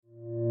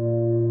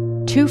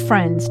Two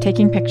friends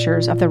taking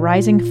pictures of the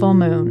rising full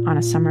moon on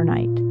a summer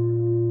night.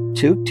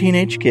 Two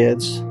teenage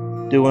kids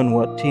doing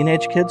what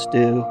teenage kids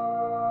do.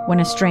 When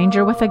a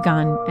stranger with a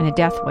gun and a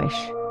death wish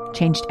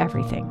changed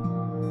everything.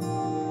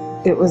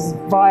 It was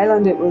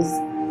violent, it was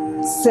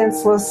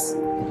senseless,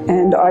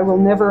 and I will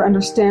never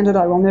understand it,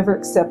 I will never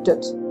accept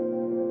it.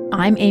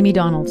 I'm Amy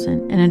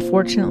Donaldson, and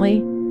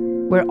unfortunately,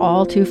 we're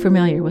all too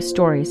familiar with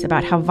stories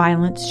about how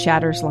violence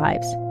shatters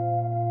lives.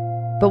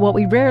 But what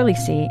we rarely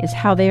see is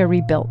how they are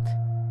rebuilt.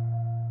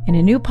 In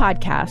a new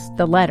podcast,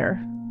 The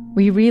Letter,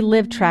 we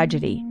relive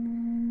tragedy,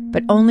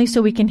 but only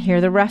so we can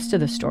hear the rest of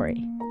the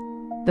story.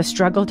 The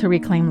struggle to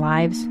reclaim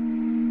lives,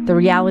 the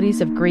realities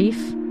of grief,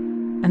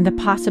 and the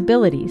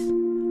possibilities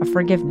of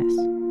forgiveness.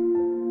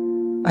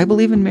 I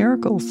believe in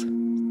miracles.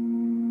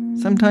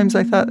 Sometimes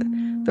I thought,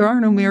 there are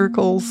no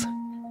miracles.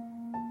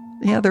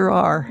 Yeah, there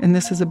are, and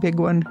this is a big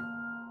one.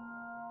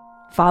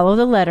 Follow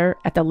The Letter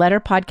at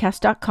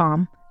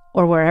theletterpodcast.com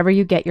or wherever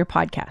you get your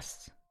podcasts.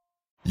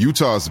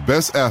 Utah's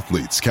best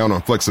athletes count on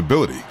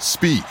flexibility,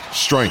 speed,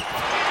 strength.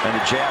 And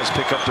the Jazz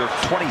pick up their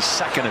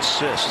 22nd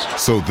assist.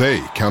 So they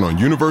count on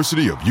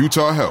University of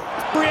Utah Health.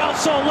 Real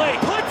Soleil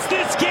puts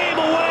this game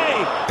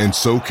away. And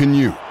so can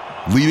you.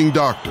 Leading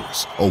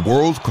doctors, a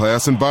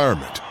world-class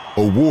environment,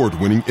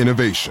 award-winning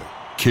innovation,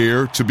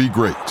 care to be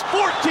great.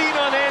 14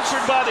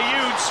 unanswered by the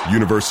Utes.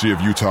 University of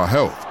Utah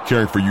Health,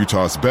 caring for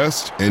Utah's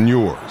best and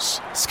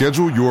yours.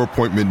 Schedule your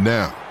appointment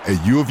now at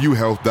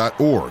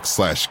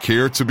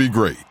uofUhealth.org/care to be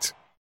great.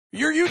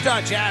 Your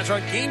Utah Jazz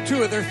are on Game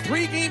 2 of their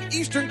 3-game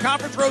Eastern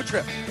Conference road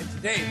trip. And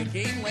today, the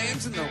game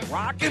lands in the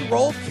rock and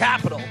roll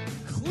capital,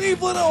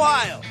 Cleveland,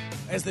 Ohio,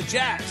 as the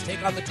Jazz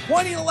take on the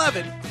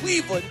 2011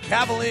 Cleveland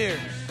Cavaliers.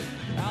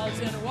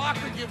 Alexander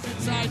Walker gives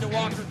inside to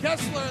Walker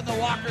Kessler, and the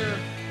Walker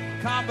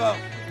combo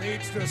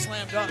leads to a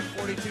slam dunk,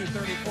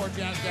 42-34,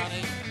 Jazz down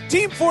 8.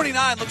 Team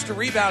 49 looks to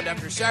rebound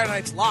after Saturday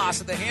night's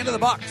loss at the hand of the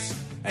Bucks.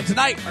 And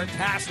tonight, our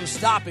task was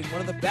stopping one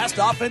of the best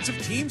offensive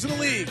teams in the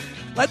league,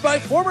 led by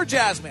former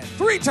Jazzman,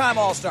 3-time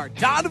All-Star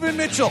Donovan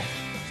Mitchell.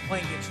 He's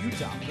playing against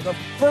Utah for the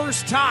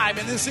first time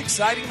in this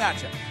exciting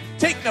matchup.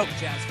 Take note,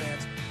 Jazz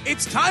fans.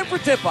 It's time for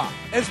tip-off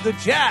as the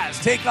Jazz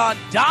take on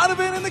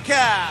Donovan and the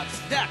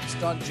Cavs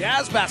next on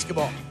Jazz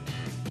Basketball.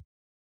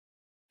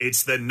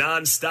 It's the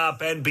nonstop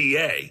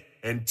NBA,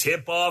 and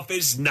tip-off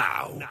is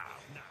now.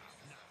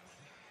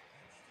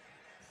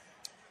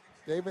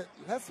 David,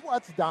 let's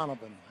watch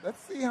Donovan.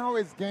 Let's see how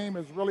his game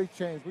has really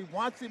changed. We've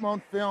watched him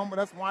on film, but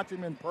let's watch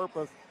him in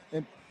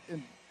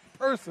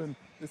person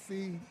to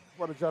see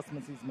what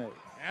adjustments he's made.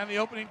 And the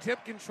opening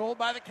tip controlled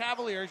by the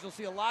Cavaliers. You'll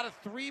see a lot of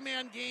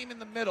three-man game in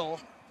the middle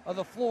of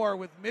the floor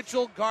with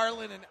Mitchell,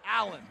 Garland, and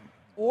Allen.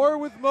 Or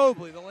with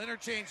Mobley. They'll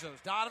interchange those.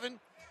 Donovan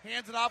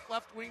hands it off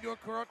left wing to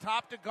Okoro,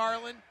 top to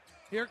Garland.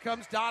 Here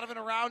comes Donovan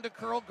around to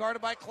Curl,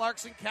 guarded by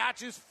Clarkson.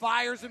 Catches,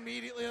 fires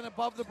immediately, and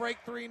above the break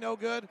three, no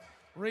good.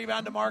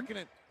 Rebound to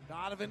Markkanen.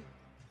 Donovan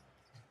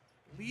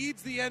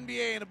leads the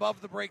NBA in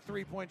above the break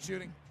three-point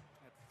shooting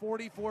at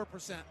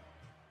 44%.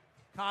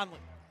 Conley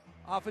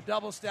off a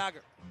double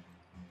stagger.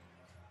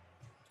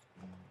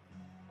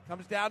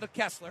 Comes down to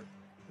Kessler,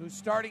 who's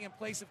starting in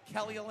place of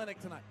Kelly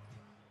Olynyk tonight.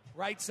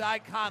 Right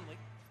side, Conley.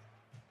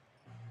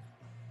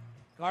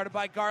 Guarded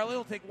by Garland.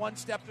 He'll take one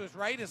step to his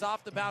right. His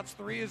off-the-bounce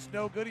three is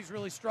no good. He's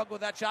really struggled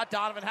with that shot.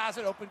 Donovan has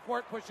it. Open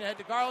court. Push ahead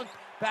to Garland.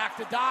 Back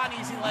to Don.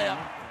 Easy layup.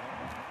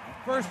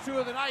 First two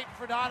of the night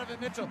for Donovan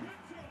Mitchell.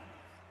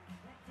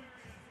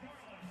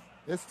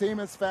 This team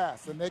is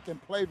fast, and they can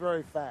play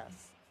very fast.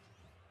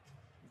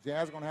 The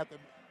Jazz are going to have to,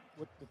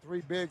 with the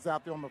three bigs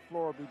out there on the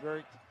floor, be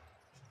very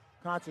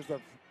conscious of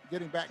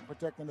getting back and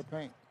protecting the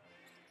paint.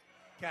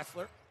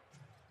 Kessler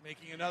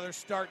making another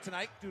start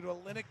tonight due to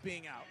Olynyk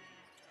being out.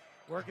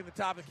 Working the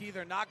top of the key.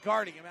 They're not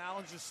guarding him.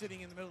 Allen's just sitting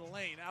in the middle of the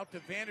lane. Out to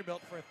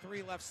Vanderbilt for a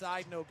three left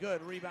side. No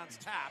good. Rebounds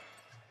tapped.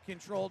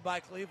 Controlled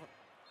by Cleveland.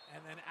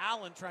 And then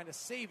Allen trying to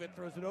save it.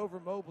 Throws it over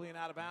Mobley and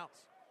out of bounds.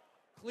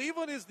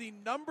 Cleveland is the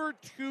number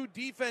 2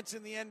 defense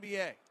in the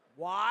NBA.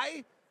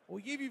 Why? Well,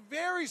 we gave you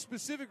very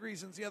specific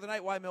reasons the other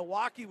night why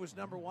Milwaukee was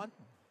number 1.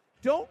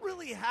 Don't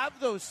really have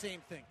those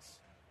same things.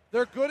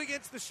 They're good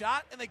against the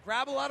shot, and they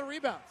grab a lot of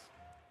rebounds.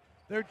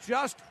 They're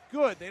just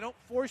good. They don't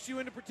force you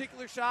into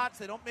particular shots.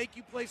 They don't make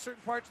you play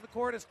certain parts of the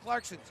court as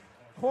Clarkson's.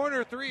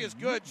 Corner three is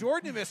good.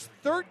 Jordan missed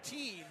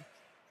 13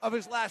 of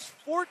his last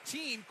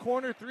 14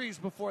 corner threes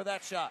before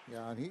that shot.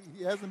 Yeah, and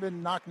he hasn't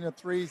been knocking the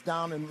threes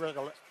down in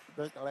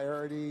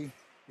regularity.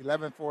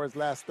 11 for his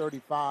last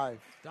 35.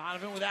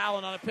 Donovan with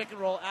Allen on a pick and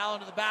roll. Allen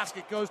to the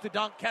basket, goes to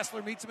dunk.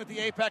 Kessler meets him at the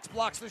apex,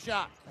 blocks the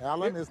shot.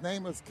 Allen, his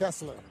name is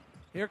Kessler.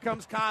 Here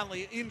comes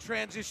Conley in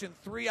transition.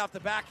 Three off the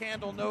back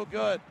handle, no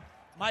good.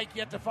 Mike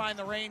yet to find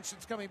the range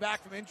since coming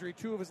back from injury.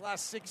 2 of his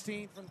last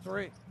 16 from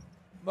 3.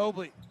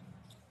 Mobley,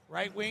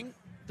 right wing,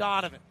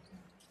 Donovan.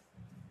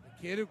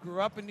 The kid who grew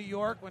up in New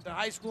York, went to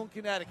high school in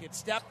Connecticut.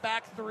 Step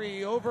back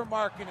 3 over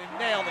Markkanen and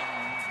nailed it.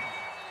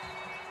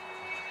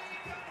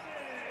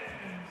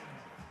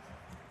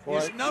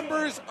 His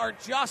numbers are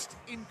just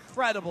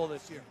incredible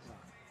this year.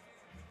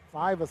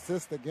 5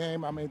 assists a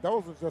game. I mean,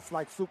 those are just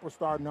like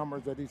superstar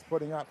numbers that he's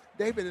putting up.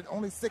 David had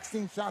only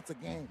 16 shots a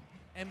game.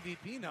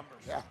 MVP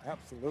numbers. Yeah,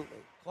 absolutely.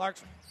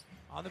 Clarkson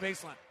on the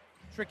baseline.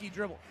 Tricky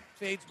dribble.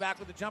 Fades back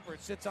with the jumper.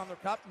 It sits on the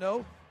cup.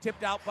 No.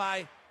 Tipped out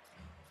by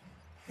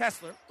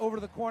Kessler. Over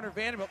to the corner.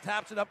 Vanderbilt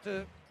taps it up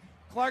to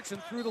Clarkson.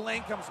 Through the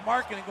lane comes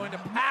Markin and going to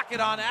pack it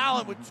on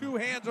Allen with 2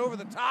 hands over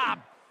the top.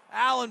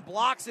 Allen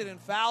blocks it and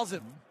fouls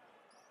him.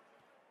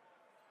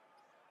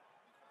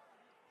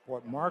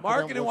 What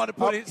Markin wanted to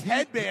put his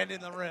headband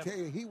in the rim. Tell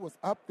you, he was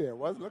up there.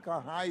 Look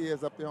how high he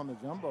is up there on the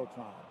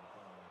Jumbotron.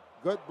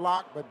 Good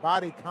block, but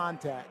body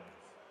contact.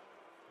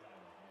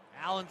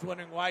 Allen's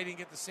wondering why he didn't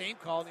get the same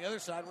call on the other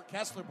side where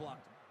Kessler blocked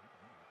him.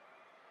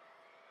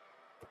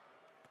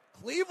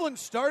 Cleveland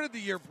started the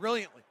year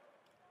brilliantly.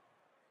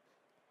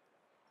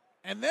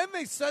 And then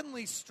they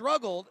suddenly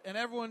struggled, and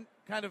everyone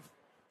kind of,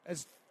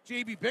 as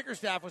J.B.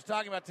 Bickerstaff was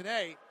talking about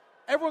today,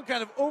 everyone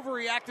kind of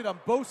overreacted on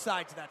both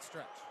sides of that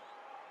stretch.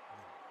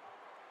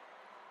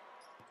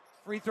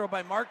 Free throw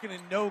by Markkanen,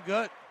 no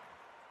good.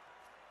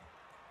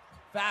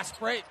 Fast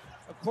break.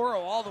 Okoro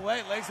all the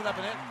way, lays it up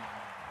and in.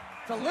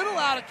 It's a little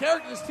out of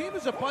character. This team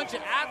is a bunch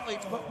of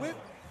athletes,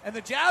 and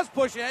the Jazz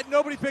push ahead.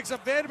 Nobody picks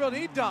up Vanderbilt,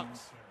 and he dunks.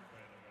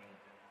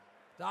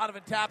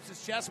 Donovan taps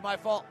his chest, my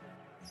fault.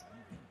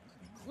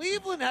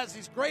 Cleveland has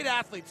these great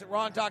athletes that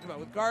Ron talked about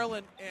with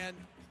Garland and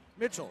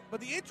Mitchell.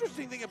 But the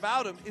interesting thing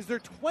about them is they're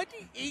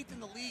 28th in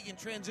the league in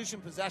transition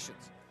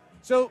possessions.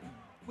 So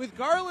with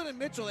Garland and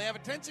Mitchell, they have a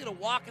tendency to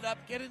walk it up,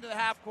 get into the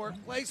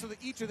half-court, play so that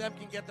each of them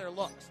can get their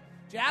looks.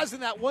 Jazz in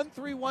that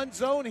 1-3-1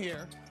 zone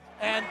here,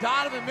 and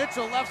Donovan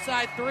Mitchell left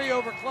side 3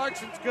 over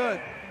Clarkson's good.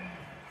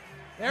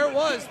 There it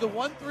was, the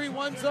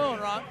 1-3-1 zone,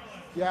 Ron.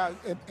 Yeah,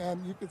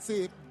 and you can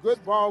see it,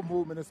 good ball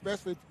movement,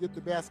 especially if you get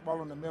the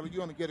basketball in the middle,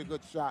 you're going to get a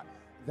good shot.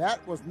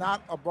 That was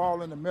not a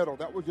ball in the middle.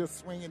 That was just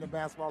swinging the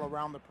basketball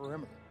around the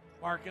perimeter.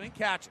 Markkanen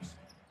catches.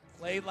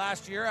 Played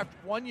last year, after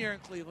 1 year in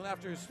Cleveland,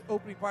 after his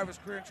opening part of his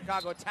career in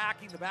Chicago,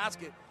 attacking the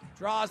basket,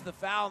 draws the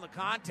foul and the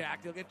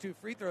contact. He'll get 2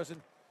 free throws.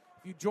 And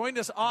if you joined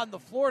us on the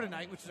floor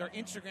tonight, which is our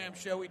Instagram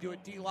show, we do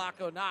at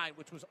DLock09,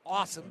 which was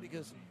awesome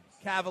because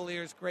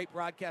Cavaliers great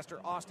broadcaster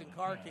Austin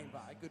Carr came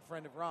by, good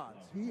friend of Ron's.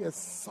 He has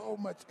so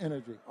much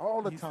energy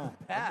all the time.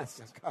 The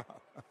best.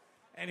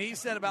 And he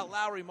said about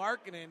Lauri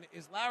Markkanen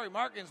is Lauri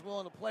Markkanen's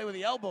willing to play with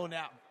the elbow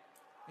now.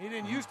 He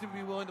didn't used to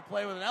be willing to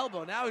play with an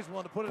elbow. Now he's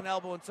willing to put an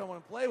elbow in someone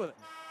and play with it.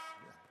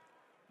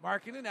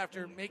 Markkanen,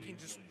 after making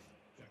just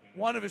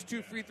one of his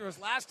 2 free throws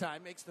last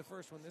time, makes the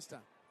first one this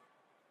time.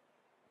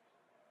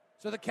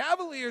 So the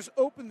Cavaliers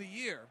opened the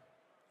year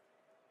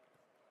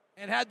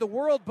and had the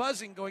world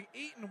buzzing going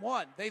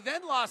 8-1. They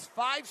then lost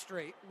 5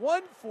 straight,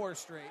 won 4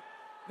 straight.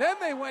 Then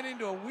they went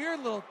into a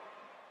weird little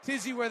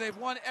tizzy where they've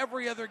won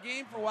every other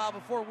game for a while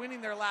before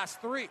winning their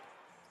last 3.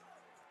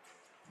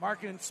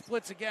 Markkanen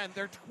splits again.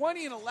 They're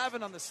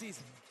 20-11 on the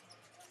season.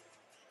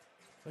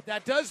 But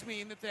that does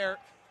mean that they're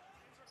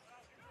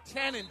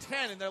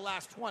 10-10 in their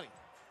last 20.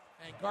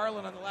 And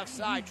Garland on the left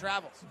side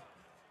travels.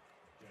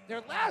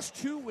 Their last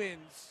 2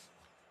 wins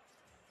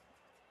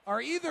are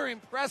either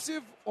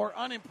impressive or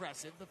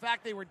unimpressive. The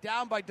fact they were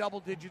down by double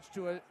digits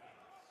to a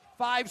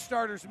 5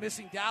 starters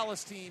missing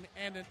Dallas team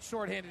and a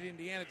shorthanded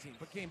Indiana team,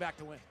 but came back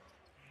to win.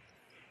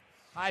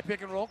 High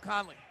pick and roll,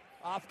 Conley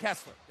off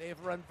Kessler. They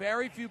have run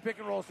very few pick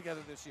and rolls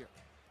together this year.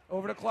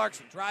 Over to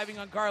Clarkson, driving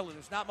on Garland,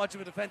 who's not much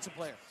of a defensive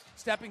player.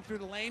 Stepping through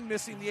the lane,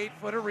 missing the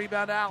 8-footer,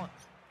 rebound Allen.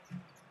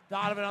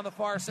 Donovan on the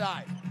far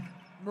side.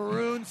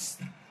 Maroon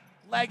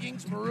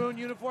leggings, maroon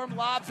uniform,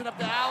 lobs it up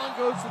to Allen,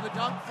 goes to the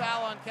dunk,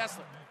 foul on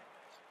Kessler.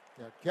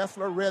 Yeah,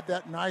 Kessler read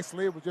that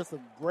nicely. It was just a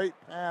great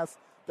pass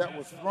that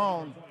was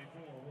thrown.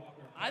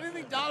 I didn't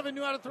think Donovan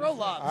knew how to throw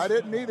lobs. I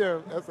didn't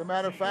either, as a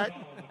matter of fact.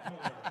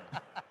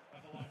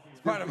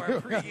 It's part of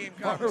our pregame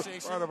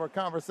conversation. Part of our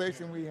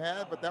conversation we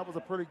had, but that was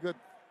a pretty good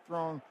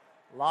thrown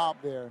lob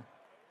there.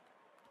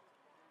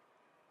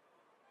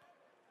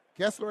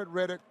 Kessler had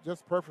read it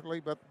just perfectly,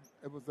 but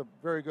it was a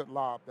very good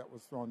lob that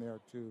was thrown there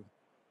to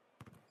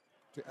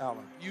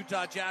Allen.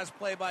 Utah Jazz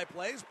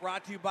play-by-play is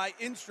brought to you by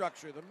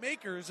Instructure, the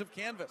makers of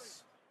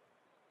Canvas.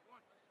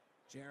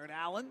 Jared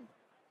Allen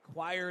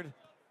acquired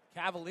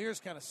Cavaliers,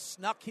 kind of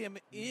snuck him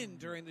in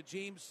during the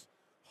James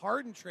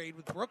Harden trade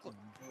with Brooklyn.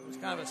 It was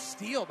kind of a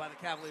steal by the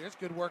Cavaliers.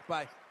 Good work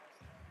by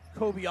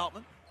Kobe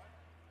Altman,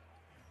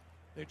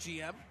 their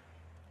GM.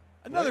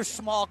 Another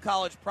small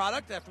college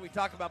product after we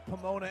talked about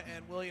Pomona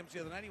and Williams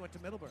the other night. He went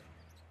to Middleburg.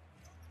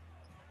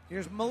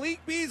 Here's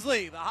Malik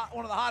Beasley,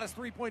 one of the hottest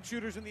three-point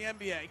shooters in the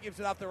NBA. Gives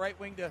it off the right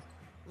wing to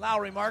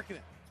Lauri Markkanen.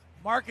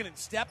 Markkanen,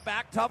 step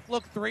back, tough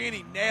look 3, and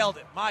he nailed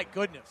it. My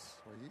goodness.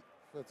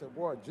 That's a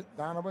boy,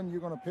 Donovan,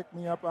 you're going to pick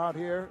me up out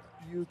here.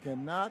 You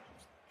cannot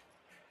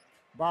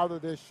bother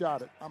this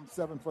shot. I'm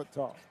 7 foot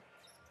tall.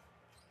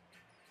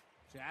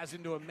 Jazz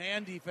into a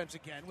man defense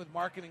again with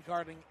Markkanen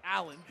guarding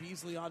Allen.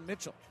 Beasley on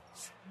Mitchell.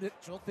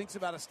 Mitchell thinks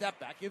about a step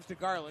back, gives to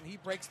Garland. He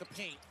breaks the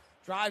paint,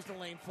 drives the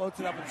lane, floats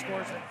it up, and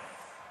scores it.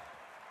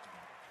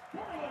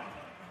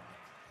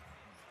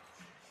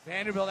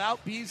 Vanderbilt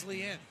out,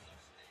 Beasley in.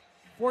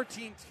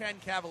 14-10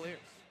 Cavaliers.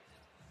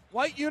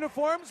 White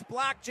uniforms,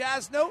 black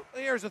Jazz note.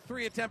 Here's a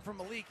 3 attempt from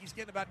Malik. He's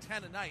getting about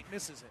 10 a night.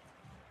 Misses it.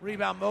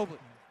 Rebound Mobley.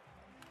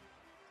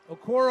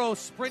 Okoro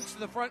sprints to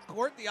the front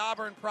court, the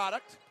Auburn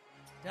product.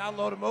 Down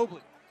low to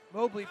Mobley.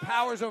 Mobley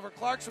powers over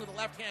Clarkson with a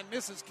left hand,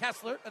 misses.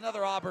 Kessler,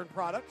 another Auburn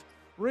product.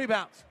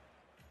 Rebounds.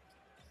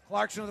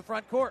 Clarkson to the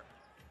front court.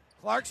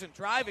 Clarkson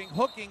driving,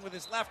 hooking with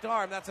his left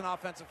arm. That's an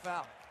offensive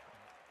foul.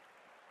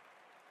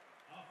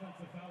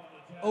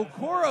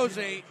 Okoro's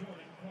a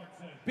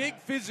big,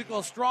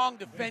 physical, strong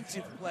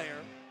defensive player.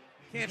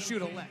 Can't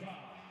shoot a lick.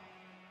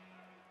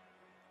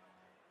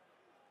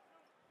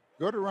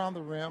 Good around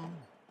the rim.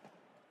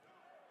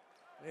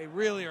 They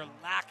really are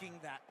lacking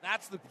that.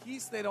 That's the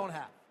piece they don't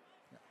have.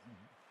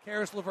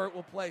 Karis LeVert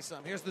will play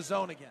some. Here's the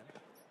zone again.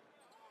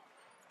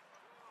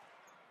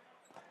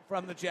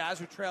 From the Jazz,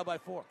 who trail by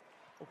 4.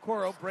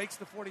 Okoro breaks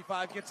the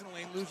 45, gets in the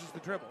lane, loses the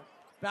dribble.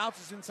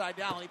 Bounces inside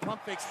down, and he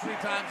pump fakes 3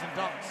 times and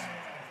dunks.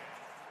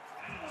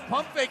 He's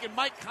pump faking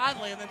Mike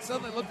Conley, and then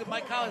suddenly looked at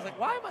Mike Conley. He's like,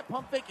 why am I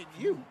pump faking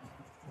you?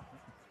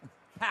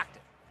 Packed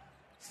it.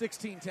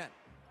 16-10.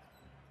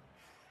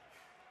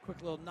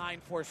 Quick little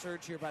 9-4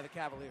 surge here by the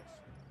Cavaliers.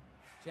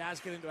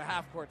 Jazz get into a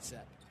half-court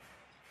set.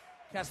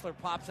 Kessler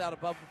pops out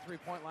above the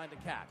three-point line to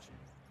catch.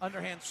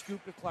 Underhand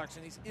scoop to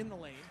Clarkson. He's in the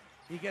lane.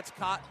 He gets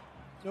caught.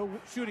 No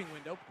shooting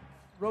window.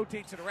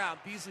 Rotates it around.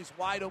 Beasley's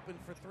wide open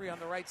for 3 on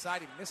the right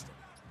side. He missed it.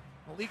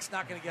 Malik's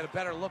not going to get a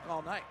better look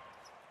all night.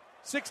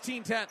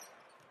 16-10.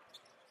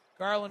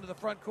 Garland to the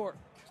front court.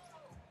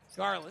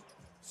 Garland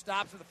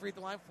stops at the free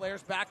throw line.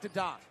 Flares back to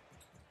Don.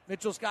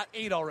 Mitchell's got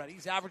 8 already.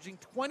 He's averaging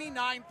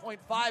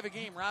 29.5 a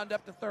game. Round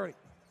up to 30.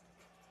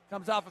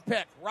 Comes off a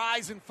pick.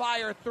 Rise and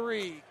fire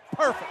 3.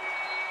 Perfect.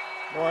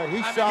 Boy, he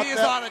is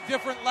on a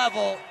different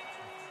level.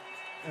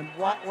 And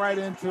walked right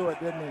into it,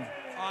 didn't he?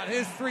 On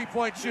his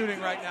three-point shooting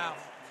right now.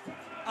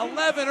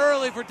 11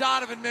 early for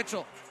Donovan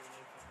Mitchell.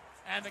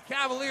 And the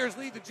Cavaliers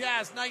lead the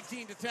Jazz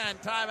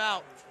 19-10.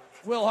 Timeout.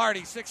 Will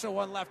Hardy,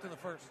 6:01 left in the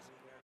first.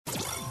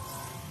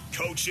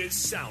 Coach's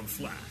Sound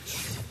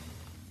Flash.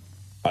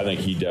 I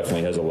think he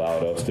definitely has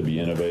allowed us to be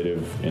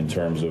innovative in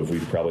terms of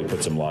we've probably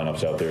put some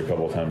lineups out there a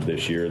couple of times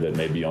this year that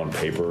maybe on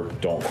paper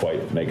don't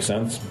quite make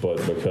sense,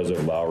 but because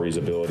of Lowry's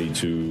ability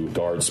to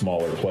guard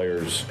smaller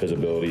players, his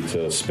ability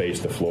to space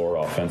the floor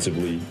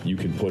offensively, you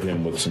can put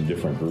him with some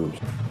different groups.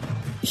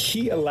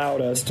 He allowed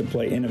us to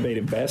play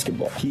innovative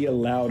basketball. He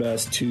allowed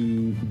us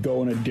to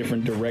go in a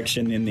different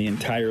direction than the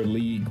entire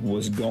league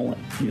was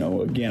going. You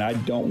know, again, I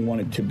don't want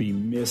it to be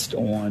missed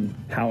on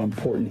how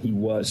important he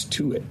was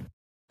to it.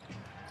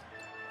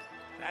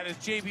 That is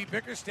J.B.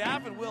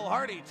 Bickerstaff and Will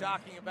Hardy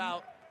talking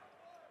about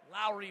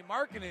Lowry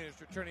Markkanen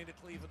is returning to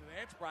Cleveland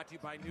today. It's brought to you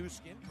by New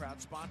Skin,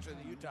 proud sponsor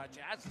of the Utah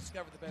Jazz.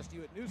 Discover the best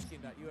you at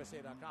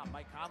newskin.usa.com.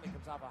 Mike Conley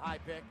comes off a high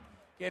pick,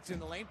 gets in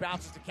the lane,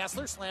 bounces to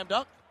Kessler, slam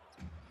dunk.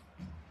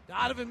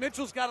 Donovan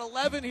Mitchell's got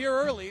 11 here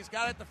early. He's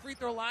got it at the free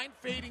throw line,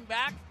 fading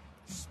back,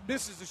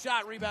 misses the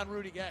shot, rebound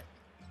Rudy Gay.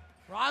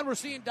 Ron, we're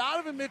seeing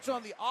Donovan Mitchell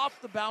on the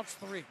off-the-bounce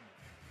 3.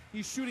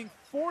 He's shooting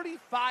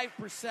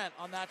 45%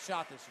 on that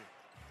shot this year.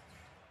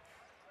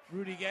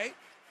 Rudy Gay,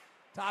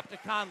 top to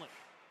Conley.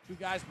 Two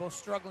guys both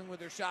struggling with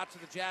their shots of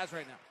the Jazz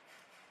right now.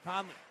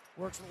 Conley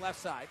works to the left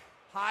side.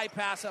 High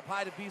pass up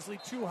high to Beasley.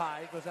 Too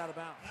high. Goes out of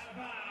bounds.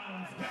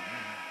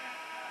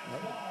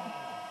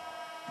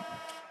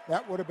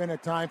 That would have been a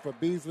time for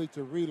Beasley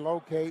to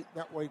relocate.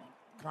 That way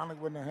Conley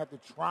wouldn't have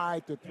to try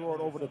to throw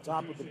it over the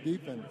top of the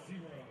defense.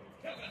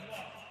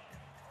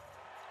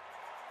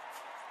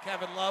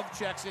 Kevin Love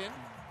checks in.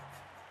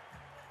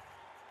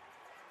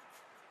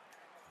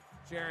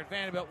 Jared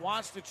Vanderbilt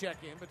wants to check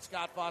in, but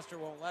Scott Foster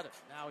won't let it.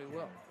 Now he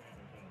will.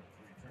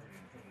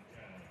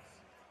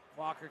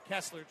 Walker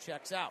Kessler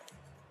checks out.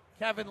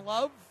 Kevin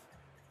Love,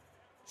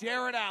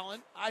 Jared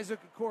Allen, Isaac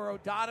Okoro,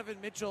 Donovan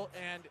Mitchell,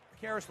 and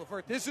Karis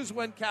LeVert. This is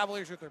when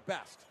Cavaliers are at their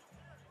best.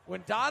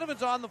 When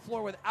Donovan's on the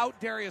floor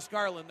without Darius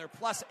Garland, they're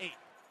 +8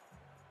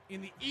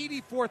 in the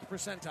 84th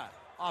percentile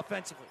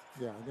offensively.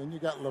 Yeah, and then you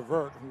got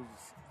LeVert, who's...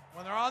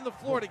 When they're on the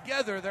floor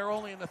together, they're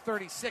only in the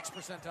 36th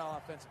percentile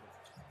offensively.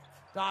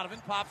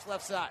 Donovan pops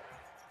left side.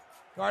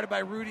 Guarded by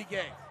Rudy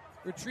Gay.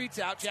 Retreats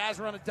out. Jazz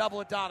run a double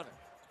at Donovan.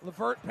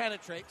 LeVert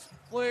penetrates.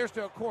 Flares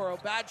to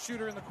Okoro. Bad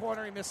shooter in the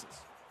corner. He misses.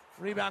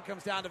 Rebound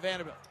comes down to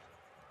Vanderbilt.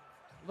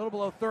 A little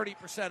below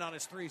 30% on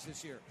his threes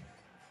this year.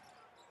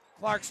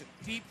 Clarkson,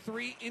 deep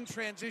 3 in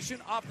transition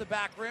off the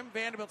back rim.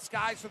 Vanderbilt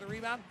skies for the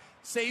rebound.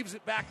 Saves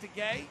it back to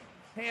Gay.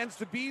 Hands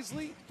to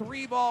Beasley.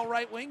 3-ball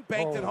right wing.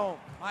 Banked it home.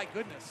 My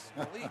goodness.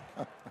 Malik.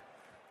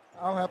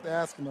 I'll have to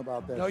ask him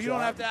about that. No, you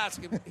don't have to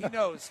ask him. He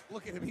knows.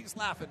 Look at him. He's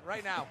laughing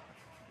right now.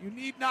 You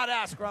need not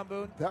ask, Ron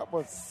Boone. That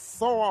was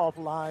so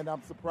offline.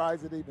 I'm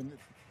surprised it even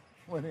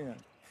went in.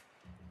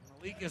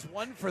 Malik is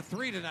 1 for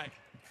 3 tonight.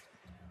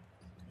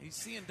 He's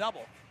seeing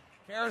double.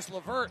 Karis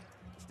LeVert,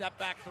 step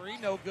back 3,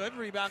 no good.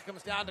 Rebound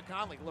comes down to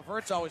Conley.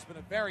 LeVert's always been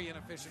a very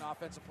inefficient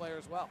offensive player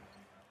as well.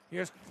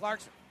 Here's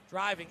Clarkson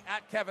driving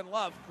at Kevin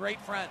Love. Great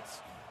friends.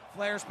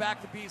 Flares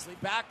back to Beasley.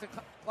 Back to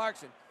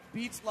Clarkson.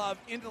 Beats Love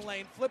into the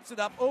lane, flips it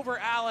up over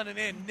Allen and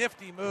in.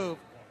 Nifty move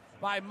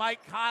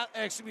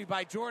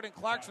by Jordan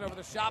Clarkson over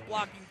the shot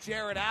blocking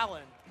Jared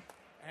Allen.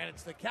 And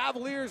it's the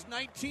Cavaliers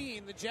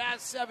 19, the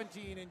Jazz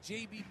 17, and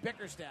J.B.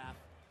 Bickerstaff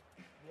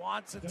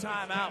wants a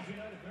timeout.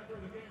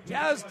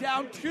 Jazz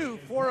down 2,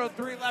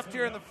 4:03 left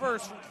here in the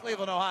first from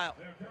Cleveland, Ohio.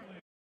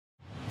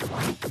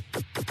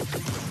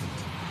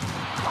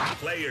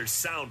 Players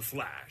Sound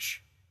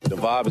Flash. The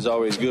vibe is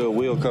always good.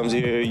 Will comes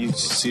here, you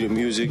see the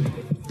music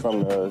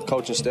from the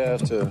coaching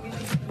staff to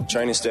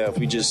training staff.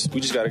 We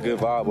just got a good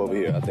vibe over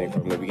here. I think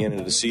from the beginning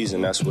of the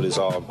season, that's what it's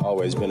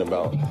always been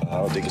about. I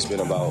don't think it's been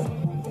about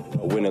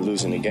winning,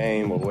 losing the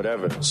game or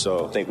whatever.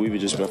 So I think we've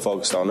just been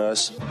focused on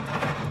us.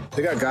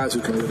 They got guys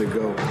who can really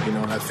go, and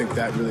I think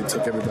that really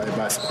took everybody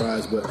by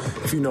surprise. But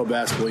if you know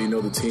basketball, you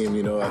know the team,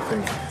 I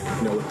think,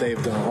 what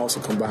they've done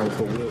also combined with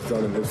what Will's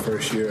done in his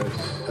first year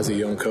as a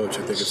young coach,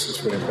 I think it's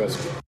pretty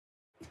impressive.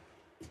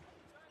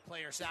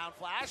 Player Sound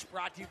Flash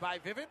brought to you by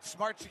Vivint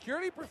Smart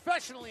Security,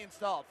 professionally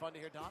installed. Fun to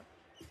hear, Don.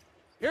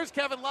 Here's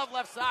Kevin Love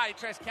left side. He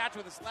tries to catch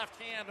with his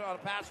left hand on a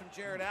pass from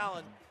Jared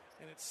Allen,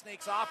 and it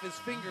snakes off his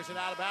fingers and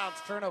out of bounds.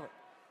 Turnover.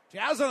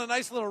 Jazz on a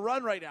nice little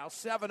run right now,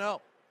 7-0.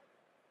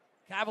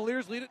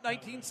 Cavaliers lead at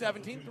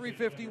 19-17,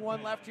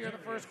 3:51 left here in the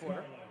first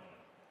quarter.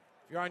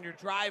 If you're on your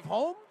drive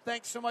home,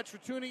 thanks so much for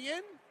tuning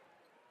in.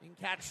 You can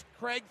catch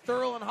Craig,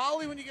 Thurl, and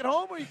Holly when you get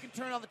home, or you can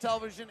turn on the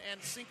television and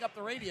sync up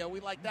the radio. We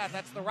like that.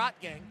 That's the Rot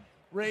Gang,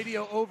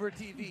 radio over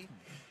TV.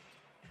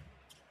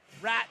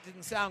 Rat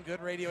didn't sound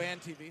good, radio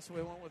and TV, so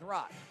we went with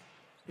Rot.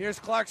 Here's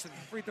Clarkson,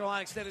 free throw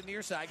line extended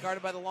near side,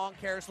 guarded by the long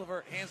Karis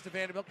LeVert. Hands to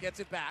Vanderbilt, gets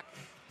it back,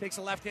 takes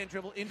a left-hand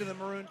dribble into the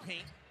maroon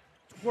paint.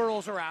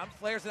 Twirls around,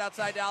 flares it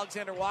outside to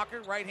Alexander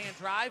Walker, right-hand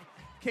drive,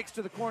 kicks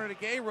to the corner to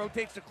Gay,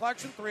 rotates to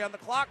Clarkson, 3 on the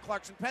clock,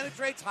 Clarkson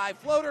penetrates, high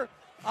floater,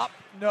 up,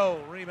 no,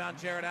 rebound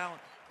Jared Allen.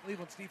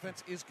 Cleveland's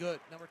defense is good,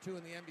 number 2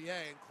 in the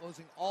NBA, and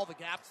closing all the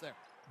gaps there.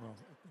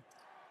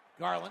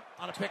 Garland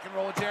on a pick and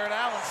roll with Jared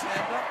Allen,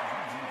 slammed up.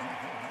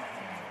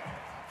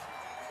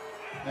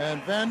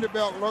 And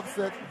Vanderbilt looks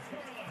at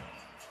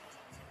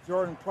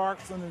Jordan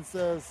Clarkson and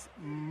says,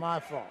 my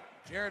fault.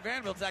 Jared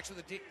Vanderbilt's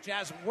actually the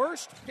Jazz's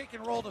worst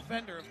pick-and-roll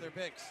defender of their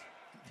bigs.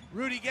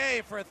 Rudy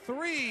Gay for a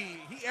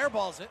 3. He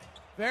airballs it.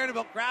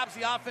 Vanderbilt grabs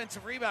the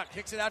offensive rebound,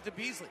 kicks it out to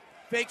Beasley.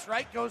 Fakes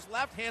right, goes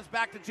left, hands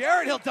back to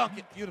Jared. He'll dunk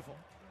it. Beautiful.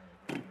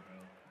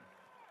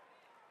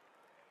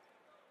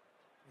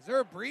 Is there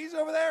a breeze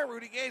over there?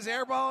 Rudy Gay's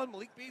airballing.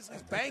 Malik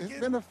Beasley's banking.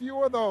 There's been a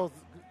few of those.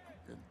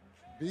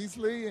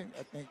 Beasley, and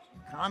I think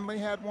Conley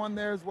had one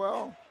there as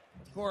well.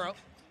 Coro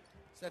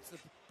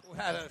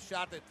had a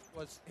shot that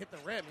hit the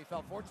rim. He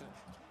felt fortunate.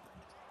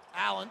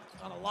 Allen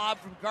on a lob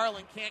from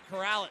Garland, can't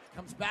corral it.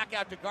 Comes back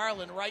out to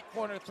Garland, right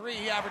corner 3.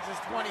 He averages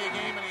 20 a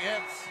game and he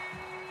hits.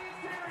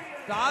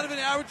 Donovan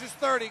averages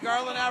 30.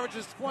 Garland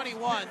averages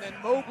 21. Then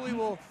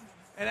Mobley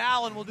and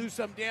Allen will do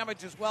some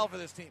damage as well for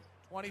this team.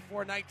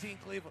 24-19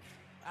 Cleveland.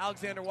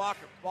 Alexander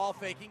Walker, ball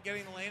faking,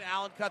 getting in the lane.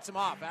 Allen cuts him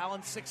off.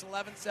 Allen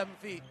 6'11", 7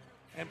 feet,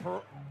 and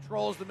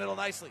patrols the middle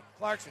nicely.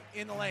 Clarkson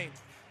in the lane,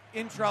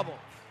 in trouble.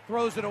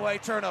 Throws it away,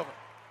 turnover.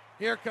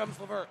 Here comes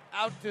LeVert,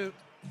 out to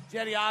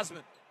Jetty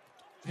Osman.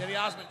 Jetty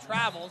Osman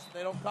travels.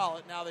 They don't call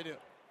it. Now they do.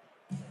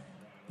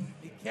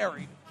 He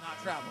carried,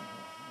 not traveled.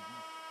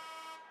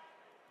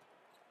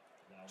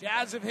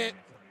 Jazz have hit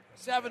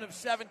 7 of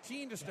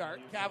 17 to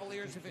start.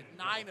 Cavaliers have hit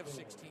 9 of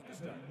 16 to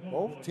start.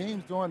 Both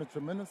teams doing a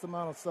tremendous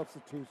amount of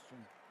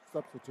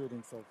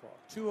substituting so far.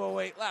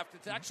 2:08 left.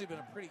 It's actually been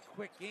a pretty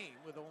quick game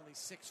with only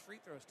 6 free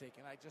throws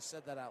taken. I just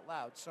said that out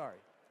loud. Sorry.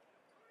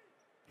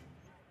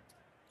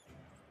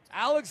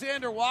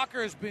 Alexander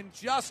Walker has been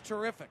just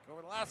terrific.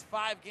 Over the last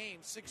 5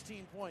 games,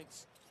 16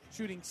 points,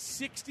 shooting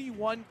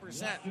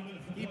 61%.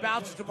 He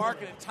bounces to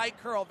mark it in tight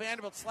curl.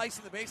 Vanderbilt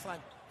slicing the baseline,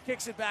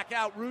 kicks it back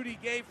out. Rudy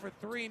Gay for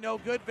 3, no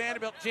good.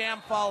 Vanderbilt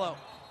jam follow.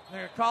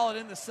 They're going to call it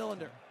in the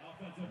cylinder.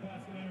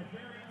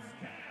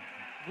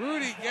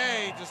 Rudy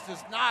Gay just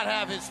does not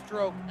have his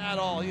stroke at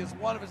all. He has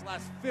one of his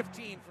last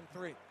 15 from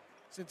 3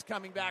 since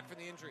coming back from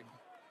the injury.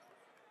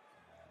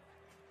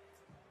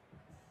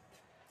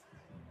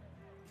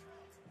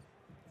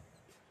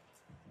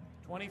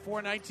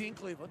 (24-19)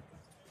 Cleveland.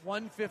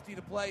 1:50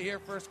 to play here,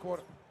 first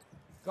quarter.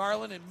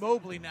 Garland and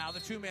Mobley now, the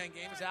 2-man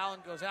game as Allen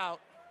goes out.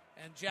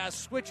 And Jazz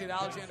switch it.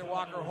 Alexander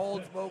Walker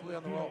holds Mobley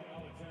on the roll.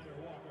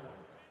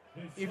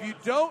 If you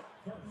don't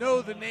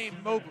know the name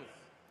Mobley,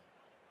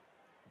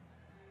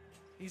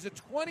 he's a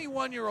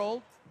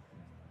 21-year-old.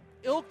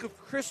 Ilk of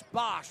Chris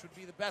Bosh would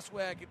be the best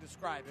way I could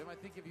describe him. I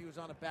think if he was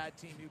on a bad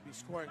team, he would be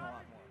scoring a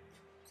lot more.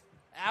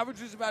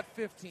 Averages about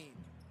 15.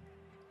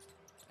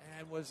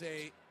 And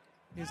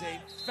is a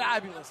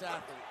fabulous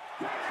athlete.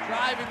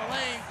 Driving the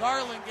lane,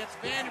 Garland gets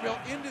Vanderbilt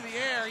into the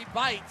air. He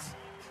bites.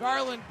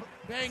 Garland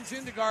bangs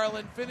into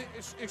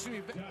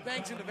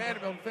bangs into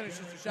Vanderbilt and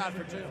finishes the shot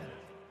for 2.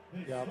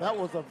 Yeah, that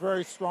was a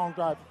very strong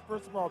drive.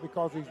 First of all,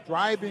 because he's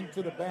driving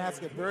to the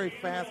basket very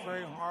fast,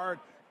 very hard.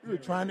 You're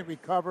trying to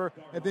recover,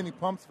 and then he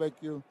pumps fake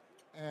you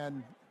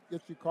and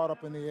gets you caught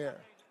up in the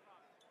air.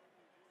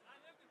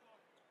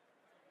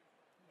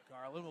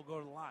 Garland will go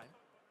to the line.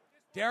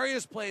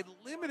 Darius played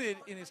limited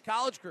in his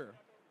college career.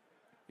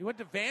 He went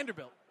to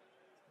Vanderbilt,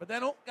 but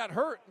then got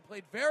hurt and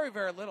played very,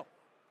 very little.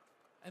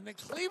 And then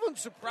Cleveland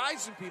surprised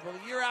some people.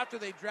 The year after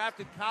they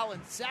drafted Colin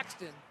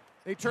Sexton,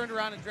 they turned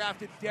around and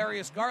drafted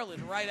Darius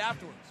Garland right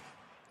afterwards.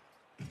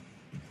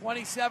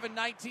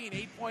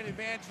 27-19, 8-point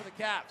advantage for the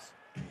Cavs.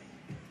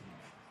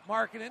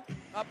 Markkanen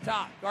up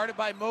top, guarded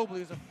by Mobley,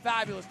 who's a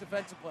fabulous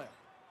defensive player.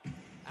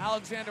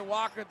 Alexander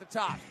Walker at the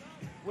top.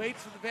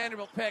 Waits for the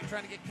Vanderbilt pick,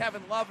 trying to get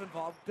Kevin Love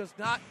involved. Does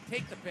not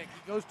take the pick.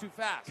 He goes too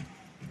fast.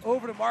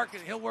 Over to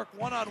Markkanen. He'll work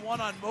one-on-one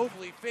on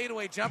Mobley.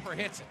 Fadeaway jumper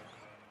hits it.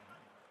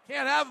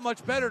 Can't have a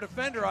much better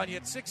defender on you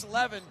at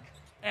 6'11",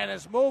 and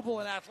as mobile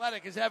and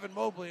athletic as Evan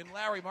Mobley, and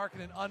Larry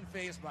Markkanen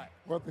unfazed by it.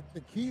 Well,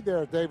 the key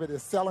there, David,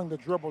 is selling the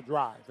dribble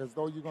drive, as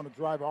though you're going to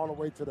drive all the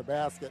way to the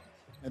basket.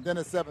 And then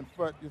at 7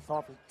 foot, it's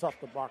tough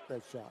to block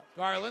that shot.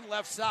 Garland,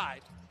 left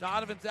side.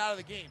 Donovan's out of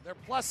the game. They're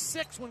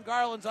 +6 when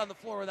Garland's on the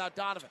floor without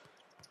Donovan.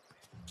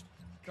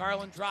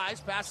 Garland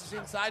drives, passes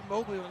inside.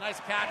 Mobley with a nice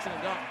catch and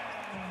a dunk.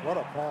 What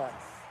a pass.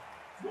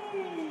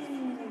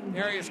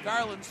 Darius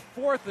Garland's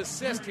 4th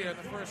assist here in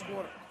the first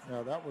quarter.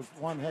 Yeah, that was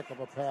one heck of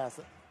a pass.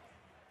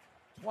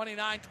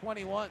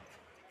 29-21.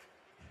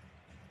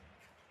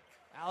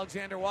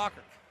 Alexander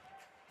Walker.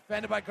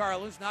 Defended by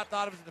Garland, who's not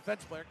thought of as a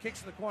defensive player.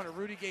 Kicks to the corner.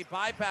 Rudy Gay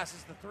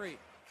bypasses the three.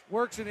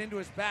 Works it into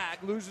his bag.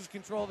 Loses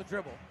control of the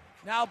dribble.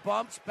 Now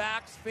bumps,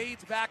 backs,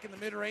 fades back in the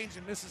mid-range,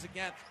 and misses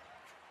again.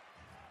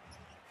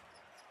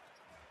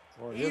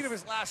 Boy, 8 of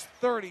his last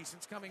 30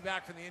 since coming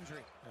back from the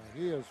injury.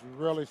 He is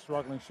really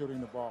struggling shooting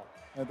the ball.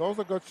 And those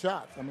are good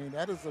shots. I mean,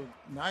 that is a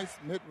nice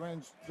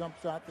mid-range jump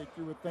shot that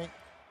you would think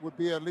would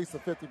be at least a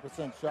 50%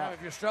 shot. Yeah,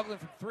 if you're struggling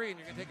from three and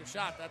you're going to take a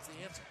shot, that's the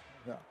answer.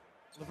 Yeah.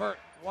 LeVert,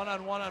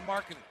 one-on-one on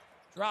Markkanen.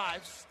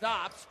 Drives,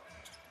 stops,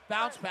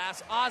 bounce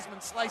pass.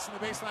 Osman slicing the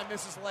baseline,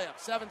 misses the layup.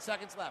 7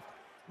 seconds left.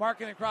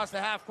 Markkanen across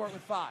the half court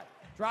with 5.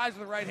 Drives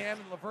with the right hand,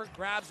 and LeVert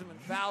grabs him and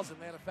fouls him.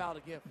 They had a foul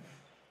to give.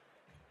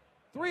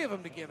 3 of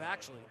them to give,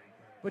 actually.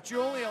 But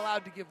you're only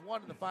allowed to give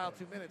 1 in the final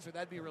 2 minutes, or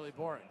that'd be really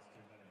boring.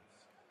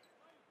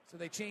 So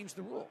they changed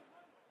the rule.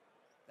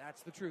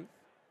 That's the truth.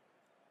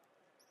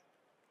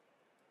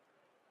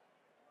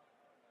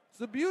 It's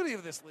the beauty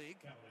of this league.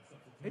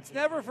 It's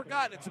never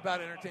forgotten it's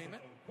about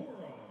entertainment. And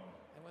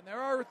when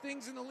there are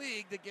things in the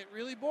league that get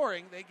really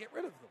boring, they get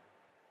rid of them.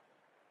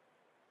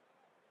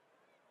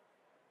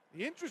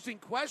 The interesting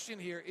question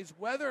here is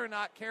whether or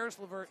not Karis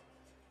LeVert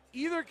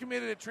either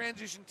committed a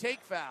transition take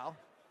foul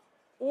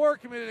or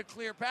committed a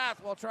clear path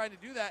while trying to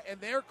do that, and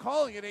they're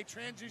calling it a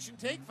transition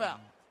take foul.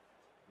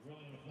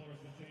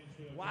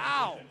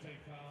 Wow.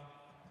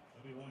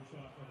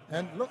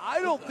 And look, I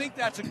don't think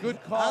that's a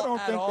good call I don't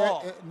at think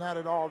all. that not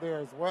at all there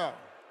as well.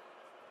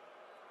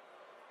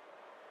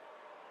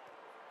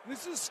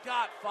 This is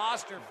Scott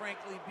Foster,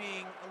 frankly,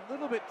 being a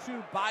little bit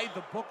too by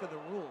the book of the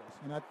rules.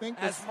 And I think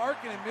as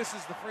Markkanen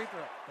misses the free throw.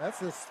 That's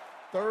his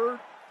 3rd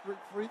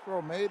free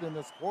throw made in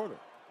this quarter.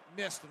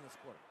 Missed in this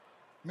quarter.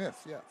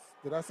 Missed, yes.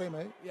 Did I say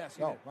made? Yes,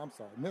 you did. I'm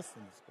sorry. Missed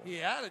in this quarter. He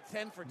had a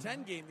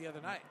 10-for-10 game the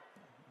other night.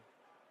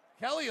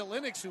 Kelly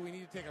Olynyk, who we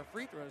need to take our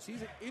free throws,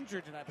 he's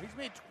injured tonight, but he's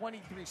made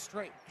 23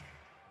 straight.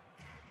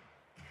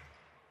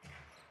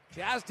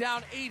 Jazz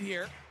down 8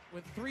 here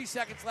with 3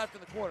 seconds left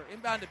in the quarter.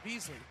 Inbound to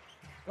Beasley.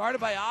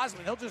 Guarded by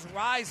Osman. He'll just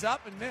rise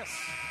up and miss.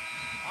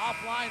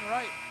 Offline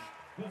right.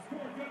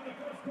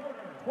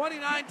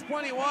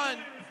 29-21.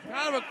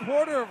 Kind of a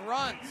quarter of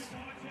runs.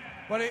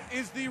 But it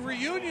is the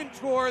reunion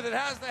tour that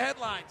has the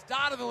headlines.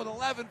 Donovan with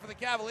 11 for the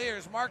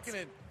Cavaliers.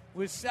 Markkanen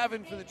with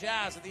 7 for the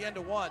Jazz at the end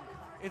of 1.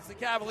 It's the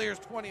Cavaliers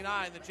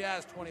 29, the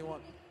Jazz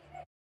 21.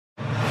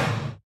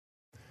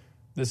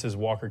 This is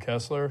Walker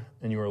Kessler,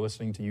 and you are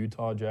listening to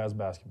Utah Jazz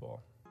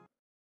Basketball.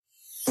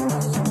 First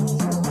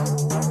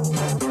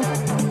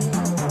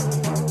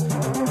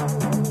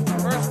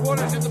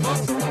quarter's in the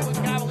books. The Cleveland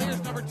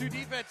Cavaliers, number 2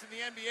 defense in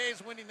the NBA,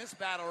 is winning this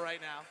battle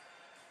right now.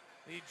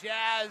 The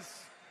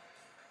Jazz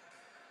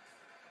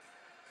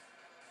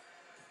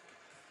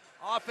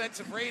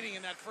offensive rating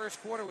in that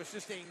first quarter was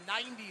just a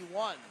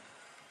 91.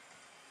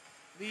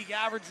 League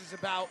average is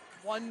about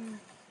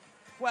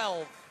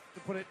 112, to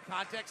put it in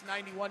context.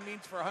 91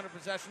 means for 100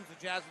 possessions, the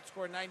Jazz would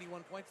score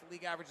 91 points. The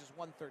league average is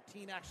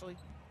 113, actually.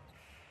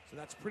 So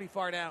that's pretty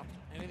far down.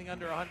 Anything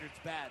under 100 is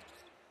bad.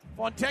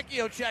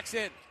 Fontecchio checks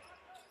in,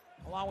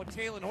 along with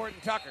Talen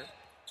Horton-Tucker.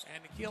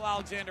 And Nickeil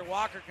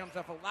Alexander-Walker comes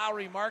off a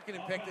Lowry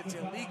Markkanen pick that's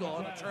illegal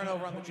on a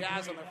turnover on the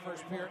Jazz on their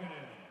first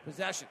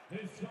possession.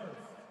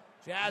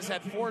 Jazz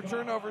had 4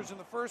 turnovers in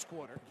the first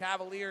quarter.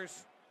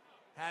 Cavaliers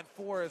had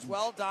 4 as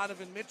well.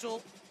 Donovan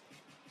Mitchell,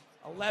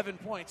 11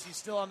 points. He's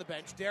still on the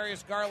bench.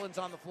 Darius Garland's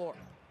on the floor.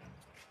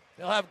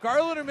 They'll have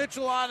Garland or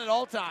Mitchell on at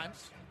all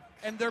times,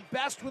 and they're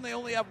best when they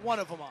only have one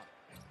of them on.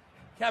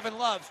 Kevin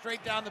Love,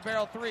 straight down the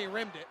barrel 3,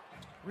 rimmed it.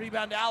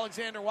 Rebound to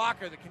Alexander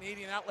Walker. The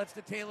Canadian outlets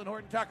to Talen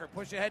Horton-Tucker.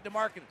 Push ahead to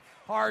Markkanen.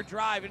 Hard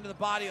drive into the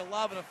body of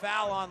Love and a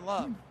foul on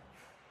Love. And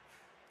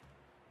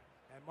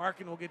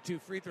Markkanen will get 2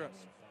 free throws.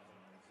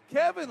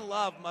 Kevin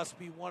Love must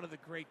be one of the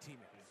great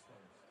teammates.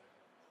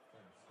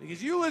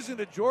 Because you listen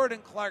to Jordan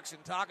Clarkson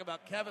talk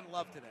about Kevin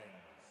Love today,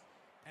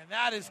 and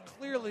that is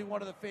clearly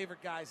one of the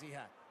favorite guys he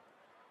had.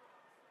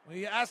 When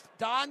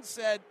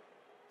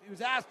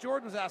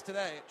Jordan was asked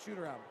today at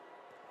shoot-around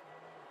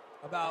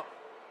about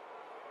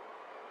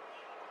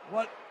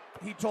what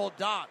he told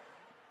Don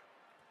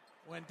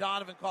when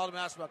Donovan called him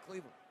and asked about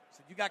Cleveland. He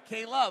said, you got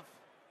K-Love.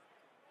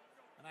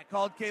 And I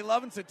called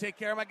K-Love and said, take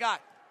care of my guy.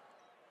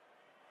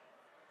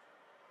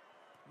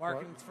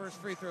 Markkinen's first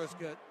free throw is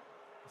good.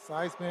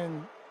 Besides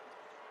being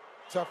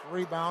a tough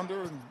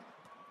rebounder, and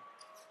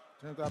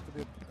turns out to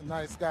be a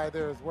nice guy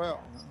there as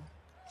well.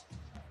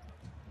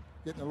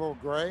 Getting a little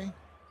gray.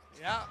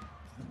 Yeah.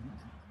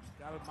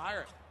 Got to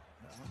admire it.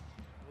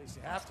 At least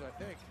you have to, I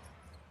think.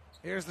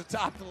 Here's the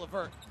top to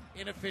LeVert.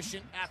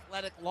 Inefficient,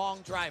 athletic,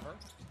 long driver.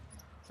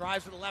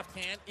 Drives with the left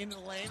hand into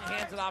the lane,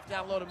 hands it off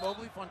down low to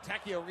Mobley.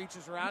 Fontecchio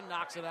reaches around,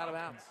 knocks it out of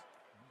bounds.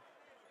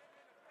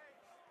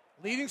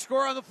 Leading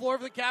scorer on the floor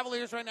for the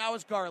Cavaliers right now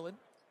is Garland.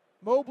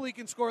 Mobley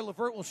can score.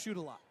 LeVert will shoot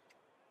a lot.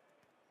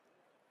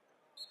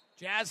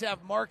 Jazz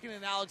have Markkanen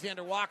and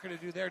Alexander Walker to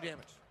do their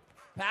damage.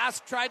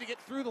 Pass tried to get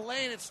through the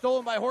lane. It's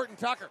stolen by Horton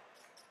Tucker.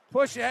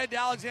 Push ahead to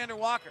Alexander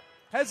Walker.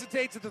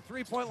 Hesitates at the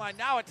three-point line.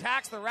 Now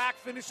attacks the rack.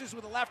 Finishes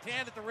with a left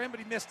hand at the rim, but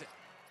he missed it.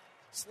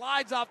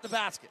 Slides off the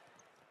basket.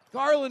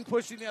 Garland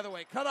pushing the other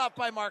way. Cut off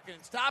by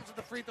Markkanen. Stops at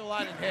the free throw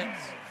line and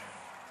hits.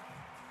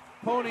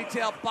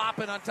 Ponytail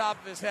bopping on top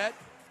of his head.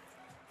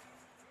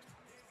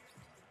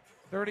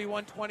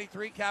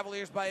 31-23,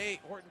 Cavaliers by 8.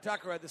 Horton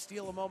Tucker had the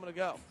steal a moment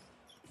ago.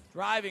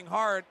 Driving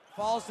hard,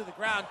 falls to the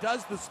ground,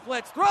 does the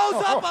splits, throws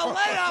up a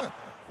layup.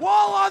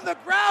 Wall on the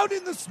ground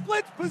in the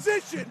split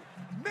position.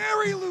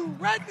 Mary Lou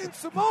Retton and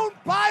Simone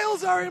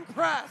Biles are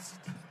impressed.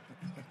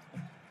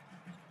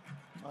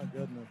 My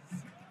goodness.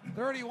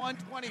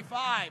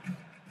 31-25.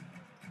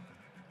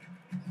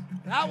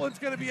 That one's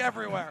going to be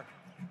everywhere.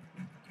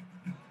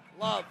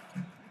 Love.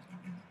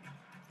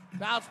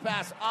 Bounce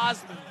pass,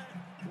 Osman.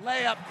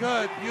 Layup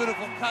good.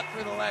 Beautiful cut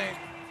through the lane.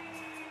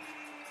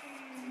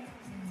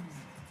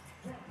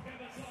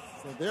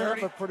 So they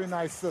have a pretty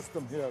nice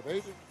system here.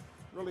 They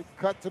really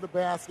cut to the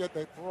basket.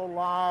 They throw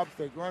lobs.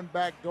 They run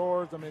back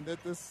doors. I mean,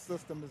 this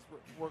system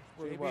works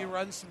pretty well. JB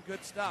runs some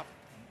good stuff.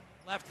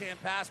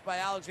 Left-hand pass by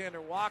Alexander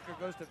Walker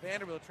goes to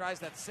Vanderbilt. Tries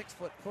that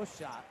 6-foot push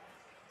shot.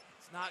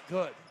 It's not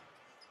good.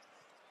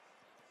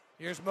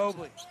 Here's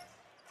Mobley.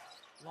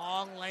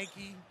 Long,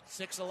 lanky,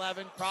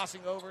 6'11",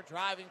 crossing over,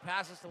 driving,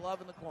 passes to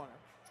Love in the corner.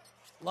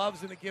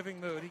 Love's in a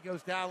giving mood. He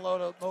goes down low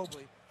to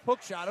Mobley.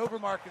 Hook shot over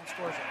Markkanen,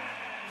 scores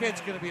it.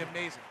 Kid's going to be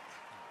amazing.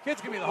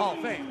 Kid's going to be in the Hall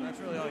of Fame. That's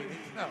really all you need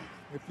to know.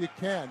 If you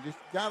can, you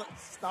got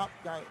to stop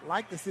guys.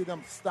 Like to see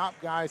them stop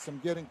guys from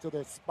getting to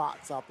their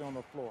spots out there on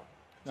the floor.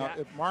 Now,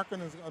 if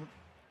Markkanen is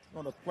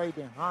going to play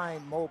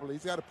behind Mobley,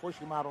 he's got to push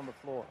him out on the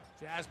floor.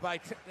 Jazz by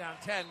down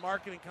 10.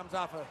 Markkanen comes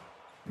off a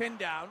pin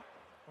down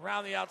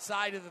around the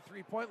outside of the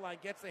three-point line,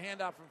 gets the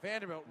handoff from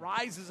Vanderbilt,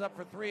 rises up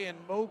for three, and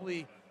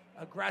Mobley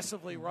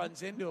aggressively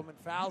runs into him and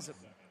fouls him.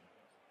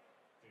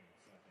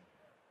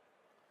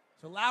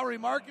 So Lauri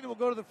Markkanen will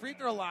go to the free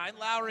throw line.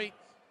 Lauri,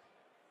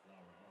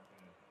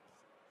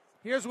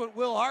 here's what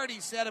Will Hardy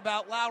said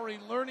about Lauri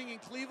learning in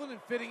Cleveland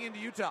and fitting into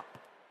Utah.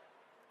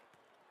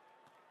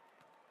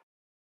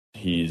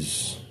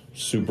 He's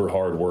super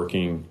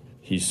hardworking.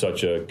 He's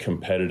such a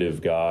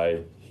competitive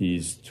guy.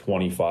 He's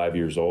 25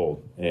 years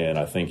old, and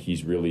I think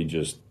he's really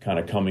just kind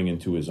of coming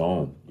into his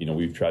own. You know,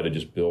 we've tried to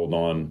just build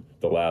on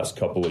the last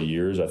couple of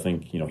years. I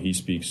think, you know, he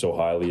speaks so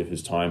highly of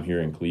his time here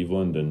in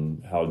Cleveland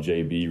and how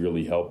JB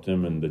really helped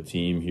him, and the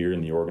team here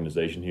and the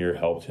organization here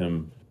helped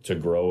him to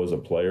grow as a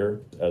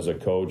player. As a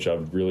coach,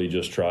 I've really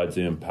just tried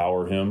to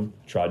empower him,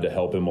 tried to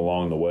help him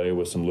along the way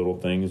with some little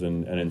things,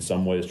 and in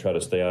some ways try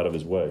to stay out of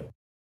his way.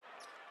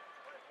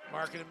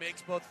 Markkanen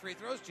makes both free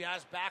throws.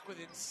 Jazz back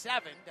within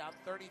 7, down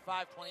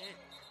 35-28.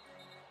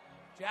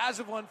 Jazz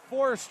have won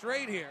 4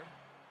 straight here.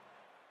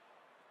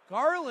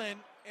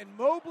 Garland and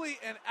Mobley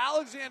and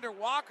Alexander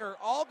Walker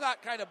all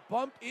got kind of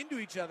bumped into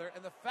each other,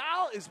 and the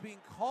foul is being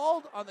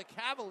called on the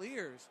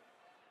Cavaliers,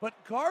 but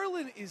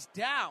Garland is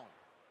down.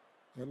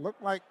 It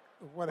looked like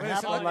what It's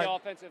happened. the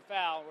offensive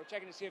foul. We're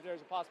checking to see if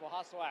there's a possible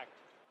hostile act.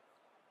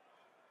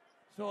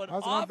 So an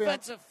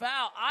offensive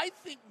foul. I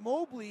think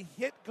Mobley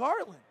hit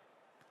Garland.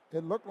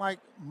 It looked like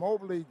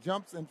Mobley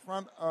jumps in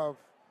front of.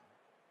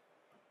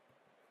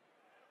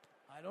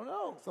 I don't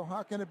know. So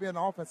how can it be an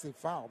offensive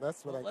foul?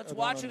 That's what Let's I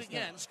watch don't it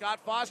again.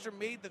 Scott Foster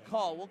made the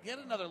call. We'll get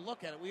another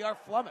look at it. We are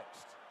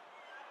flummoxed.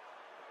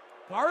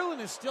 Garland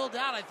is still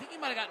down. I think he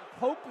might have gotten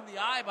poked in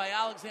the eye by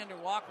Alexander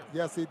Walker.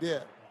 Yes, he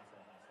did.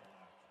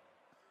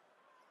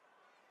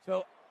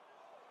 So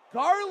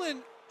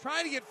Garland,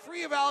 trying to get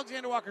free of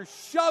Alexander Walker,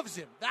 shoves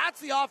him.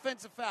 That's the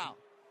offensive foul.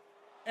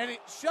 And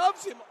it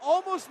shoves him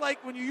almost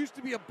like when you used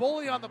to be a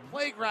bully on the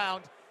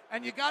playground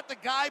and you got the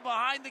guy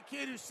behind the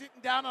kid who's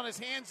sitting down on his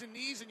hands and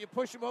knees and you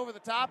push him over the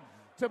top,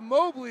 to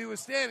Mobley, who was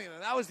standing there.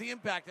 That was the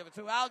impact of it.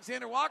 So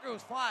Alexander Walker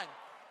was fine.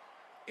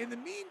 In the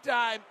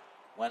meantime,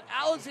 when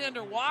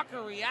Alexander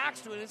Walker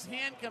reacts to it, his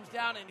hand comes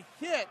down and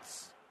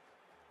hits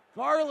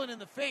Garland in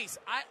the face.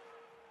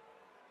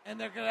 And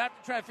they're going to have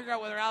to try to figure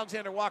out whether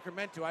Alexander Walker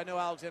meant to. I know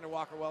Alexander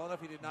Walker well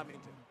enough. He did not mean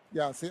to.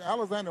 Yeah, see,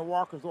 Alexander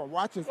Walker's on.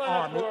 Watch his Well,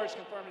 arm. Flores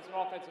confirmed it's an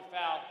offensive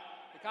foul.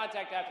 The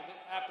contact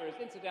after is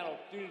incidental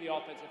due to the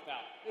offensive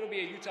foul. It'll be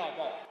a Utah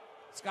ball.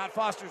 Scott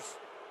Foster's,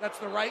 that's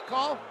the right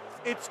call.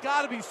 It's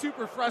got to be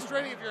super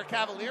frustrating if you're a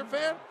Cavalier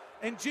fan.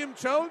 And Jim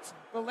Jones,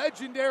 the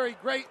legendary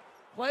great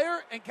player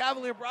and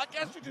Cavalier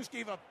broadcaster, just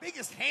gave a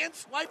biggest hand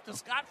swipe to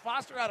Scott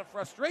Foster out of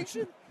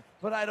frustration.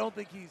 But I don't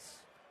think he's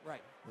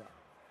right. Yeah.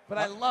 But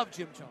I love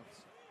Jim Jones.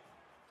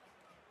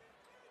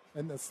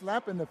 And the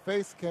slap in the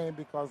face came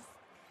because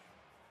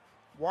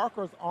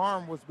Walker's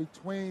arm was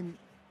between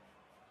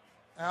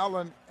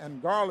Allen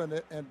and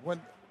Garland, and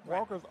when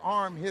Walker's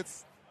arm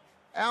hits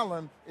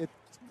Allen, it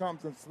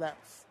comes and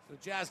slaps the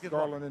Jazz get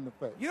Garland in the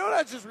face. You know what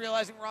I was just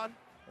realizing, Ron?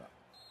 Yeah.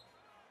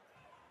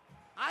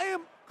 I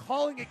am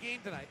calling a game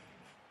tonight,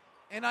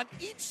 and on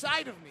each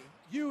side of me,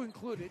 you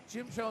included,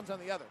 Jim Jones on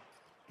the other,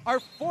 are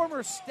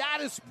former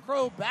status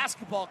pro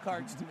basketball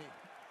cards to me.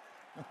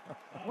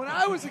 When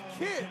I was a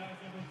kid,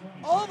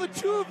 all the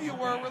two of you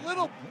were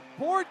little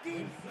board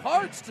game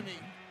cards to me.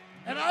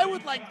 And I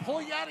would, pull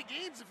you out of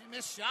games if you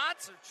missed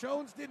shots or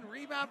Jones didn't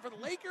rebound for the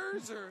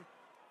Lakers or...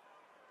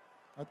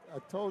 I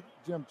told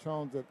Jim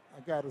Jones that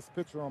I got his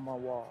picture on my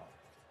wall.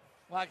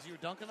 Why, because you were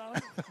dunking on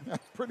him?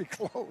 Pretty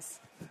close.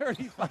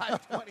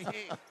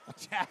 35-28.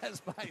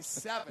 Jazz by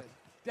 7.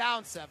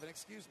 Down 7,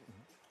 excuse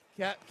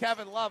me.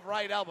 Kevin Love,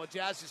 right elbow.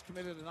 Jazz just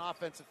committed an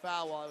offensive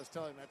foul while I was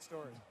telling that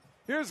story.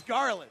 Here's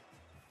Garland.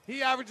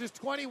 He averages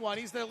 21.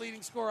 He's their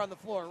leading scorer on the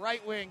floor.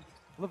 Right wing,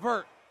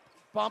 LeVert.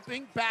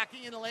 Bumping,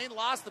 backing in the lane,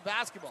 lost the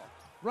basketball.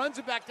 Runs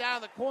it back down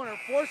in the corner,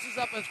 forces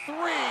up a 3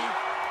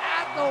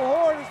 at the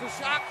horn as the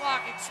shot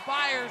clock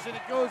expires and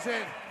it goes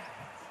in.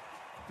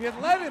 If you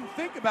had let him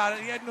think about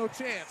it, he had no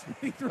chance.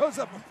 He throws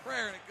up a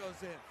prayer and it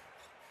goes in.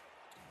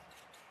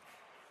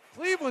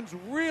 Cleveland's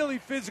really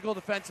physical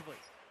defensively.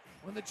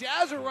 When the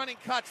Jazz are running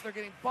cuts, they're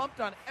getting bumped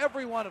on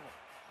every one of them.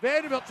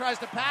 Vanderbilt tries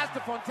to pass to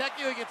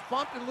Fontecchio. He gets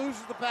bumped and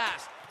loses the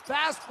pass.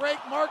 Fast break,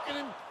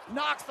 Markkanen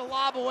knocks the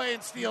lob away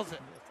and steals it.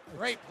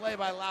 Great play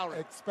by Lowry.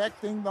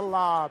 Expecting the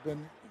lob.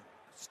 And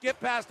skip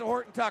pass to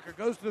Horton Tucker.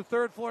 Goes to the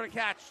third floor to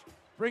catch.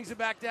 Brings it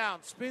back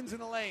down. Spins in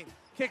the lane.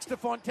 Kicks to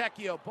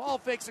Fontecchio. Ball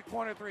fakes a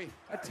corner 3.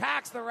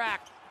 Attacks the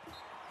rack.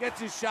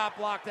 Gets his shot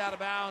blocked out of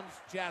bounds.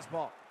 Jazz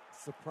ball.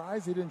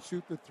 Surprised he didn't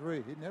shoot the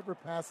 3. He never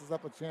passes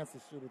up a chance to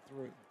shoot a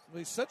 3. Well,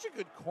 he's such a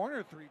good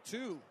corner 3,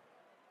 too.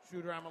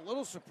 Shooter, I'm a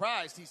little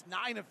surprised. He's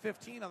 9 of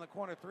 15 on the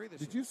corner 3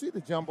 this year. Did you see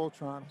the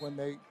Jumbotron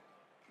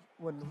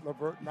when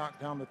LeVert knocked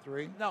down the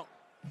 3? No.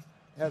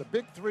 Had a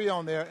big 3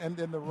 on there, and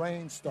then the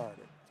rain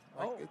started.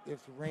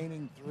 It's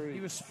raining 3. He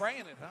was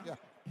spraying it, huh? Yeah.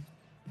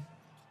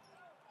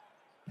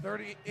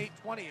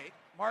 38-28.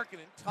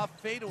 Markkanen, tough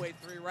fadeaway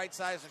 3, right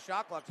side as the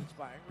shot clock's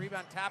expiring.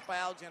 Rebound tapped by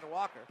Alexander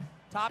Walker.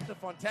 Top to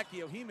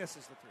Fontecchio. He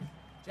misses the 3.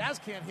 Jazz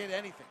can't hit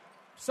anything.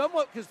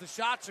 Somewhat because the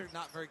shots are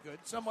not very good.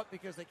 Somewhat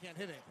because they can't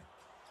hit anything.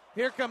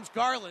 Here comes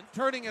Garland,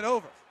 turning it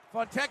over.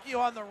 Fontecchio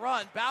on the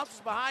run. Bounces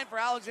behind for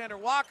Alexander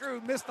Walker,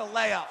 who missed the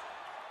layup.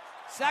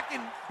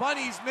 Second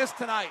Bunnies missed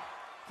tonight.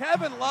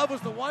 Kevin Love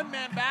was the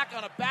one-man back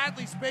on a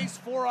badly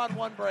spaced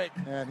 4-on-1 break.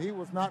 And he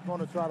was not going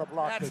to try to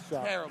block the shot.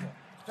 That's terrible.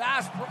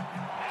 Fast.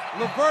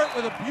 LeVert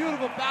with a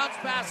beautiful bounce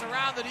pass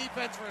around the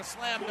defense for a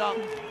slam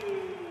dunk.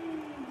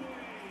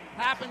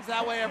 Happens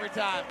that way every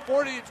time.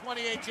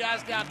 40-28,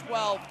 Jazz down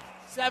 12.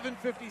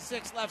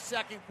 7:56 left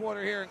second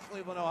quarter here in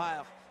Cleveland,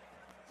 Ohio.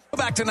 Go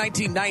back to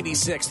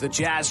 1996. The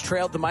Jazz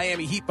trailed the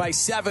Miami Heat by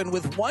 7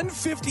 with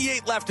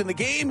 1:58 left in the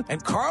game,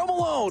 and Karl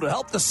Malone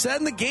helped to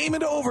send the game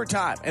into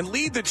overtime and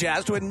lead the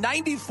Jazz to a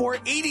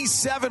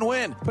 94-87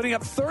 win, putting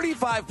up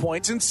 35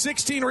 points and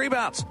 16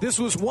 rebounds. This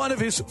was one of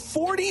his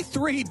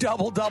 43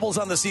 double-doubles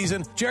on the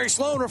season. Jerry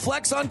Sloan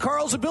reflects on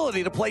Karl's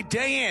ability to play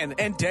day in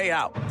and day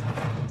out.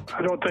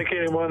 I don't think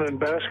anyone in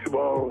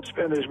basketball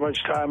spent as much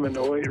time in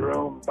the weight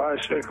room,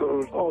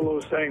 bicycles, all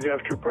those things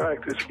after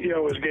practice. He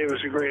always gave us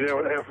a great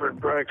effort in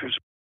practice.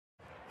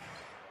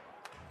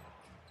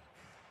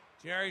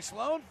 Jerry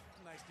Sloan.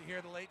 Nice to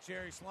hear the late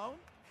Jerry Sloan.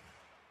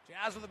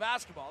 Jazz with the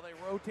basketball. They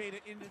rotate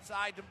it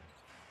inside to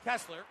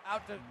Kessler,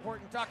 out to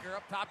Horton Tucker,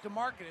 up top to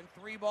Markkanen.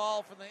 3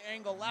 ball from the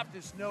angle left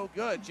is no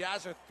good.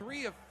 Jazz are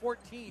 3 of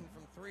 14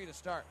 from 3 to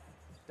start.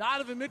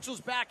 Donovan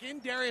Mitchell's back in.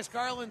 Darius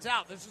Garland's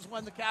out. This is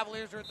when the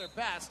Cavaliers are at their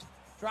best.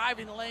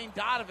 Driving the lane,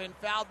 Donovan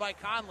fouled by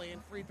Conley,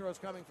 and free throws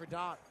coming for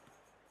Don.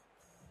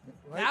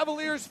 Right.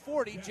 Cavaliers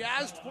 40,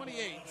 Jazz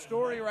 28.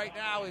 Story right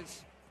now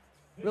is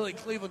really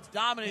Cleveland's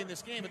dominating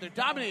this game, but they're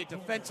dominating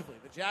defensively.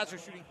 The Jazz are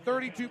shooting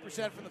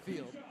 32% from the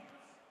field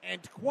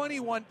and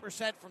 21%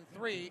 from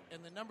 3,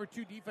 and the number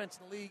 2 defense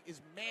in the league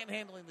is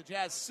manhandling the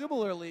Jazz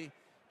similarly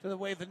to the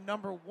way the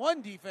number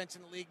 1 defense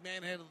in the league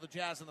manhandled the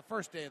Jazz on the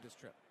first day of this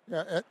trip.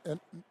 Yeah,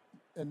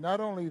 and not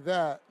only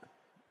that,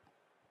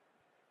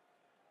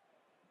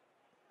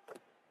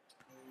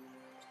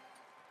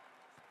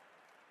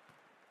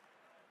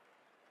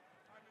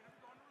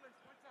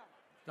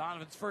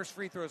 Donovan's first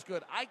free throw is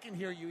good. I can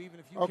hear you even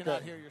if you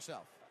cannot hear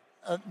yourself.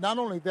 not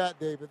only that,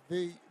 David,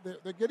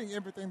 they're getting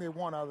everything they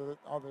want out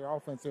of their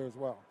offense there as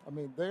well. I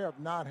mean, they have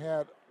not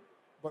had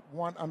but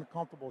one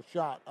uncomfortable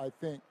shot, I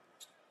think,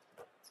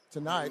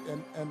 tonight,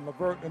 and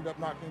LeVert ended up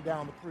knocking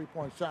down the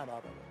three-point shot out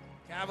of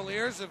it.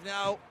 Cavaliers have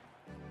now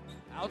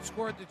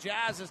outscored the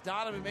Jazz as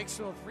Donovan makes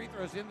some free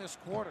throws in this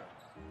quarter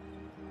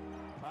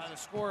by the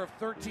score of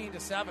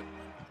 13-7.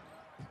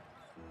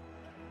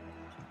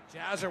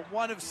 Jazz are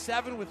 1 of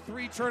 7 with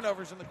 3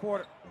 turnovers in the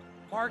quarter.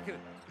 Marketed,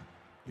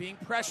 being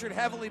pressured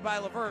heavily by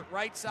LeVert,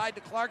 right side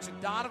to Clarkson.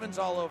 Donovan's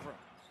all over him.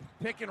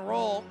 Pick and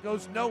roll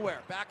goes nowhere.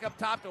 Back up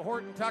top to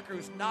Horton Tucker,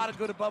 who's not a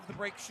good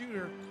above-the-break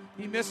shooter.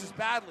 He misses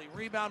badly.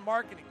 Rebound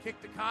Marketing,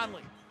 kick to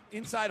Conley.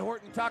 Inside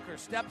Horton Tucker,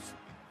 steps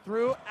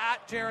through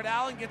at Jared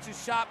Allen, gets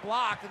his shot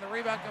blocked, and the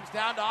rebound comes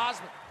down to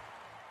Osman.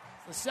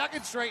 It's the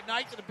second straight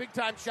night to the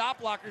big-time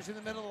shot blockers in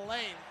the middle of the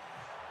lane.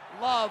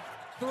 Love,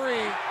 3.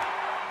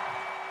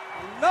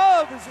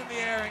 Love is in the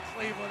air in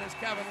Cleveland as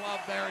Kevin Love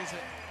buries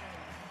it.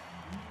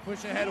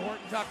 Push ahead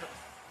Horton Tucker.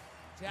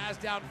 Jazz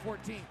down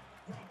 14.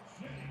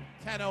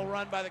 10-0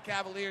 run by the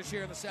Cavaliers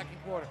here in the second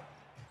quarter.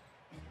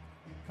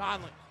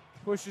 Conley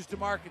pushes to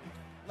Marketing.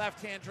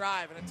 Left-hand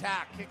drive, an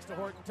attack, kicks to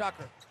Horton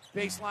Tucker.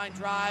 Baseline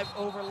drive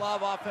over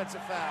Love,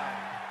 offensive foul.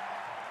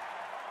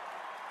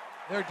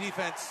 Their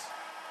defense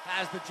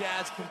has the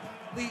Jazz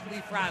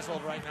completely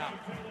frazzled right now.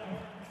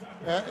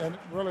 And it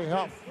really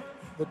helps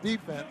the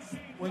defense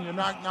when you're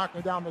not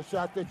knocking down the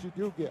shot that you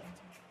do get.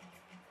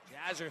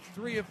 Jazz are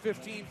 3 of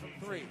 15 from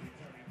 3.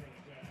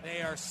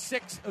 They are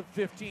 6 of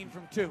 15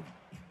 from 2.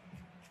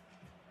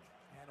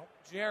 And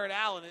Jared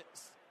Allen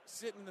is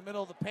sitting in the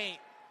middle of the paint,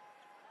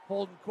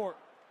 holding court.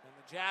 And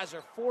the Jazz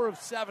are 4 of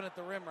 7 at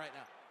the rim right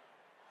now.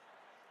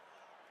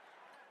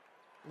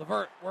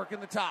 LeVert working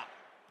the top.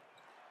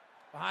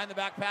 Behind the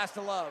back pass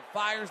to Love.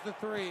 Fires the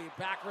 3.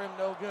 Back rim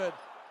no good.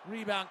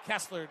 Rebound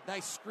Kessler.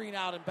 Nice screen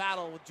out in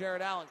battle with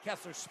Jared Allen.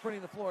 Kessler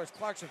sprinting the floor as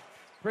Clarkson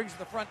brings to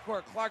the front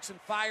court. Clarkson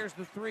fires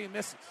the 3,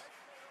 misses.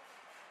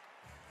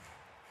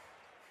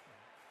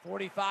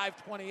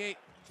 45-28.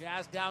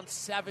 Jazz down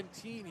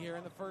 17 here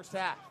in the first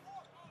half.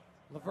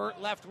 LeVert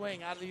left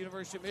wing out of the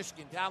University of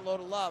Michigan. Down low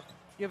to Love.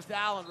 Gives to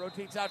Allen.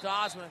 Rotates out to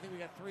Osman. I think we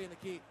got 3 in the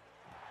key.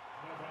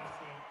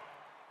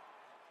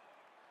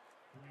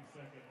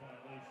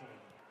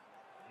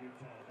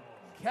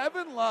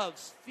 Kevin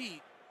Love's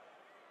feet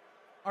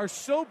are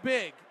so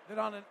big that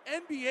on an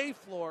NBA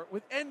floor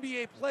with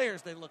NBA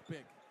players, they look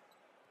big.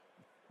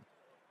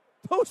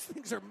 Those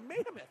things are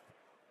mammoth.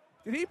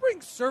 Did he bring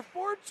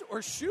surfboards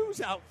or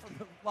shoes out from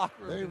the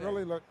locker room They today?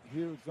 really look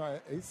huge.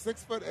 He's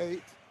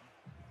 6'8",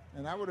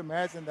 and I would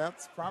imagine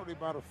that's probably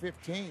about a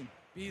 15.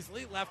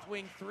 Beasley, left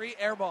wing 3,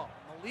 air ball.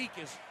 Malik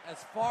is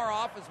as far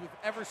off as we've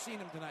ever seen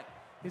him tonight.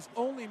 His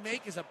only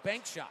make is a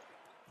bank shot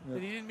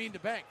that he didn't mean to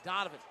bank.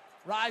 Donovan,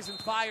 rise and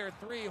fire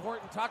 3.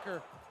 Horton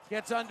Tucker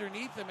gets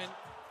underneath him, and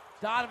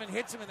Donovan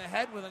hits him in the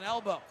head with an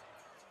elbow.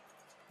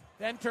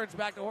 Then turns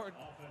back to Horton.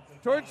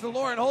 Turns to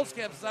Lauren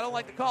Holtzkamp, says, I don't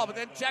like the call, but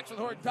then checks with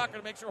Horton Tucker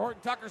to make sure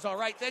Horton Tucker's all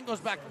right. Then goes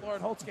back to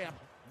Lauren Holtzkamp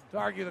to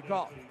argue the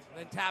call.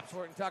 Then taps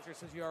Horton Tucker,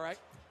 says, you all right?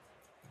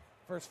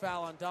 First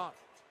foul on Don.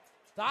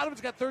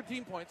 Donovan's got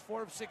 13 points,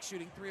 4 of 6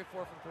 shooting, 3 of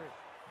 4 from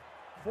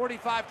 3.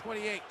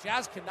 45-28.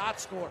 Jazz cannot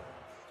score.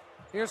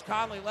 Here's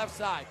Conley left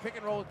side. Pick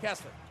and roll with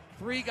Kessler.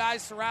 3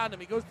 guys surround him.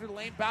 He goes through the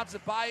lane, bounces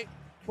it by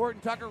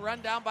Horton Tucker,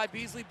 run down by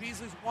Beasley.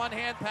 Beasley's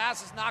one-hand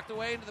pass is knocked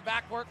away into the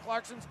backcourt.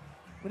 Clarkson's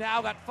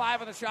now got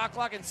 5 on the shot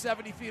clock and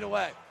 70 feet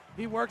away.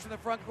 He works in the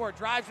front court,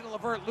 drives into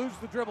LeVert, loses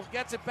the dribble,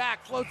 gets it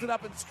back, floats it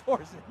up, and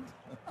scores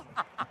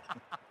it.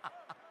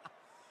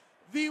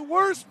 The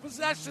worst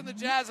possession the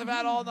Jazz have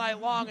had all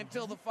night long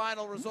until the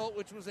final result,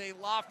 which was a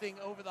lofting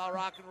over the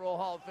Rock and Roll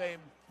Hall of Fame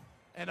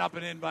and up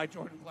and in by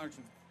Jordan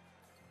Clarkson.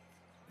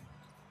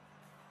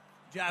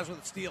 Jazz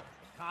with a steal.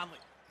 Conley.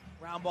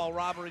 Ground ball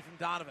robbery from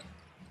Donovan.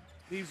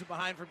 Leaves it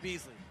behind for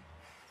Beasley.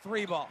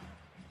 3 ball.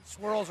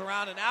 Swirls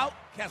around and out.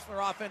 Kessler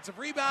offensive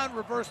rebound.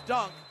 Reverse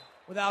dunk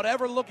without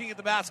ever looking at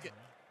the basket.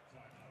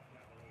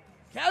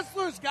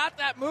 Kessler's got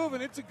that move,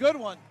 and it's a good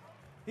one.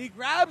 He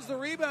grabs the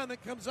rebound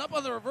that comes up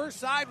on the reverse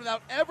side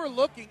without ever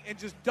looking and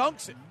just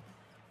dunks it.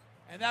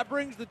 And that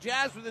brings the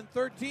Jazz within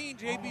 13.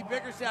 J.B.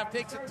 Bickerstaff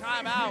takes a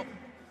timeout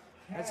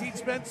as he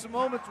spends some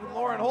moments with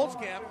Lauren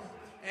Holtzkamp.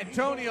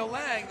 Antonio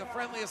Lang, the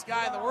friendliest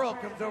guy in the world,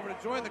 comes over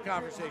to join the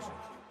conversation.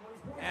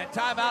 And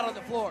timeout on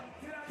the floor.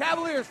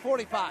 Cavaliers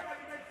 45.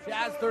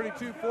 Jazz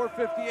 32,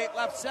 4:58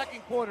 left,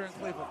 second quarter in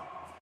Cleveland.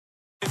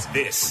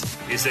 This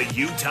is a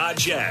Utah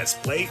Jazz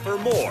Play for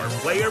More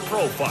player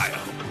profile.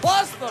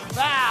 Plus the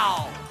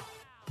foul.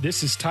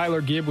 This is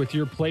Tyler Gibb with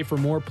your Play for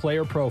More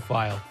player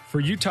profile. For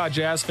Utah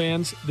Jazz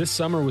fans, this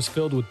summer was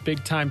filled with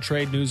big-time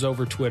trade news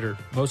over Twitter,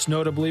 most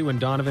notably when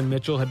Donovan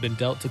Mitchell had been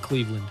dealt to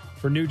Cleveland.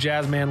 For new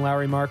Jazz man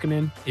Lauri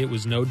Markkanen, it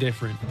was no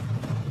different.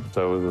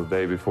 So it was the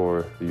day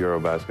before the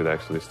Eurobasket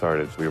actually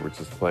started. We were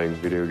just playing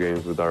video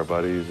games with our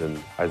buddies, and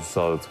I just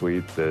saw the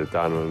tweet that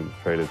Donovan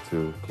traded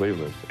to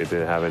Cleveland. It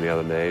didn't have any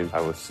other names.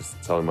 I was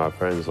just telling my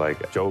friends,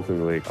 like,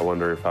 jokingly, I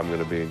wonder if I'm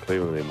going to be in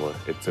Cleveland anymore.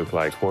 It took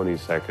like 20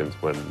 seconds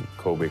when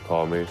Kobe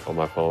called me on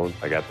my phone.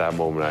 Like, at that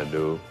moment, I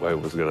knew what it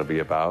was going to be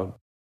about.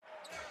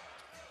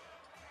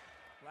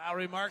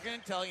 Lauri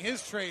Markkanen telling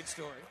his trade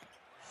story.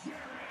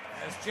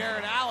 As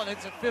Jared Allen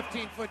hits a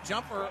 15-foot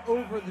jumper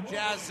over the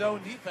Jazz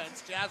zone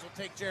defense. Jazz will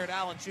take Jared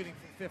Allen shooting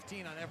from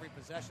 15 on every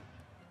possession.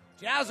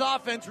 Jazz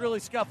offense really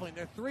scuffling.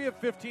 They're 3 of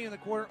 15 in the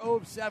quarter, 0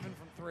 of 7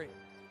 from 3.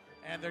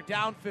 And they're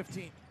down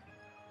 15.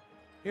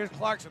 Here's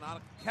Clarkson on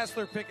a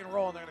Kessler pick and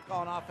roll, and they're going to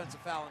call an offensive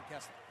foul on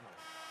Kessler.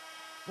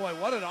 Boy,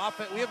 what an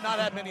offense. We have not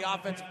had many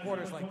offensive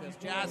quarters like this.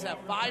 Jazz have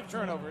 5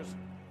 turnovers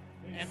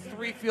and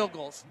 3 field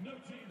goals.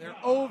 They're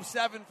 0 of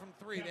 7 from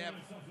 3. They have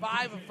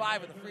 5 of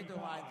 5 at the free throw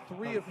line,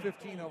 3 of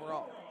 15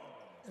 overall.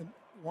 And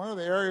one of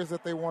the areas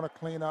that they want to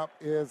clean up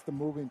is the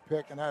moving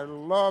pick, and I'd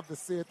love to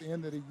see at the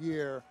end of the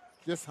year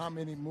just how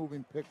many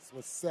moving picks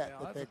was set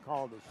that they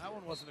called this year. That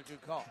one wasn't a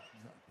good call.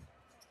 No.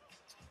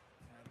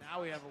 And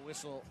now we have a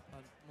whistle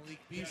on Malik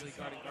Beasley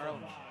guarding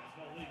Garland.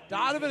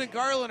 Donovan and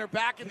Garland are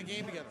back in the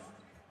game together.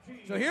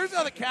 So here's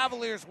how the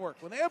Cavaliers work.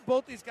 When they have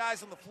both these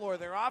guys on the floor,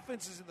 their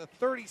offense is in the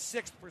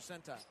 36th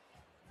percentile.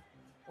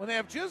 When they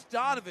have just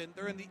Donovan,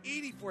 they're in the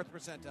 84th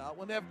percentile.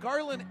 When they have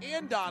Garland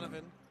and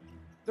Donovan,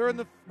 they're in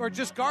the, or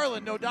just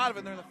Garland, no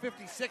Donovan, they're in the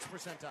 56th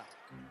percentile.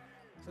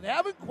 So they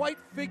haven't quite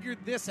figured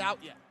this out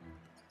yet.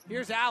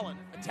 Here's Allen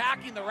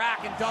attacking the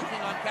rack and dunking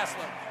on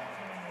Kessler.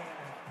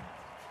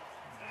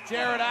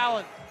 Jared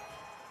Allen,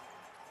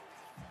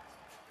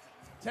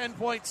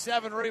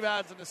 10.7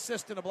 rebounds, an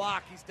assist and a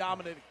block. He's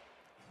dominating.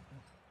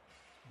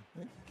 I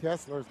think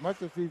Kessler, as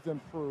much as he's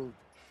improved,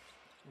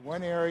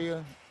 one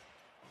area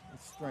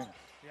is strength.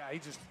 Yeah, he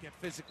just get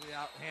physically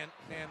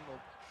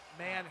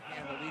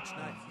manhandled each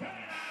night.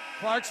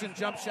 Clarkson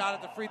jump shot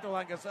at the free throw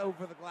line, goes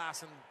over the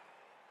glass and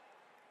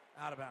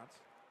out of bounds.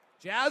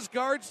 Jazz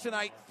guards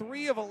tonight,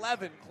 3 of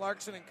 11,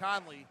 Clarkson and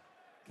Conley.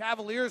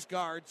 Cavaliers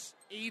guards,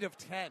 8 of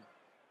 10.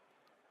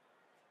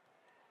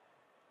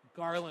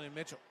 Garland and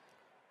Mitchell.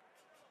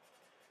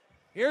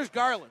 Here's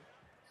Garland.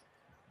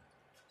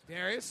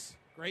 Darius,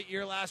 great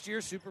year last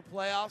year, super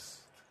playoffs.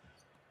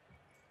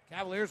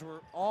 Cavaliers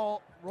were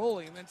all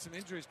rolling, and then some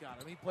injuries got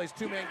him. He plays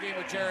two-man game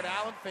with Jared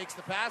Allen, fakes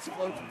the pass,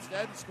 floats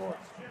instead, and scores.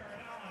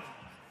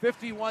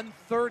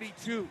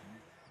 51-32.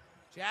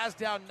 Jazz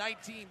down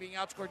 19, being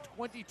outscored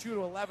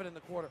 22-11 in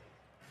the quarter.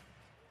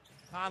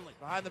 Conley,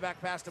 behind the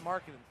back pass to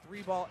Markkanen.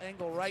 3-ball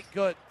angle right,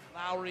 good.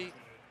 Lauri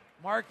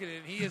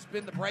Markkanen, he has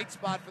been the bright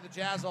spot for the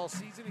Jazz all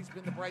season. He's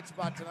been the bright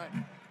spot tonight.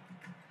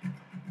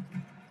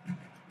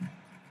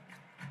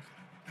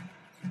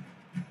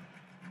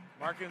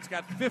 Markkanen's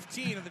got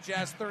 15 of the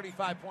Jazz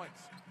 35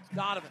 points.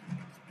 Donovan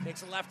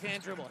takes a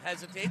left-hand dribble,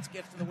 hesitates,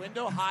 gets to the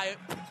window, high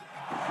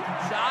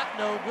shot,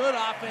 no good.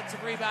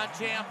 Offensive rebound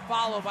jam,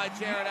 followed by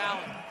Jared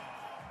Allen.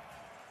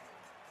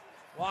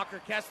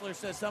 Walker Kessler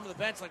says some of the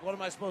bench, like, what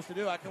am I supposed to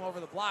do? I come over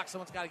the block,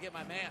 someone's got to get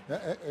my man.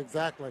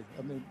 Exactly.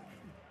 I mean,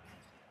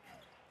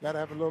 got to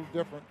have a little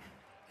different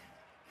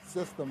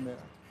system there.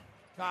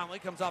 Conley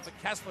comes off a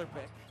Kessler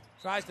pick,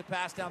 tries to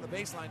pass down the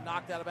baseline,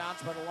 knocked out of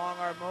bounds by the long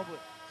arm Mobley.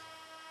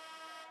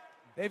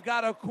 They've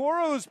got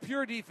Okoro's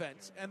pure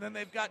defense, and then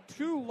they've got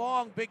 2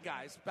 long big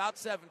guys, about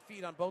 7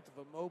 feet on both of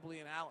them, Mobley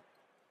and Allen,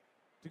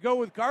 to go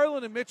with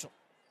Garland and Mitchell.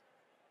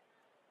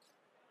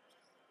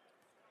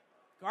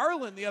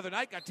 Garland the other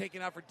night got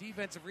taken out for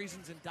defensive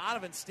reasons, and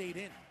Donovan stayed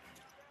in.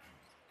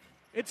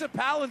 It's a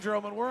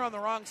palindrome, and we're on the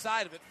wrong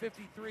side of it,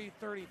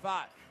 53-35.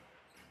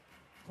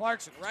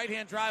 Clarkson,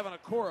 right-hand drive on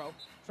Okoro,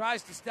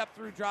 tries to step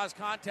through, draws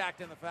contact,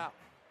 and the foul.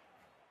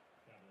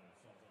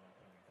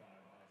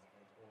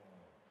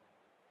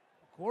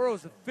 Okoro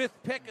is the 5th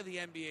pick of the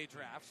NBA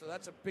draft, so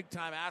that's a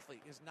big-time athlete.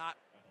 He has not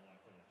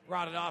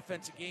brought an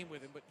offensive game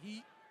with him, but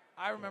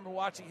I remember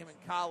watching him in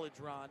college,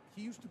 Ron.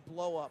 He used to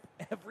blow up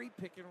every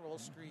pick-and-roll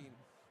screen.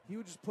 He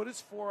would just put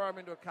his forearm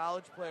into a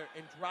college player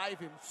and drive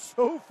him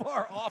so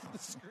far off the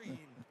screen.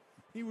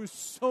 He was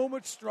so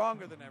much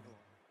stronger than everyone.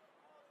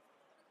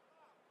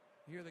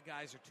 Here the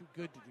guys are too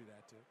good to do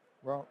that, too.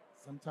 Well,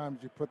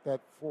 sometimes you put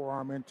that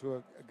forearm into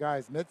a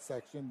guy's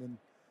midsection, then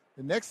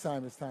the next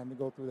time it's time to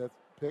go through that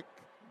pick,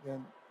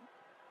 then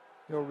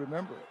he'll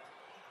remember it.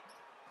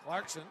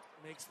 Clarkson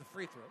makes the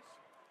free throws.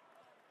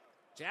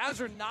 Jazz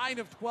are 9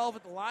 of 12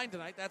 at the line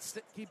tonight. That's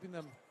keeping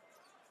them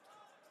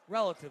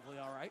relatively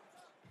all right.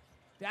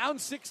 Down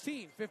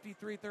 16,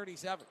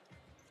 53-37.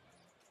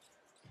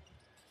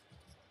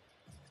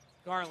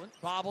 Garland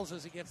bobbles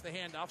as he gets the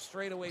handoff.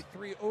 Straightaway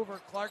 3 over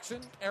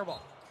Clarkson. Air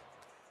ball.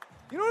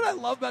 You know what I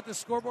love about the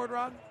scoreboard,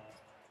 Ron?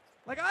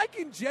 Like, I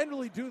can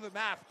generally do the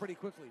math pretty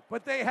quickly,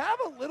 but they have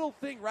a little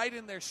thing right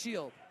in their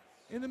shield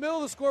in the middle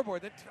of the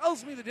scoreboard that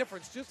tells me the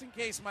difference, just in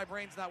case my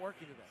brain's not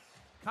working today.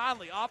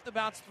 Conley off the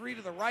bounce, 3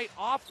 to the right,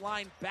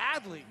 offline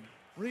badly.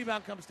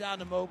 Rebound comes down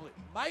to Mobley.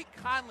 Mike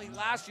Conley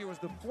last year was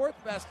the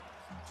 4th best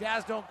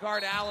Jazz don't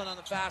guard Allen on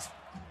the fast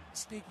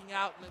sneaking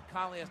out, and then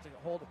Conley has to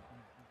hold him.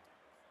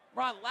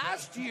 Ron,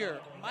 last year,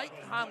 Mike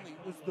Conley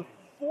was the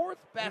fourth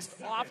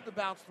best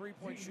off-the-bounce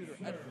three-point shooter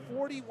at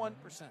 41%.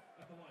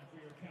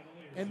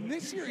 And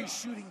this year he's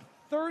shooting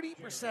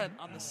 30%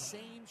 on the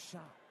same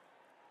shot.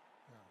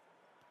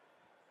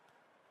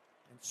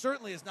 And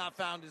certainly has not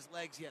found his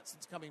legs yet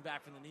since coming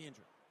back from the knee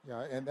injury.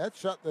 Yeah, and that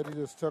shot that he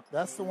just took,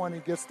 that's the one he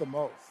gets the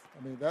most.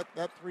 I mean,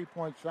 that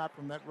three-point shot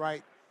from that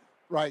right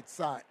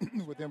side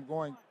with him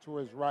going to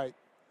his right,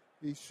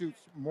 he shoots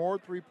more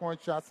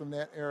three-point shots in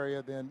that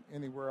area than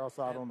anywhere else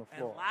out on the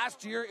floor. And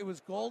last year it was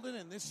golden,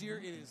 and this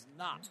year it is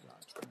not.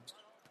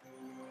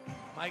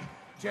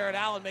 Jared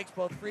Allen makes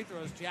both free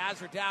throws.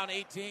 Jazz are down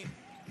 18.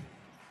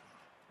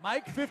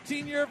 Mike,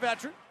 15-year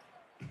veteran,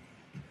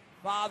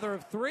 father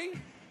of three,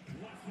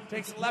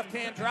 takes a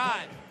left-hand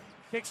drive,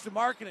 kicks to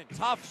Markkanen.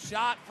 Tough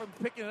shot from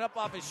picking it up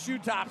off his shoe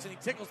tops, and he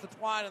tickles the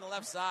twine on the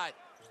left side.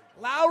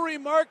 Lauri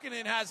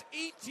Markkanen has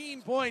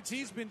 18 points.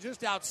 He's been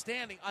just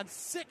outstanding on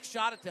 6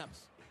 shot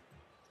attempts.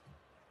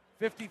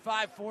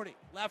 55-40.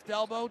 Left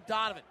elbow,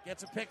 Donovan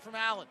gets a pick from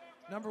Allen.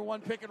 Number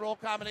 1 pick and roll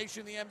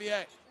combination in the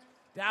NBA.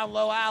 Down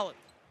low, Allen.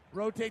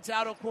 Rotates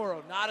out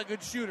Okoro. Not a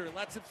good shooter.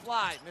 Lets it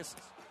fly. Misses.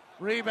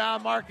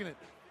 Rebound, Markkanen.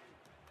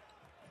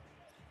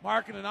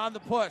 Markkanen on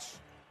the push.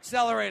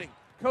 Accelerating.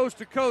 Coast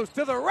to coast.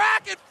 To the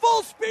rack at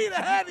full speed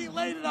ahead. He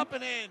laid it up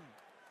and in.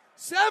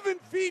 7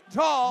 feet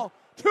tall.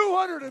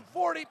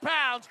 240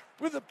 pounds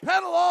with the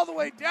pedal all the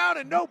way down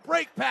and no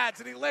brake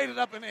pads, and he laid it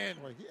up and in.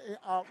 Well, he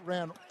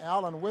outran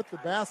Allen with the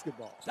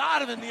basketball.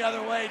 Donovan the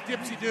other way,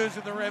 dipsy-doos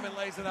at the rim and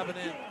lays it up and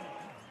in.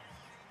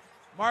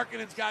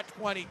 Markkanen's got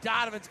 20.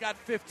 Donovan's got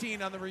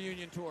 15 on the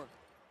reunion tour.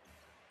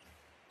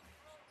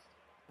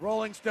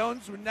 Rolling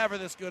Stones were never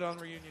this good on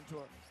the reunion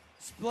tour.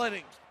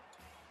 Splitting.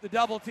 The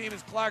double team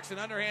is Clarkson.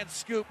 Underhand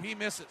scoop. He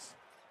misses.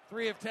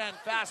 3 of 10.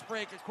 Fast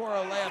break.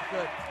 Okoro layup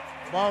good.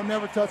 Ball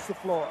never touched the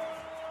floor.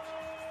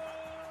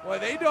 Boy,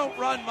 they don't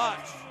run much.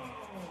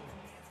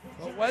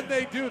 But when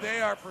they do, they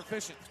are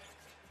proficient.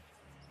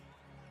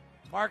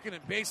 Markkanen,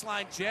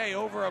 baseline J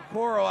over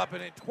Okoro up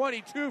and in.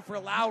 22 for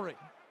Lowry.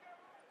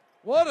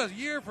 What a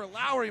year for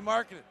Lauri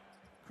Markkanen.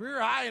 Career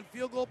high in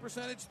field goal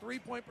percentage,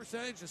 3-point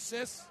percentage,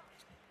 assists.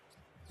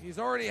 He's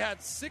already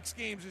had 6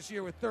 games this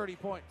year with 30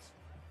 points.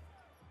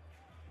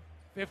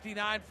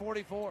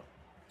 59-44.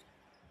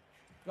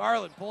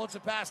 Garland pulls a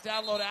pass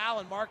down low to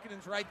Allen.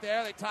 Markkanen's right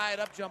there. They tie it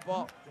up, jump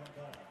ball.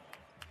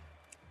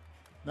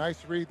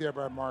 Nice read there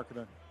by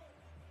Markkanen.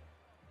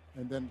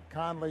 And then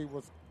Conley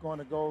was going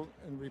to go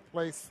and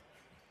replace.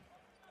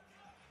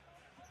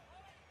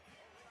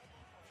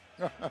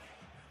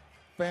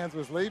 Fans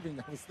was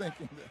leaving. I was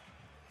thinking that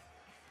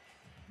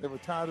they were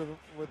tired of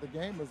where the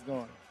game was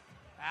going.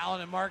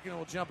 Allen and Markkanen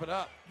will jump it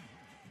up.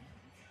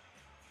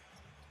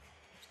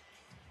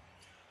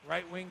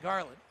 Right wing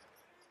Garland.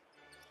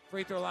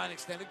 Free throw line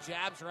extended.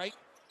 Jabs right.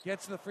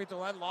 Gets to the free throw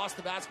line. Lost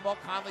the basketball.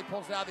 Conley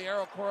pulls out the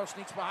arrow. Okoro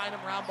sneaks behind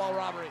him. Round ball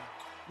robbery.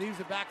 Leaves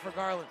it back for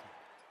Garland.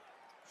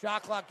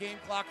 Shot clock, game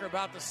clock are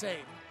about the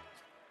same.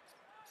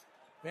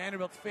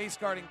 Vanderbilt's face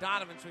guarding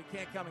Donovan, so he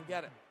can't come and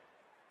get it.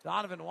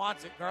 Donovan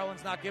wants it.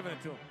 Garland's not giving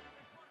it to him.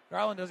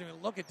 Garland doesn't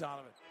even look at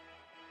Donovan.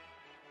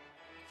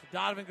 So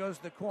Donovan goes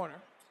to the corner.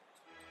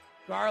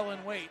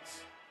 Garland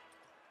waits.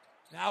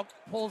 Now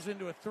pulls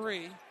into a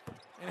 3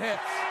 and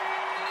hits.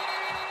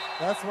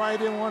 That's why he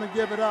didn't want to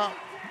give it up.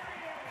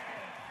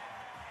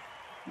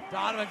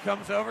 Donovan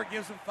comes over,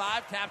 gives him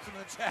 5, taps him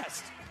in the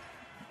chest.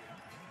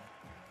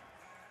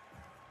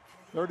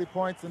 30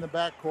 points in the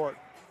backcourt.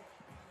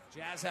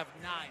 Jazz have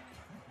 9.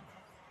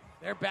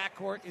 Their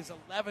backcourt is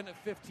 11 of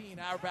 15.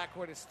 Our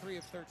backcourt is 3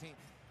 of 13.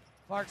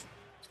 Clarkson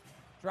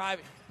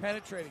driving,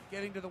 penetrating,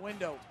 getting to the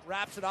window,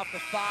 wraps it off the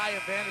thigh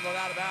of Vanderbilt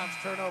out of bounds.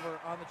 Turnover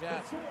on the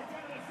Jazz.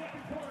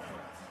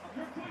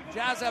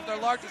 Jazz have their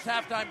largest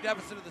halftime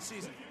deficit of the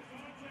season.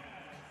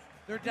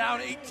 They're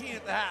down 18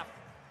 at the half.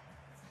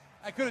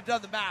 I could have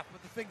done the math,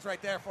 but the thing's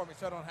right there for me,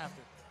 so I don't have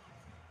to.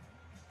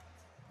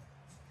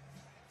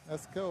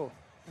 That's cool.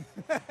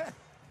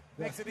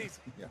 Makes it easy.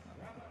 Yeah.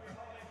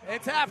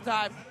 It's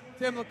halftime.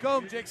 Tim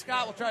Lacombe, Jake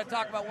Scott will try to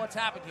talk about what's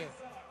happened here.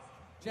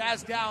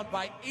 Jazz down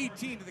by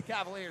 18 to the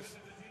Cavaliers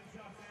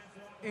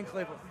in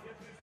Cleveland.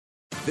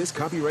 This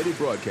copyrighted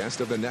broadcast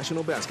of the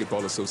National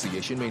Basketball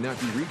Association may not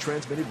be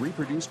retransmitted,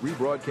 reproduced,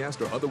 rebroadcast,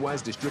 or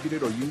otherwise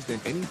distributed or used in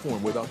any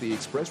form without the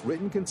express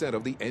written consent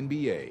of the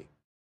NBA.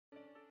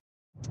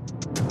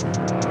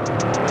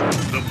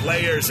 The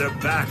players are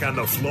back on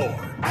the floor.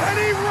 And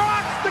he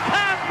rocks the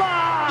Cavs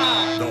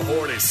bomb! The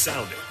horn is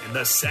sounding, and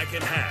the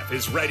second half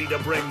is ready to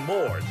bring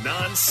more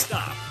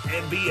non-stop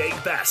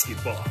NBA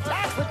basketball.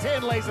 That's the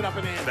 10, lays it up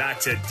and in. Back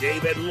to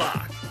David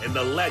Locke and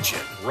the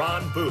legend,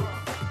 Ron Boone.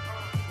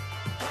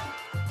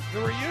 The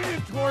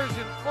reunion tour is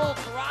in full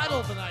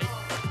throttle tonight.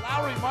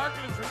 Lauri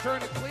Markkanen's return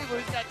to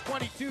Cleveland. He's got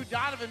 22.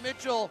 Donovan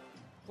Mitchell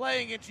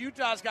playing against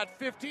Utah's got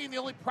 15. The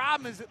only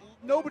problem is that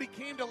nobody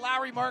came to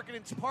Lauri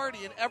Markkanen's party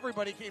and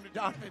everybody came to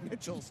Donovan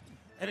Mitchell's.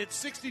 And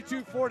it's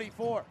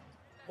 62-44.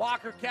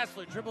 Walker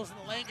Kessler dribbles in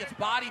the lane, gets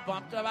body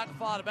bumped, about to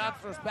fall out of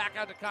bounds, throws back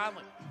out to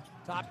Conley.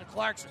 Top to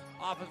Clarkson.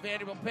 Off of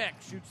Vanderbilt pick.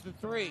 Shoots the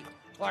three.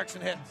 Clarkson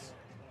hits.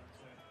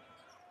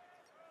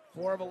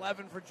 4 of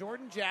 11 for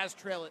Jordan. Jazz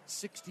trail at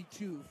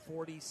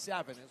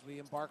 62-47 as we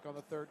embark on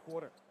the third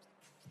quarter.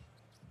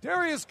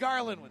 Darius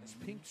Garland with his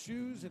pink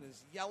shoes and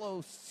his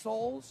yellow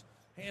soles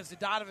hands to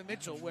Donovan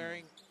Mitchell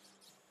wearing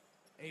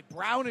a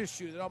brownish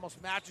shoe that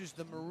almost matches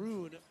the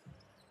maroon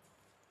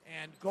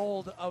and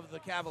gold of the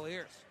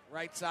Cavaliers.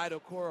 Right side,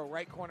 Okoro.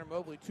 Right corner,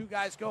 Mobley. Two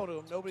guys go to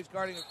him. Nobody's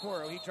guarding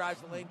Okoro. He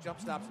drives the lane, jump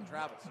stops, and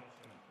travels.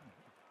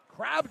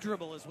 Crab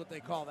dribble is what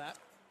they call that.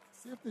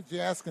 See if the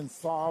Jazz can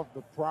solve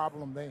the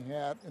problem they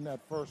had in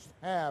that first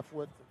half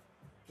with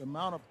the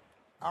amount of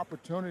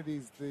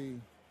opportunities the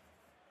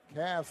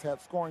Cavs had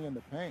scoring in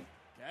the paint.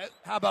 Okay.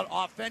 How about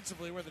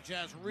offensively, where the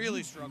Jazz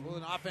really struggled?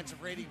 An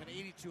offensive rating of an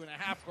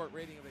 82.5, court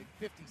rating of a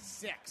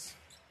 56.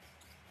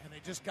 And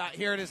they just got,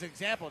 here it is an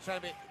example. I'll try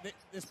to make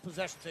this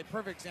possession a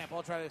perfect example.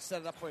 I'll try to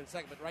set it up for you in a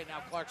second, but right now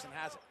Clarkson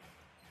has it.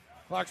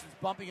 Clarkson's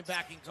bumping and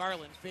backing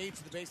Garland,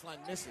 fades to the baseline,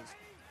 misses.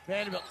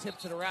 Vanderbilt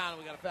tips it around,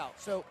 and we got a foul.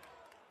 So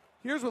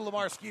here's what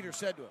Lamar Skeeter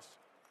said to us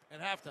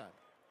at halftime.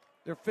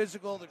 They're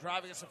physical, they're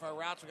driving us off our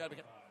routes. We got to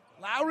be.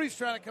 Lowry's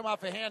trying to come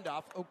off a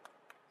handoff.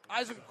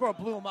 Isaac Okoro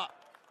blew him up.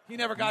 He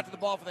never got to the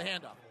ball for the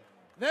handoff.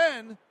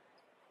 Then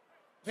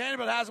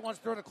Vanderbilt has it once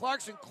thrown to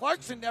Clarkson.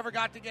 Clarkson never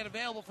got to get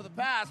available for the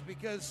pass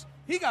because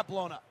he got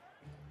blown up.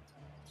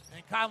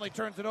 And Conley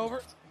turns it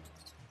over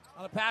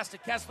on a pass to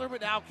Kessler,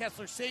 but now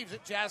Kessler saves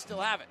it. Jazz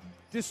still have it.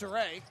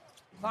 Disarray.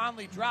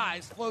 Conley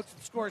drives, floats,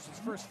 and scores his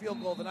first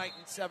field goal of the night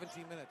in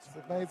 17 minutes.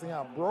 It's amazing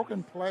how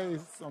broken plays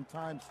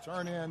sometimes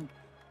turn into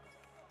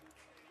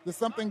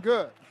something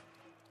good.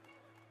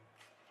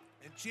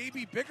 And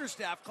J.B.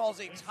 Bickerstaff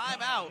calls a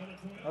timeout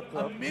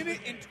a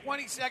minute and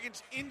 20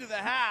 seconds into the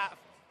half.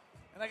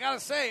 And I got to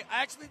say,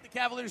 I actually think the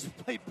Cavaliers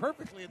played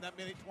perfectly in that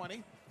minute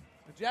 20.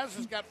 The Jazz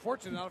just got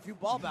fortunate on a few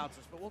ball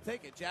bounces, but we'll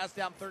take it. Jazz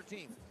down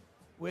 13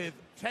 with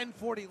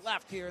 10:40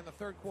 left here in the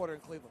third quarter in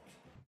Cleveland.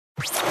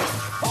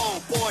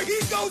 Oh, boy, he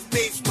goes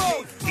beast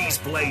mode. He's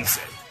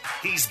blazing.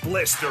 He's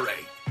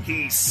blistering.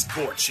 He's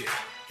scorching.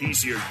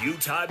 He's your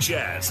Utah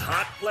Jazz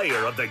hot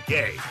player of the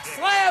game.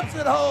 Slams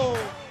it home.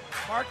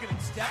 Markkanen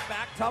step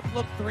back, tough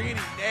look three, and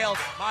he nailed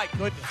it. My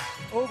goodness.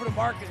 Over to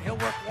Markkanen. He'll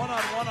work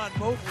one-on-one on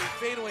Mobley.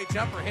 Fadeaway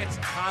jumper hits.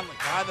 Conley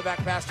behind the back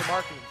pass to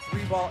Markkanen.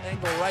 Three-ball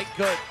angle right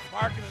good.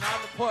 Markkanen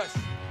on the push.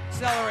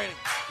 Accelerating.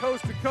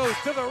 Coast to coast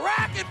to the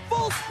rack at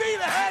full speed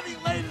ahead. He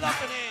laid it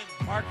up and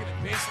in. Markkanen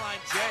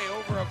baseline J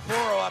over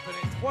Okoro up and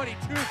in. 22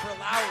 for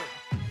Lowry.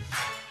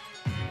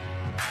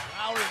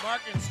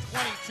 Markkanen's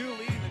 22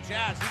 leading the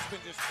Jazz. He's been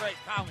just great.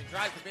 Conley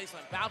drives the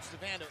baseline. Bounces to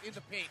Vando in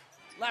the paint.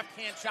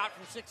 Left-hand shot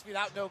from 6 feet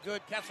out, no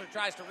good. Kessler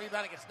tries to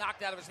rebound. It gets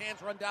knocked out of his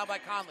hands, run down by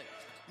Conley.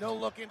 No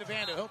look into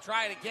Vando. He'll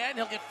try it again.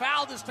 He'll get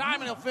fouled this time,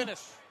 and he'll finish.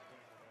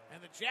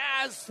 And the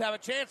Jazz have a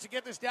chance to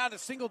get this down to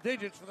single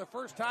digits for the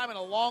first time in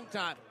a long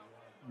time.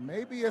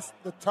 Maybe it's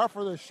the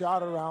tougher the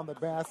shot around the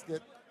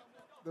basket,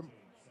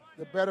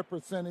 the better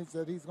percentage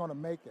that he's going to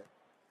make it.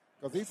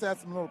 Because he's had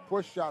some little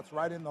push shots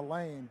right in the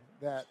lane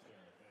that...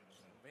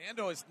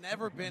 Vando has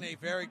never been a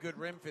very good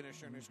rim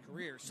finisher in his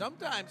career.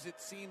 Sometimes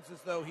it seems as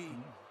though he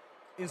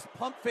is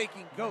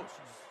pump-faking ghosts.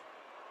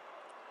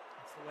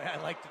 That's the way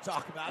I like to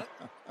talk about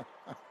it.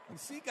 You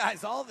see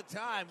guys all the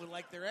time with,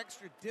 like, their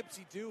extra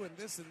dipsy-do and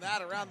this and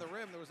that around the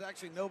rim. There was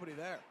actually nobody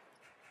there.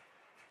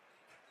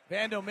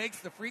 Vando makes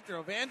the free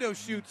throw. Vando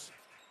shoots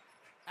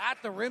at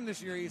the rim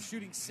this year. He's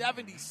shooting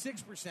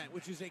 76%,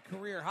 which is a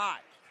career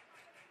high.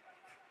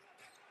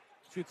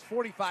 Shoots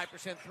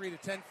 45% 3 to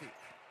 10 feet.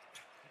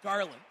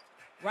 Garland,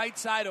 right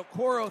side,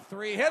 Okoro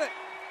three, hit it.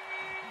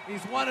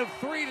 He's 1 of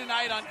 3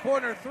 tonight on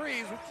corner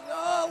threes, which is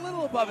a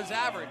little above his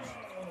average.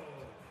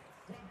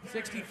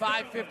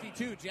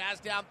 65-52, Jazz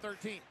down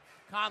 13.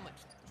 Conley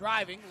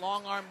driving,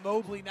 long arm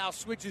Mobley now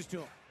switches to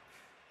him.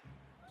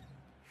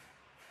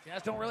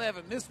 Jazz don't really have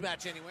a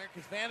mismatch anywhere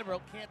because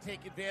Vanderbilt can't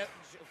take advantage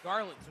of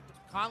Garland. So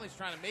Conley's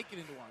trying to make it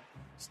into one.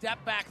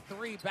 Step back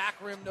three, back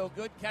rim no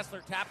good.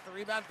 Kessler taps the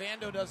rebound.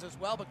 Vando does as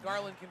well, but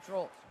Garland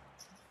controls.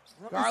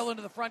 Garland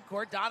to the front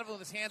court. Donovan with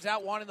his hands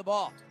out wanting the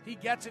ball. He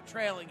gets it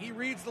trailing. He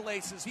reads the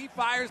laces. He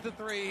fires the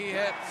three. He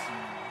hits.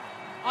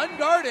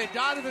 Unguarded,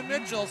 Donovan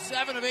Mitchell,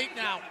 7 of 8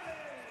 now.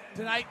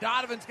 Tonight,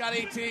 Donovan's got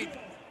 18.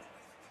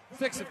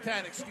 6 of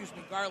 10, excuse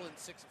me. Garland,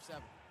 6 of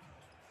 7.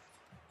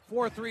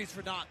 4 threes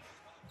for Don.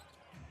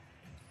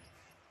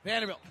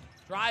 Vanderbilt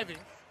driving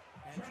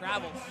and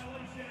travels.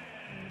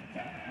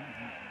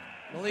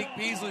 Malik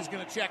Beasley's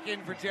going to check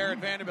in for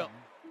Jared Vanderbilt.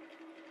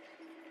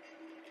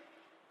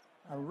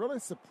 I'm really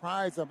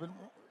surprised at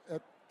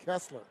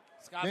Kessler.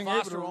 Scott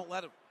Foster won't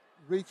let him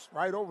reach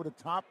right over the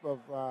top of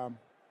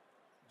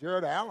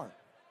Jared Allen.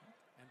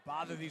 And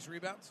bother these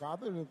rebounds?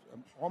 Bother,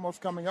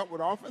 almost coming up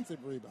with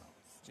offensive rebounds.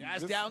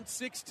 Jazz down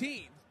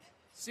 16,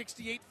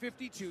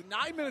 68-52.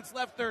 9 minutes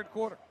left third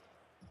quarter.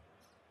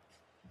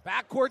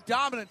 Backcourt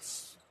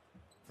dominance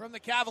from the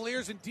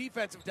Cavaliers and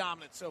defensive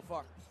dominance so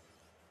far.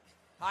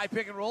 High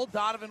pick and roll,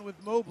 Donovan with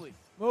Mobley.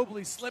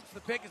 Mobley slips the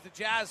pick as the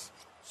Jazz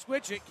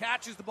switch it,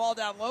 catches the ball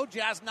down low.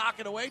 Jazz knock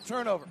it away,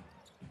 turnover.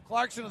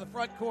 Clarkson to the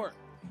front court.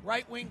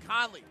 Right wing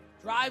Conley.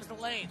 Drives the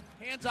lane.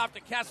 Hands off to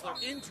Kessler.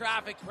 In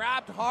traffic.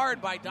 Grabbed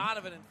hard by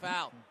Donovan and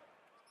fouled.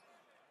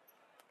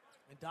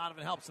 And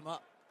Donovan helps him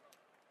up.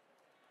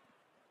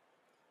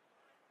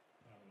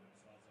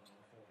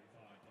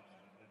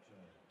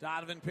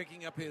 Donovan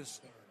picking up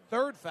his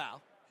third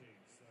foul.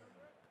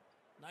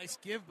 Nice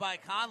give by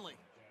Conley.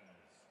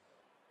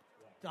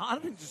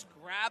 Donovan just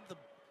grabbed the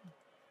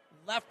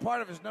left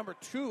part of his number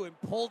 2 and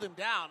pulled him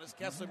down as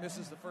Kessler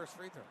misses the first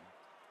free throw.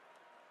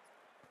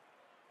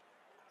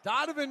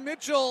 Donovan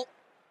Mitchell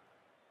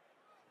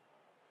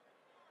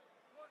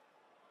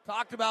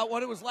talked about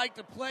what it was like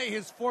to play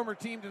his former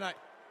team tonight.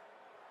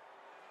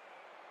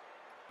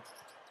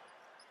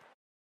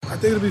 I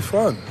think it'll be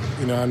fun.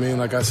 You know, I mean,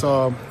 like I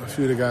saw a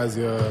few of the guys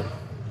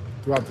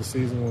throughout the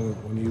season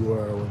when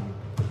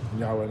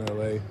y'all were in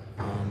LA.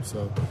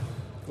 So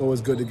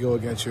always good to go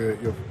against your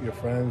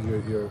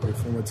friends, your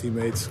former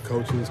teammates,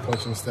 coaches,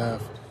 coaching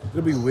staff.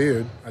 It'll be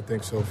weird, I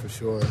think so for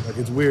sure. Like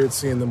it's weird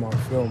seeing them on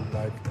film,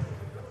 like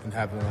and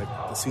having like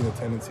the scene of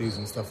tendencies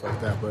and stuff like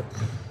that. But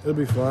it'll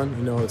be fun.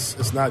 You know,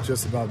 it's not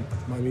just about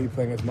me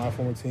playing against my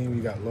former team.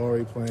 You got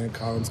Laurie playing,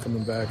 Collins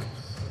coming back.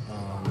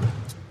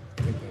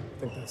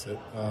 I think that's it.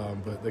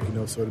 But like, you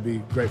know, so it'll be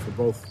great for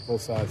both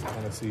sides to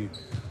kind of see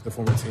the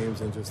former teams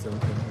and just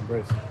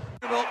embrace.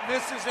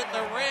 Misses at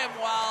the rim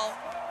while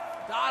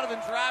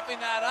Donovan's wrapping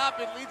that up.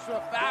 It leads to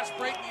a fast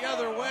break the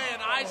other way,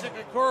 and Isaac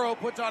Okoro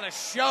puts on a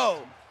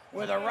show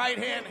with a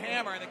right-hand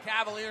hammer, and the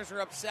Cavaliers are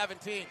up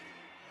 17.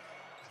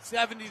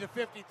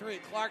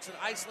 70-53. Clarkson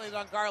isolated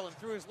on Garland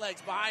through his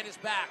legs, behind his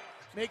back,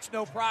 makes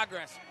no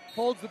progress,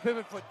 holds the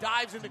pivot foot,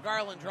 dives into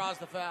Garland, draws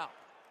the foul.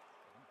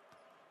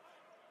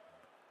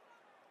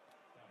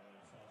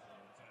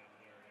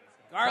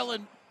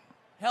 Garland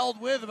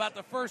held with about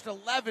the first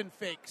 11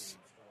 fakes.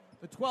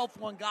 The 12th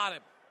one got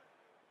him.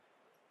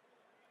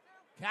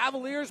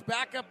 Cavaliers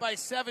back up by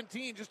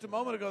 17. Just a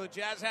moment ago, the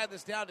Jazz had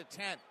this down to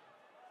 10.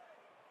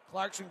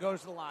 Clarkson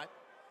goes to the line.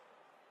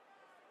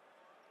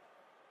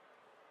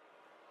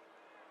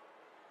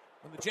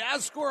 When the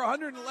Jazz score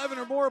 111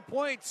 or more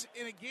points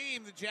in a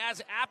game, the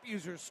Jazz app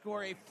users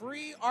score a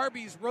free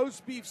Arby's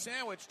roast beef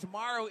sandwich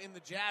tomorrow in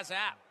the Jazz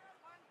app.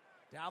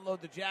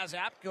 Download the Jazz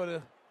app, go to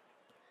and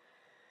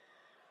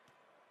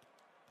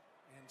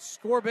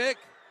score big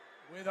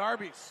with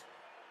Arby's.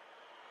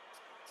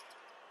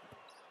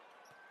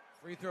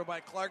 Free throw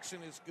by Clarkson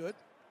is good.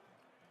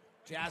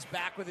 Jazz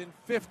back within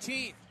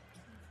 15.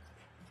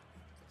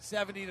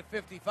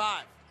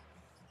 70-55.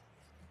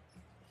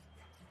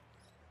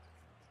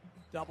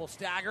 Double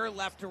stagger,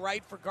 left to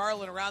right for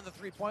Garland around the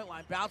three-point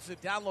line. Bounces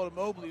it down low to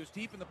Mobley, who's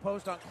deep in the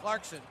post on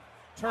Clarkson.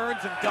 Turns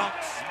and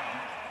dunks.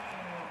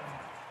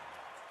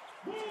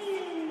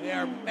 They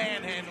are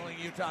manhandling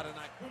Utah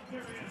tonight.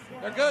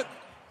 They're good.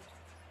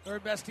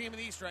 Third best team in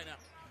the East right now.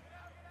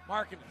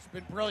 Markkanen's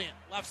been brilliant.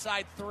 Left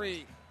side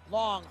three.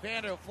 Long.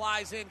 Vanderbilt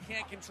flies in,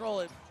 can't control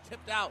it.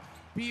 Tipped out.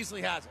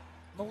 Beasley has it.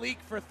 Malik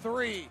for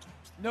three.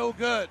 No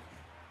good.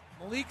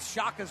 Malik's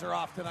shakas are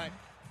off tonight.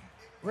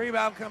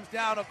 Rebound comes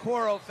down.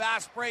 Okoro,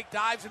 fast break,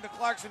 dives into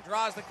Clarkson,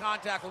 draws the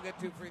contact. Will get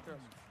 2 free throws.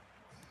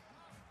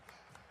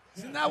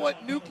 Isn't that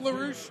what Nuke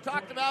LaRouche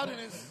talked about in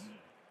his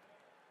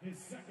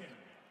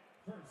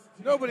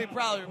Nobody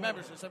probably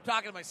remembers this. I'm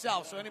talking to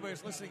myself, so anybody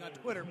who's listening on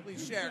Twitter,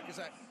 please share,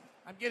 because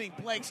I'm getting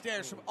blank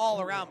stares from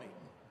all around me.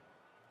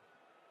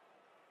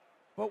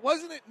 But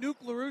wasn't it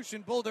Nuke LaRouche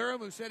and Bull Durham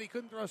who said he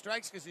couldn't throw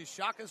strikes because his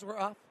shakas were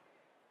off?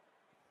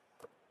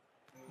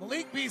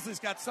 Malik Beasley's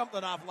got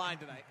something offline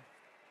tonight.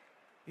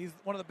 He's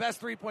one of the best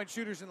three-point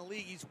shooters in the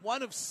league. He's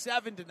 1 of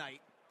 7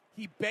 tonight.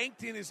 He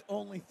banked in his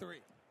only 3.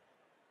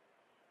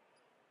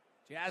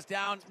 Jazz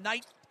down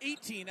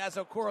 18 as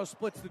Okoro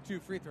splits the 2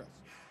 free throws.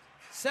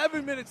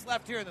 7 minutes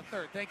left here in the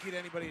third. Thank you to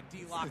anybody at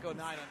DLocko9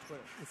 on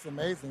Twitter. It's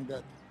amazing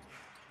that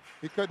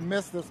he couldn't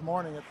miss this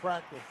morning at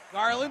practice.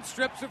 Garland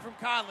strips it from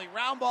Conley.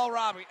 Round ball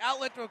robbery.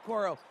 Outlet to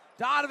Okoro.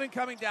 Donovan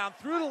coming down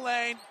through the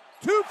lane.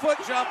 2-foot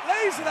jump.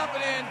 Lays it up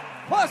and in.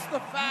 Plus the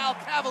foul.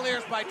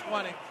 Cavaliers by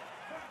 20.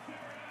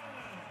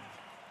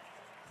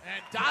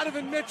 And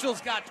Donovan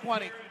Mitchell's got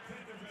 20.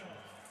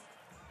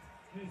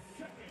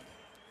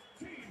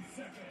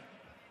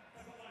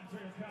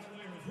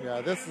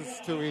 Yeah, this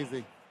is too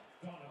easy.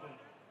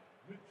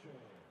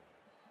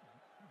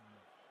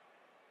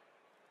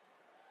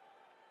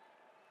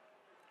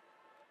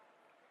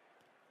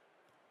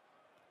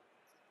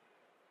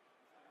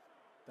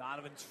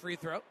 Donovan's free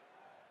throw.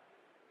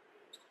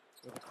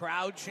 With the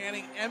crowd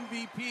chanting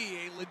MVP,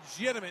 a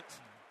legitimate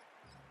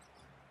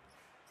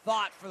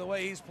thought for the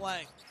way he's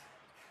playing.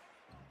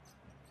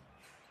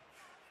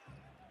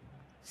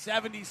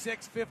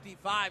 76-55,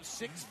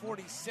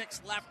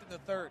 6:46 left in the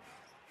third.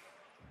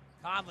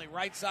 Conley,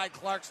 right side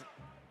Clarkson.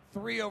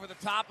 3 over the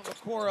top of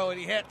Okoro, and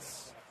he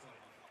hits.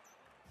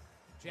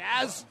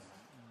 Jazz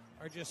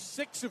are just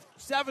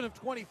 7 of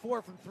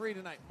 24 from 3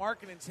 tonight.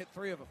 Markkanen's hit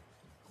 3 of them.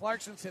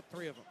 Clarkson's hit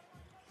 3 of them.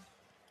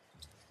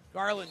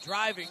 Garland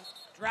driving,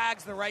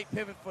 drags the right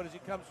pivot foot as he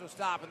comes to a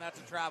stop, and that's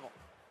a travel.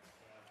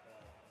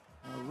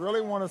 I really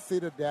want to see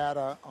the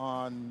data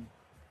on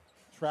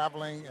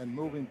traveling and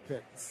moving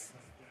picks.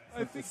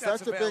 I think such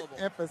that's a available.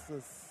 big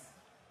emphasis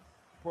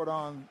put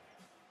on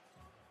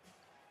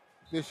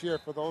this year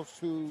for those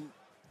two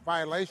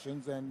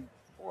violations, and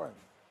boy,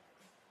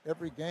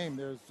 every game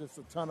there's just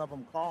a ton of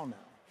them called now.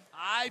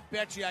 I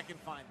bet you I can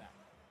find that.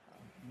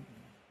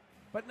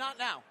 But not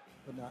now.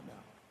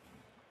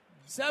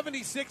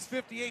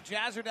 76-58.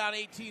 Jazz are down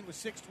 18 with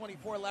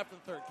 6:24 left in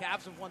the third.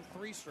 Cavs have won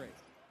 3 straight.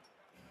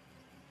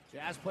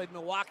 Jazz played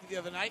Milwaukee the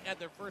other night, had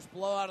their first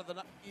blowout of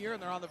the year,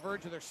 and they're on the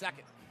verge of their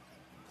second.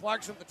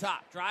 Clarkson at the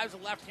top. Drives a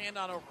left hand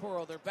on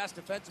Okoro, their best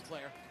defensive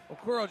player.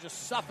 Okoro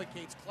just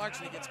suffocates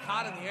Clarkson. He gets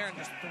caught in the air and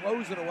just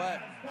throws it away.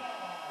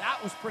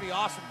 That was pretty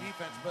awesome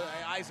defense by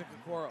Isaac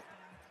Okoro.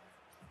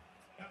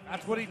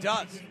 That's what he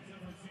does.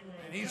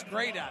 And he's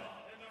great at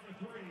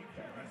it.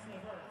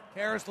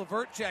 Harris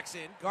LeVert checks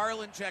in.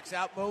 Garland checks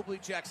out. Mobley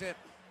checks in.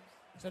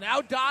 So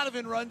now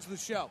Donovan runs the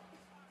show.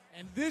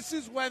 And this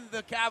is when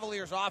the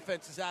Cavaliers'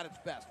 offense is at its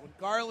best. When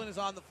Garland is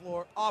on the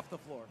floor, off the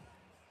floor,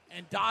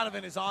 and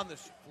Donovan is on the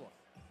floor.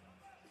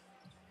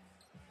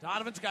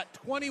 Donovan's got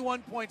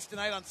 21 points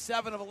tonight on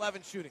 7 of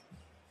 11 shooting.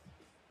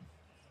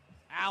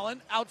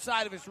 Allen,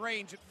 outside of his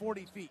range at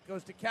 40 feet,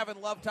 goes to Kevin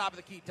Love, top of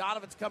the key.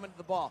 Donovan's coming to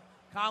the ball.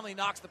 Conley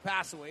knocks the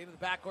pass away into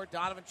the backcourt.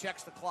 Donovan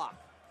checks the clock.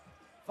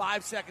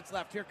 5 seconds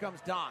left. Here comes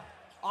Don.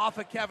 Off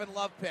a Kevin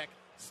Love pick.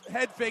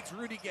 Head fakes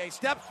Rudy Gay.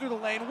 Steps through the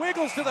lane.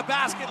 Wiggles to the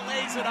basket.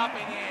 Lays it up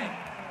and in.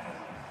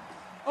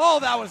 Oh,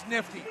 that was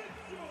nifty.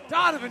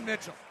 Donovan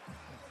Mitchell.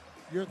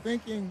 You're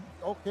thinking,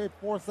 okay,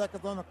 4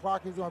 seconds on the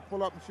clock. He's going to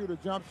pull up and shoot a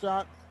jump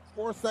shot.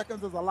 4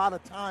 seconds is a lot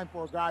of time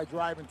for a guy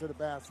driving to the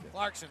basket.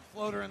 Clarkson,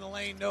 floater in the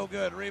lane, no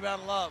good.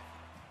 Rebound Love.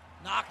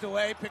 Knocked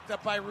away, picked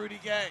up by Rudy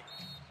Gay.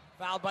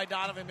 Fouled by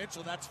Donovan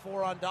Mitchell. That's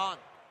 4 on Don.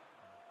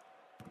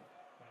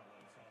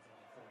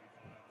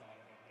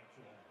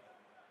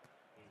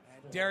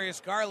 And Darius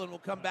Garland will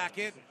come back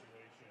in. And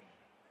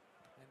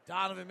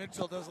Donovan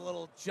Mitchell does a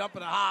little jump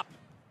and a hop.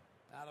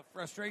 Out of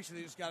frustration,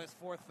 he just got his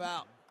 4th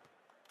foul.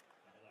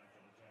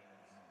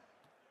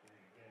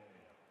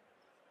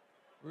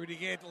 Rudy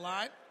Gay at the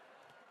line.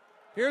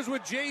 Here's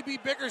what J.B.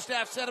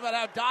 Bickerstaff said about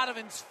how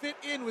Donovan's fit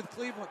in with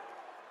Cleveland.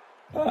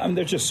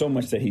 There's just so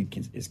much that he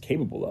is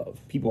capable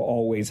of. People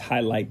always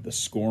highlight the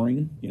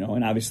scoring,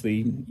 and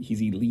obviously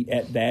he's elite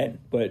at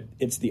that, but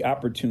it's the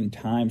opportune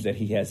times that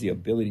he has the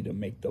ability to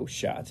make those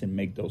shots and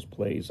make those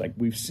plays. Like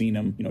we've seen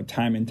him,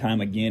 time and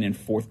time again in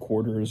fourth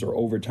quarters or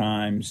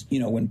overtimes,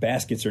 when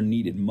baskets are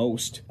needed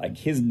most, like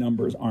his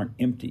numbers aren't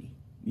empty.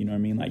 You know what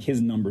I mean? Like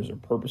his numbers are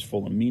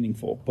purposeful and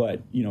meaningful,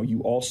 but you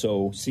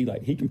also see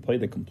like he can play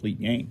the complete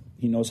game.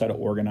 He knows how to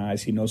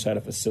organize. He knows how to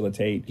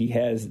facilitate. He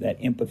has that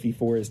empathy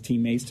for his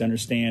teammates to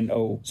understand,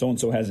 oh,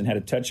 so-and-so hasn't had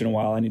a touch in a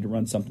while. I need to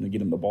run something to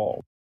get him the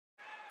ball.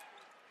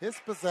 His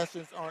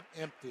possessions aren't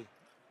empty.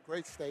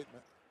 Great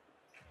statement.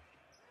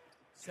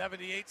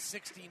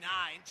 78-69,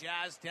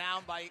 Jazz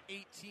down by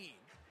 18.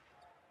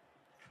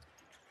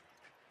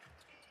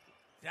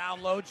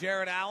 Down low,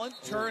 Jared Allen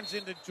turns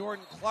into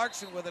Jordan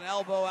Clarkson with an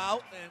elbow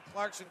out, and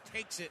Clarkson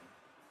takes it,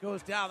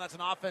 goes down. That's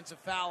an offensive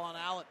foul on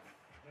Allen.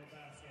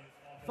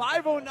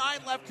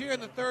 5:09 left here in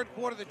the third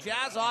quarter. The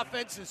Jazz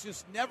offense has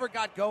just never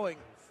got going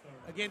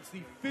against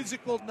the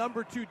physical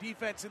number 2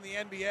 defense in the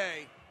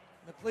NBA,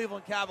 the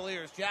Cleveland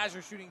Cavaliers. Jazz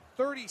are shooting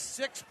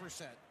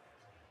 36%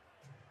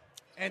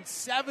 and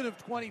 7 of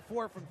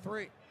 24 from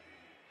 3.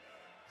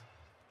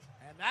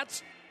 And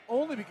that's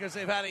only because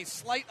they've had a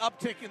slight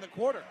uptick in the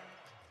quarter.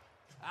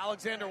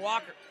 Alexander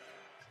Walker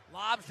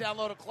lobs down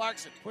low to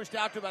Clarkson, pushed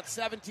out to about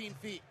 17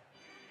 feet.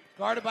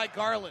 Guarded by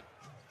Garland.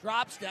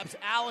 Drop steps.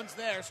 Allen's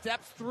there.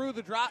 Steps through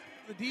the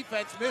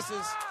defense,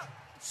 misses.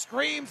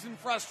 Screams in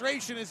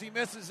frustration as he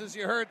misses, as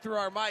you heard through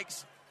our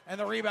mics. And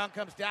the rebound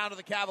comes down to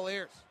the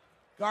Cavaliers.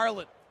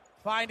 Garland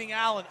finding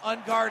Allen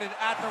unguarded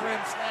at the rim,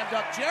 slammed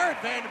up. Jared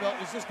Vanderbilt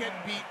is just getting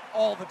beat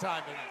all the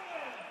time tonight.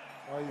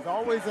 Well, he's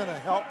always in a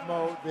help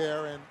mode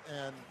there,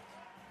 and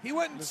he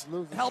went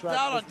and helped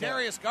out on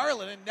Darius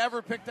Garland and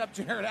never picked up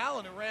Jared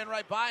Allen, who ran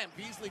right by him.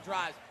 Beasley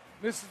drives,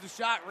 misses the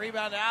shot,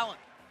 rebound to Allen.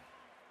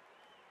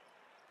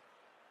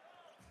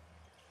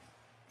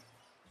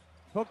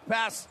 Hook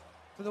pass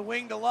to the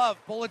wing to Love.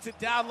 Bullets it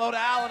down low to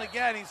Allen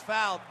again. He's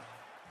fouled.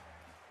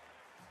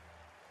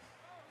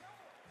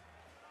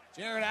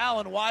 Jared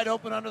Allen wide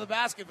open under the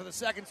basket for the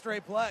second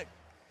straight play.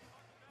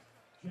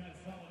 And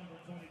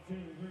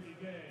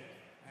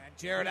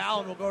Jared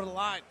Allen will go to the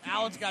line.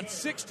 Allen's got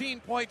 16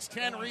 points,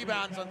 10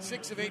 rebounds on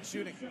 6 of 8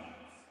 shooting.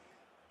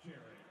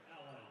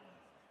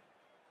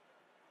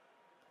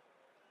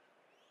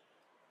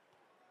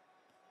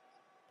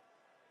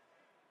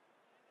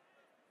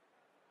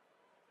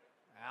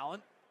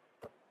 Allen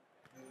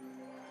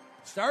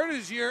started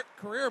his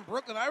career in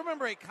Brooklyn. I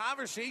remember a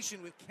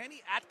conversation with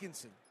Kenny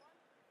Atkinson,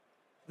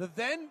 the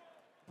then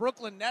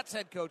Brooklyn Nets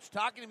head coach,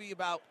 talking to me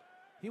about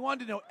he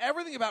wanted to know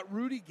everything about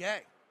Rudy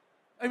Gobert,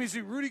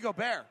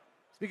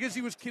 because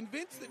he was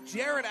convinced that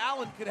Jared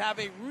Allen could have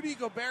a Rudy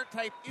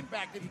Gobert-type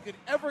impact, that he could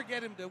ever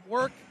get him to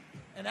work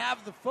and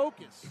have the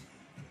focus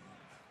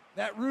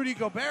that Rudy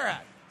Gobert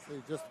had. So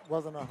he just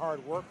wasn't a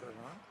hard worker,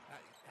 huh?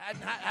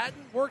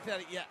 Hadn't worked at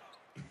it yet.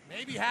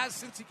 Maybe has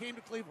since he came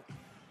to Cleveland.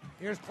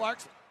 Here's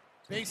Clarkson.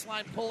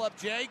 Baseline pull-up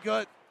Jay.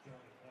 Good.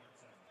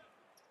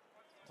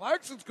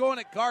 Clarkson's going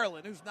at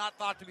Garland, who's not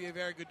thought to be a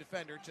very good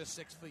defender, just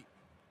 6 feet.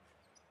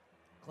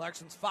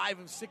 Clarkson's 5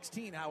 of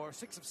 16, however,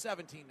 6 of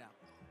 17 now.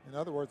 In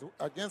other words,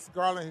 against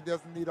Garland, he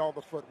doesn't need all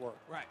the footwork.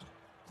 Right.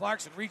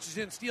 Clarkson reaches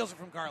in, steals it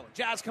from Garland.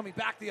 Jazz coming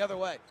back the other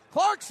way.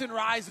 Clarkson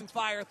rise and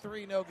fire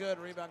 3, no good.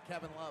 Rebound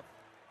Kevin Love.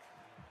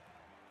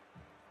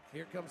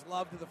 Here comes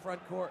Love to the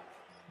front court.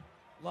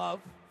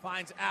 Love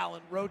finds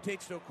Allen,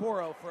 rotates to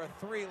Okoro for a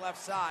 3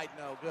 left side,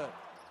 no good.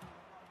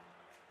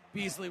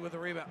 Beasley with the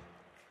rebound.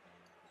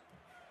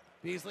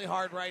 Beasley,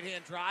 hard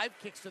right-hand drive,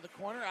 kicks to the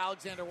corner.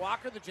 Alexander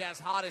Walker, the Jazz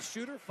hottest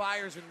shooter,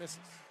 fires and misses.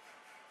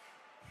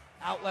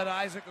 Outlet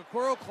Isaac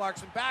Okoro,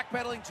 Clarkson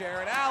backpedaling.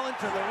 Jared Allen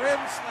to the rim,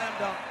 slam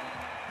dunk.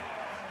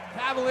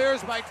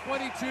 Cavaliers by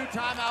 22,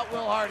 timeout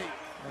Will Hardy.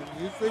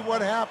 And usually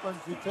what happens,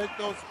 you take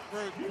those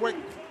very quick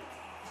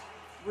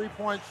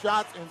three-point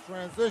shots in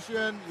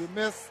transition, you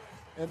miss,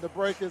 and the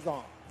break is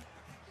on.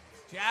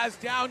 Jazz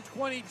down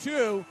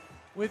 22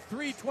 with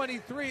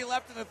 3:23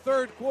 left in the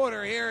third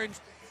quarter here in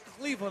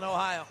Cleveland,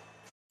 Ohio.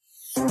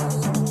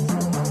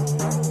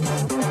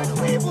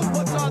 Cleveland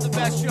puts on the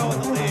best show in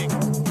the league.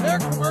 Their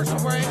commercial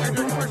break, or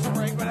their commercial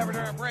break, whatever,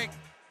 during a break,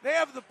 they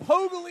have the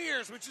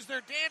Pogaliers, which is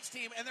their dance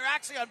team, and they're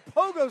actually on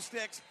pogo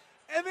sticks,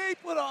 and they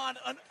put on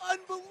an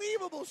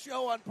unbelievable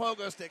show on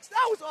pogo sticks.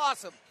 That was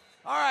awesome.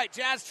 All right,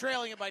 Jazz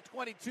trailing it by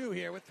 22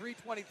 here with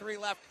 3:23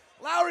 left.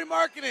 Lauri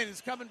Markkanen is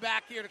coming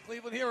back here to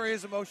Cleveland. Here are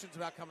his emotions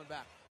about coming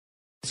back.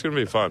 It's going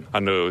to be fun. I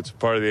know it's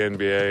part of the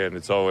NBA, and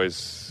it's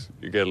always,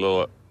 you get a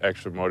little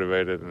extra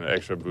motivated and an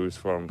extra boost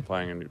from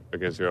playing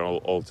against your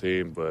old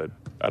team, but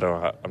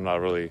I'm not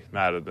really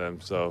mad at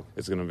them, so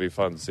it's going to be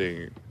fun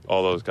seeing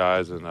all those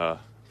guys and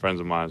friends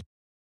of mine.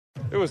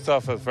 It was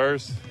tough at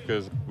first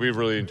because we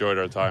really enjoyed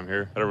our time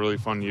here. Had a really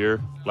fun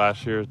year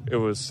last year. It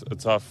was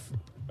tough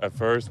at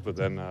first, but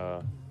then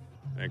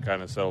it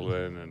kind of settled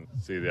in and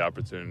see the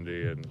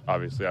opportunity, and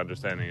obviously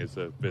understanding it's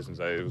a business.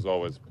 It was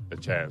always a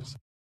chance.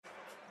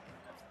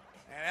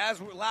 And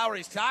as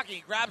Lauri's talking,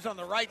 he grabs on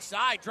the right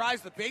side,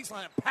 drives the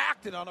baseline, and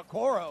packed it on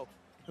Okoro,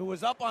 who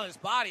was up on his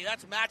body.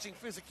 That's matching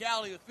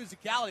physicality with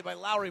physicality by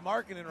Lauri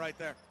Markkanen right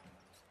there.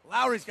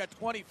 Lauri's got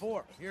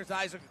 24. Here's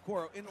Isaac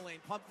Okoro in the lane,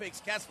 pump fakes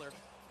Kessler.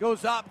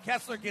 Goes up,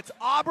 Kessler gets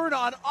Auburn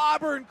on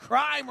Auburn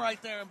crime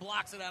right there and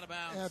blocks it out of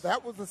bounds. Yeah,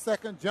 that was the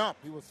second jump.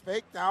 He was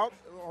faked out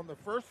on the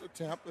first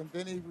attempt, and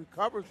then he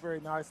recovers very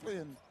nicely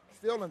and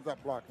still ends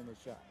up blocking the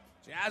shot.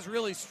 Jazz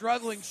really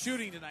struggling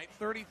shooting tonight.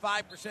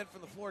 35%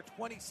 from the floor,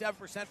 27%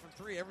 from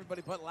three.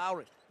 Everybody but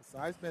Lauri.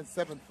 Besides being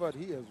 7 foot,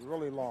 he is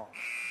really long.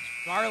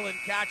 Garland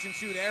catch and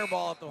shoot air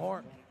ball at the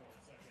horn.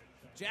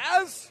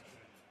 Jazz,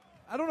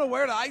 I don't know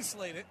where to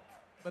isolate it,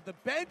 but the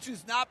bench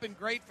has not been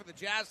great for the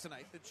Jazz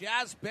tonight. The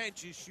Jazz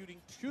bench is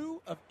shooting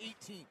 2 of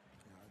 18. Yeah,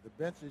 the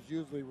bench is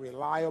usually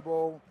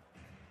reliable.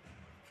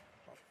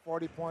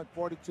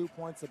 42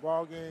 points a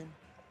ball game.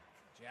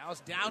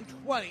 Jazz down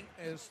 20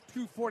 as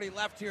 2:40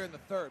 left here in the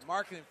third.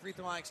 Markkanen free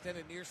throw line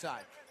extended near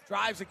side.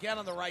 Drives again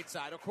on the right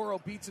side.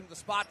 Okoro beats him to the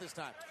spot this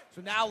time.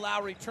 So now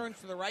Lauri turns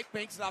to the right,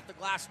 banks it off the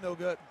glass, no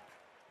good.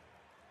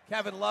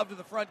 Kevin Love to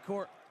the front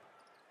court.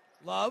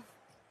 Love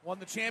won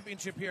the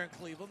championship here in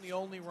Cleveland, the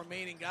only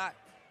remaining guy.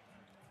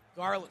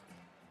 Garland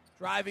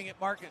driving at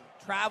Markkanen.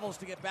 Travels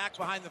to get back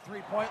behind the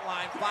three-point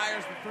line.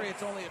 Fires the three.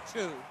 It's only a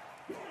 2.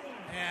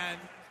 And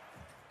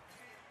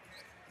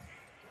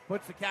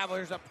puts the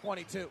Cavaliers up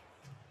 22.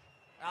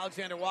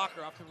 Alexander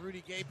Walker off the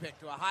Rudy Gay pick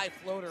to a high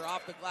floater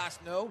off the glass.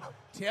 No.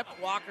 Tip.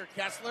 Walker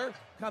Kessler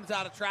comes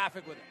out of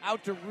traffic with it.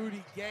 Out to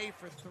Rudy Gay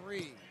for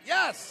 3.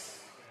 Yes!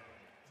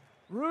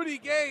 Rudy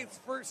Gay's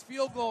first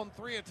field goal in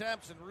 3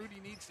 attempts, and Rudy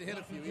needs to hit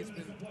a few. He's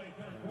been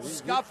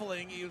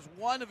scuffling. He was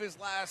 1 of his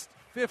last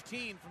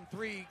 15 from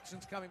 3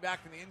 since coming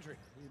back from the injury.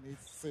 He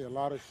needs to see a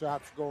lot of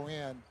shots go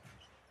in,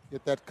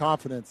 get that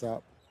confidence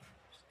up.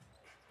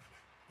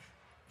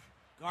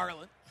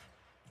 Garland.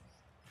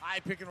 High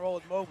pick and roll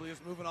with Mobley is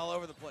moving all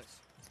over the place.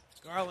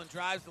 Garland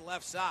drives the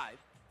left side.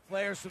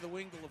 Flares to the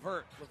wing to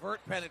LeVert. LeVert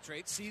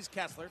penetrates, sees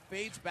Kessler,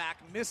 fades back,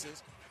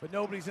 misses, but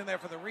nobody's in there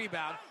for the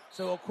rebound.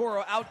 So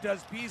Okoro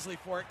outdoes Beasley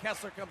for it.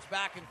 Kessler comes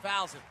back and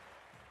fouls him.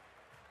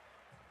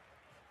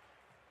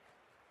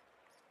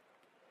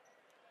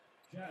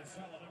 Jazz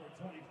foul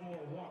number 24,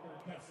 Walker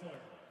Kessler.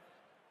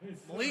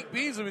 Malik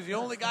Beasley was the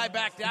only guy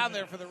back down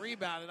there for the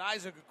rebound, and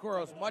Isaac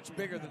Okoro is much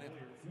bigger than him.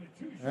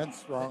 And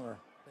stronger.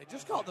 They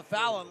just called the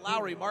foul on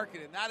Lauri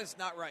Markkanen. That is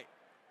not right.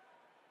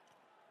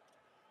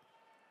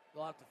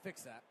 They'll have to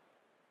fix that.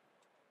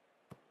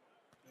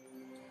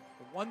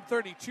 The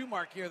 132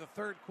 mark here, the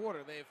third quarter.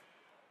 They've,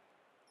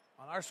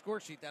 on our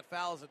score sheet, that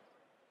foul is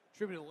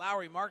attributed to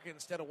Lauri Markkanen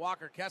instead of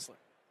Walker Kessler.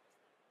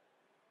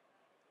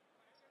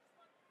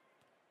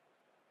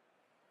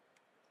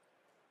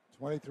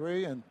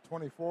 .23 and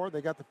 24,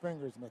 they got the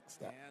fingers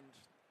mixed up. And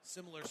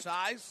similar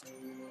size.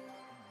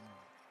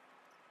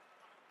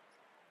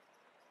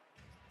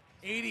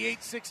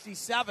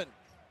 88-67.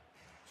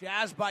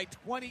 Jazz by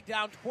 20,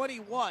 down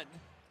 21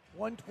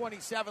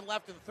 1:27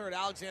 left in the third.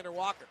 Alexander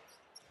Walker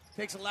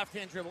takes a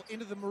left-hand dribble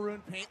into the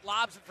maroon paint,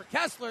 lobs it for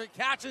Kessler. He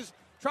catches,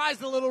 tries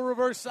the little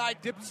reverse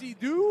side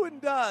dipsy-do,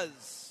 and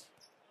does.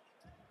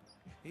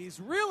 He's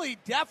really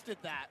deft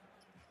at that.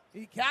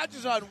 He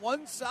catches on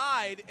one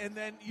side and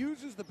then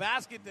uses the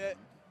basket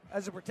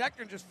as a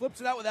protector and just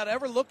flips it out without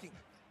ever looking.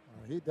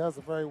 He does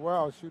it very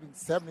well, shooting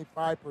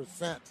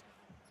 75%.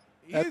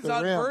 He is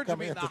on the verge of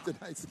being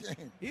tonight's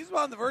game. He's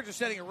on the verge of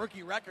setting a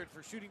rookie record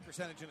for shooting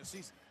percentage in a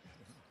season.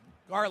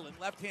 Garland,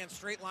 left-hand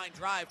straight line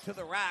drive to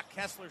the rack.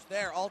 Kessler's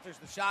there, alters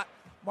the shot.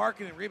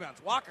 Markkanen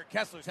rebounds. Walker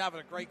Kessler's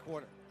having a great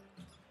quarter.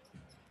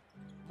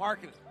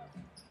 Markkanen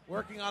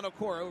working on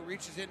Okoro, who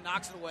reaches in,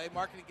 knocks it away.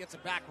 Markkanen gets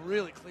it back,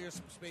 really clears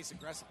some space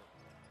aggressively.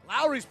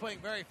 Lowry's playing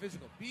very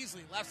physical.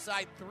 Beasley, left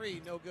side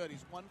three, no good.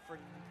 He's 1 for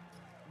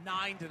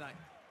 9 tonight.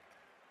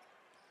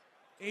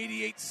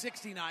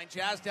 88-69,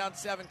 Jazz down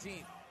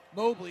 17.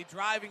 Mobley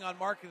driving on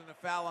Markkanen, a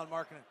foul on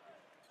Markkanen.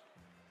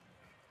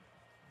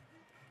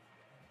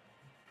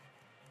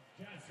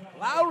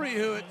 Lowry,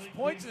 who at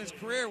points in his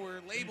career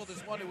were labeled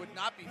as one who would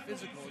not be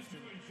physical, is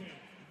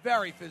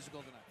very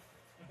physical tonight.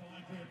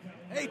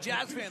 Hey,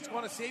 Jazz fans, go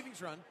on a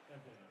savings run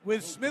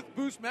with Smith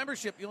Boost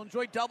membership. You'll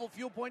enjoy double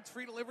fuel points,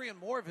 free delivery, and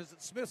more. Visit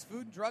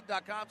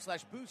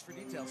smithsfoodanddrug.com/boost for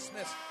details.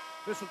 Smith's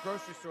official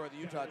grocery store of the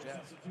Utah Jazz.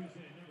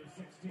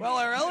 Well,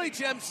 our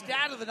LHM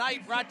stat of the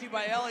night brought to you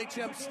by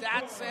LHM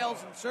Stat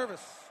Sales and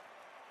Service,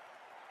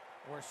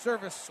 or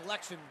Service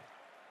Selection.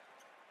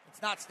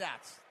 It's not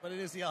stats, but it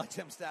is the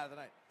LHM stat of the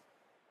night.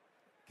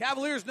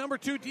 Cavaliers number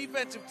 2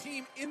 defensive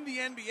team in the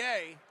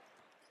NBA,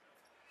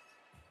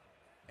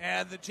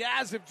 and the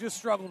Jazz have just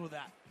struggled with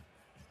that.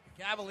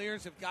 The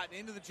Cavaliers have gotten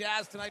into the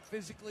Jazz tonight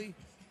physically,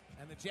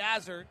 and the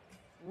Jazz are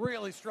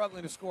really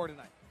struggling to score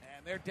tonight,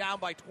 and they're down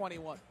by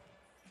 21.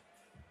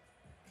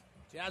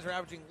 Jazz are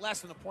averaging less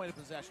than a point of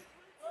possession.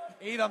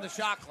 8 on the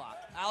shot clock.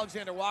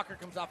 Alexander Walker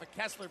comes off a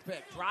Kessler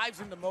pick,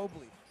 drives into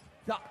Mobley,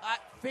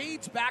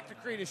 fades back to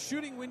create a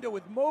shooting window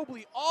with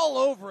Mobley all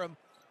over him,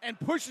 and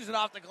pushes it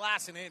off the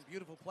glass and in.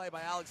 Beautiful play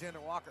by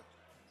Alexander Walker.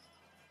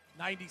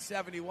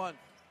 90-71.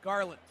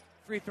 Garland,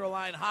 free throw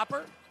line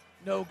hopper,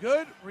 no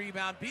good.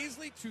 Rebound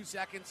Beasley, 2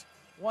 seconds,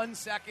 1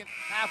 second,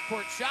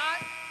 half-court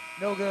shot,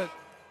 no good.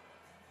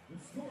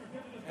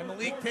 And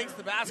Malik takes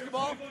the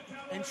basketball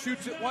and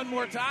shoots it one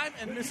more time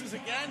and misses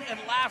again and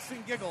laughs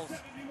and giggles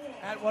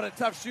at what a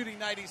tough shooting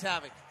night he's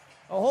having.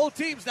 The whole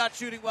team's not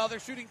shooting well. They're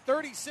shooting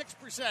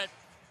 36%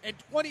 and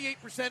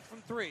 28%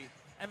 from three.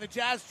 And the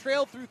Jazz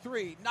trail through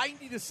three,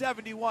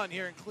 90-71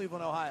 here in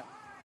Cleveland, Ohio.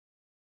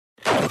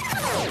 3,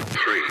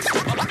 2,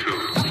 1.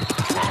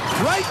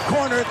 Right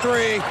corner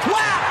three.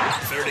 Wow!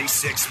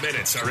 36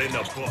 minutes are in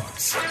the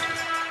books.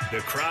 The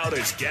crowd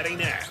is getting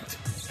amped,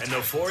 and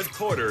the fourth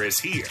quarter is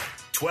here.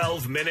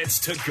 12 minutes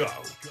to go.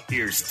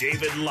 Here's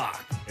David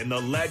Locke and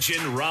the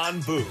legend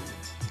Ron Boone.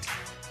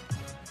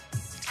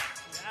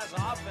 Jazz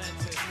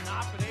offense has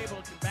not been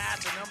able to combat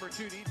the number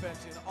 2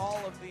 defense in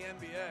all of the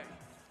NBA.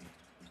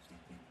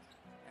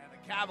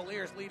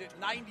 Cavaliers lead at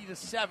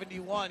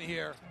 90-71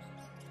 here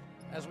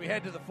as we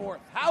head to the fourth.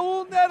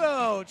 Raul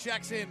Neto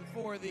checks in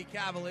for the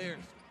Cavaliers.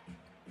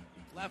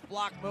 Left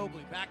block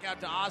Mobley, back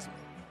out to Osman.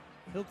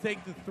 He'll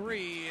take the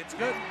three. It's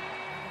good.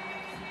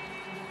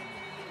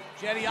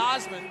 Cedi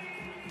Osman.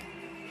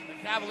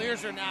 The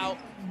Cavaliers are now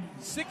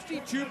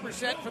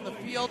 62% from the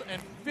field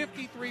and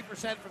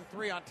 53% from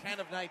three on 10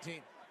 of 19.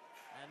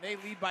 And they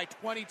lead by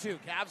 22.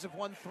 Cavs have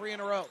won 3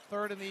 in a row,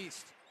 third in the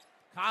East.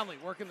 Conley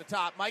working the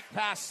top. Mike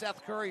passed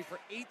Seth Curry for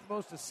 8th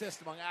most assists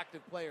among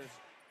active players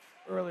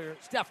earlier.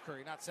 Steph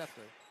Curry, not Seth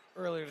Curry,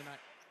 earlier tonight.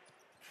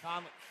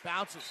 Conley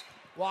bounces.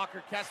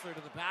 Walker Kessler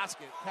to the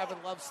basket. Kevin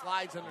Love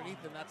slides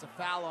underneath him. That's a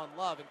foul on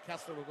Love, and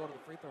Kessler will go to the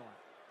free throw line.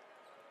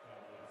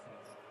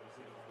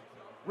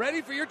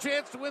 Ready for your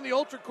chance to win the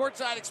Ultra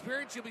Courtside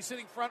Experience? You'll be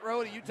sitting front row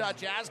at a Utah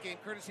Jazz game,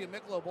 courtesy of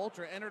Michelob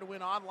Ultra. Enter to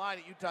win online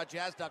at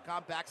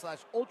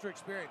utahjazz.com/Ultra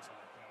Experience.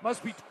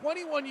 Must be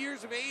 21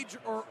 years of age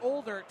or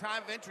older.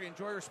 Time of entry.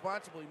 Enjoy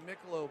responsibly.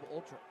 Michelob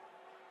Ultra.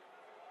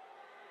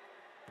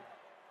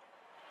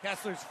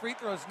 Kessler's free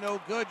throw is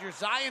no good. Your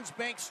Zions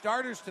Bank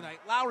starters tonight.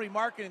 Lowry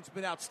Markkanen's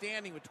been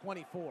outstanding with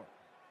 24.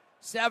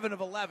 7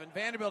 of 11.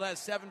 Vanderbilt has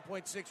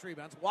 7.6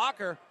 rebounds.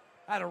 Walker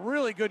had a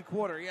really good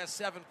quarter. He has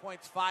 7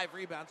 points, 5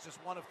 rebounds, just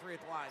 1 of 3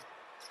 at the line.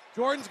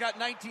 Jordan's got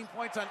 19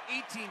 points on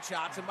 18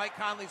 shots, and Mike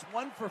Conley's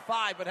 1 for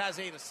 5 but has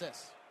 8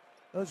 assists.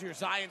 Those are your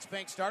Zions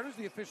Bank starters,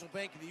 the official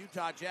bank of the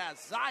Utah Jazz.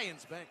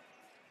 Zions Bank.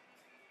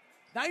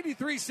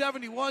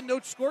 93-71, no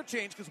score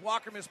change because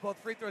Walker missed both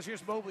free throws.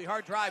 Here's Mobley,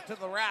 hard drive to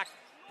the rack.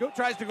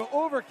 Tries to go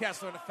over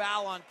Kessler, and a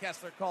foul on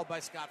Kessler called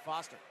by Scott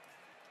Foster.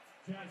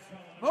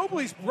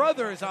 Mobley's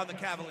brother is on the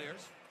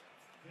Cavaliers.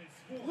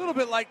 A little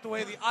bit like the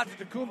way the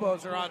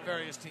Antetokounmpos are on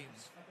various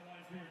teams.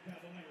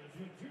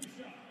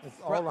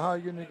 It's all how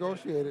you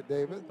negotiate it,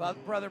 David.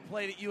 Brother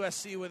played at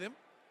USC with him.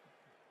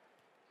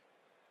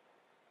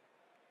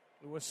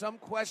 There was some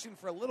question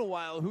for a little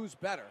while who's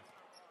better.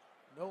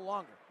 No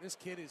longer. This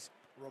kid is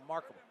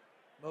remarkable.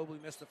 Mobley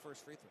missed the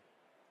first free throw.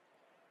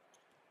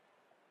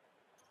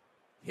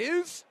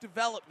 His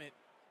development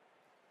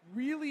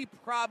really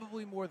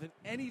probably more than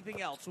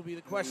anything else will be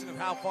the question of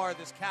how far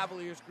this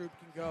Cavaliers group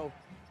can go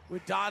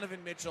with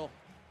Donovan Mitchell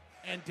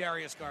and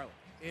Darius Garland.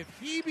 If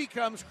he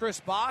becomes Chris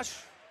Bosh,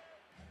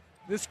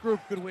 this group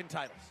could win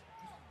titles.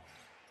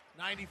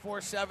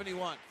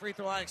 94-71. Free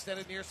throw line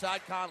extended near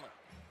side. Conley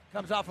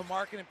comes off a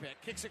marking pick.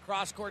 Kicks it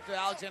cross court to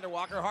Alexander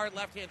Walker. Hard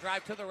left-hand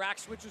drive to the rack.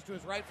 Switches to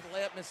his right for the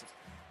layup. Misses.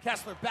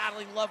 Kessler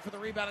battling Love for the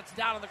rebound. It's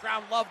down on the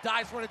ground. Love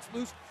dives for it. It's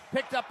loose.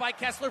 Picked up by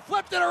Kessler.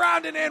 Flipped it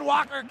around and in.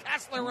 Walker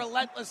Kessler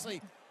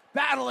relentlessly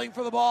battling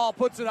for the ball.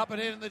 Puts it up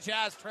and in. And the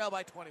Jazz trail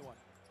by 21.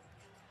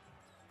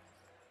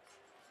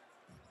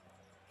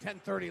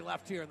 10:30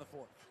 left here in the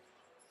fourth.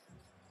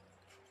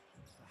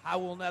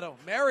 Raul Neto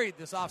married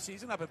this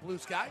offseason up at Blue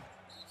Sky.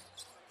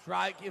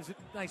 Try gives a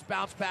nice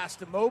bounce pass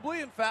to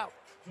Mobley and foul.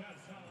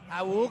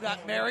 Raul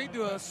got married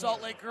to a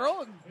Salt Lake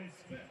girl, and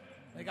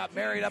they got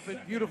married up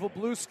at beautiful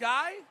Blue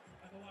Sky.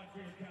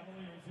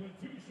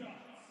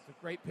 Some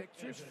great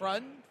pictures.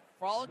 Fun,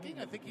 frolicking.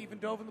 I think he even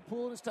dove in the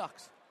pool in his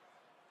tux.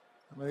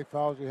 How many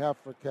fouls do you have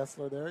for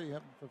Kessler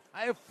there?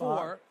 I have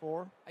four.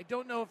 Four? I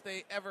don't know if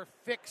they ever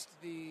fixed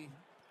the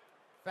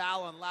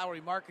foul on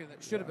Lowry Markin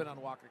that should have been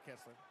on Walker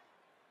Kessler.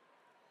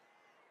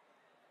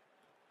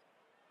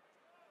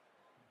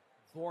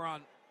 4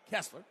 on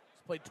Kessler.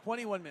 He's played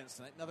 21 minutes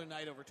tonight. Another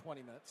night over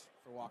 20 minutes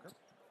for Walker.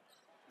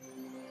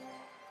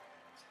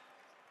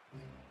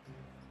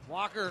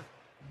 Walker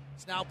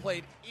has now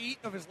played 8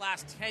 of his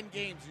last 10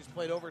 games. He's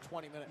played over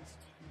 20 minutes.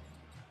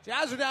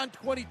 Jazz are down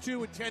 22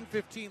 with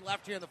 10:15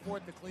 left here in the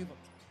fourth to Cleveland.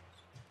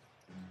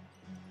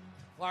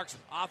 Clarkson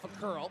off a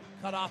curl,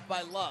 cut off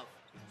by Love.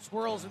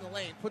 Swirls in the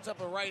lane, puts up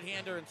a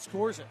right-hander and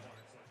scores it.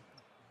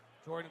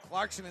 Jordan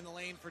Clarkson in the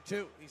lane for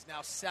 2. He's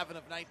now 7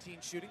 of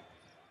 19 shooting.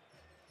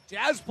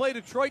 Jazz play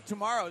Detroit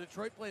tomorrow.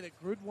 Detroit played a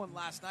good one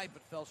last night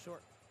but fell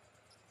short.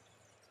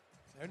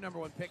 Their number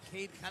 1 pick,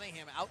 Cade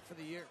Cunningham, out for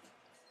the year.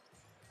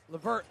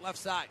 LeVert, left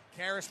side.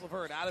 Karis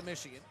LeVert out of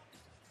Michigan.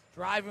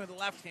 Driving with the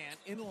left hand,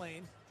 in the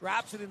lane.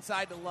 Drops it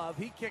inside to Love.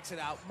 He kicks it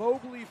out.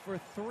 Mobley for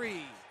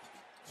 3.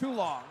 Too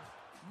long.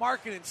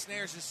 Markkanen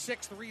snares his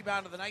 6th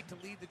rebound of the night to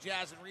lead the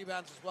Jazz in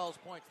rebounds as well as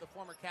points. The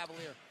former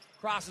Cavalier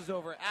crosses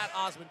over at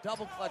Osman.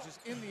 Double clutches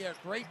in the air.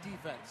 Great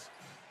defense.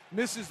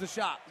 Misses the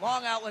shot.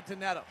 Long outlet to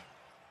Neto.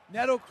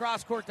 Neto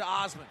cross court to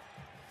Osman.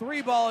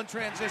 3 ball in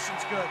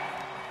transition's good.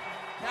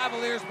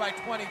 Cavaliers by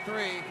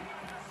 23.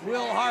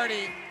 Will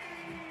Hardy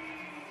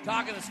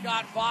talking to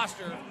Scott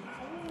Foster.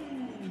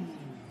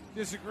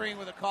 Disagreeing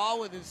with a call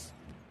with his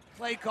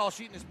play call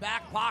sheet in his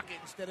back pocket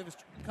instead of his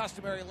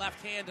customary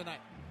left hand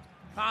tonight.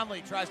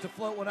 Conley tries to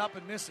float one up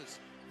and misses.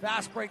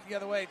 Fast break the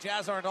other way.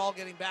 Jazz aren't all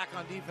getting back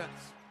on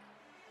defense.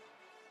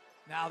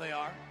 Now they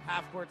are.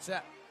 Half court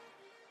set.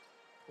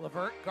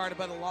 LeVert guarded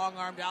by the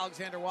long-armed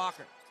Alexander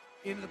Walker.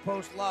 Into the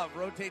post, Love.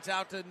 Rotates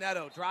out to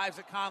Neto. Drives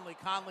at Conley.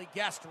 Conley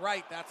guessed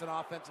right. That's an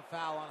offensive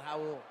foul on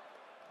Raul.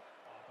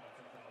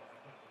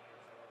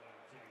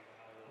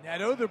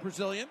 Neto, the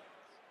Brazilian.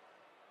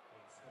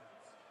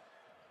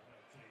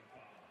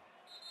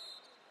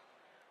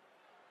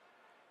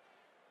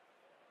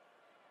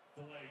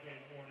 Delay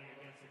game warning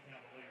against the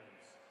Cavaliers.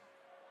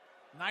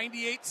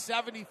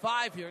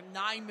 98-75 here.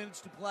 9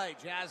 minutes to play.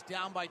 Jazz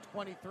down by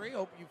 23.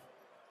 Hope you've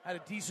had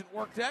a decent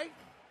work day.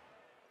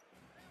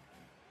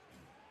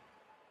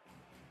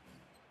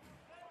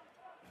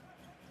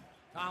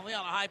 Conley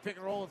on a high pick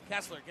and roll with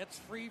Kessler. Gets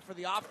free for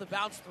the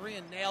off-the-bounce 3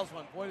 and nails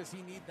one. Boy, does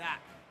he need that.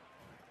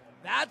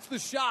 That's the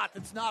shot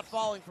that's not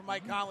falling for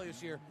Mike Conley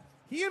this year.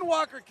 He and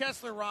Walker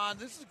Kessler, Ron,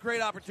 this is a great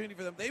opportunity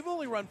for them. They've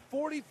only run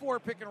 44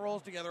 pick and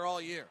rolls together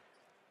all year.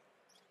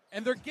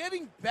 And they're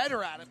getting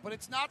better at it, but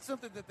it's not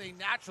something that they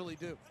naturally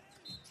do.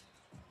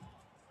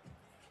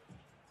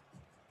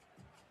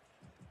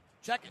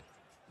 Check it.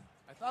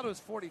 I thought it was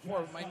 44,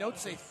 but my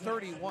notes say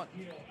 31.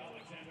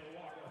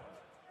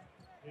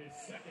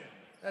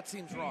 That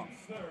seems wrong.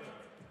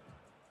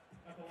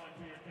 At the line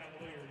for your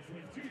Cavaliers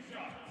with 2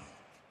 shots.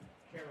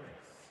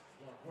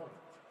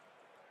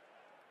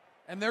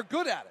 And they're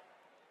good at it.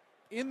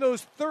 In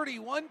those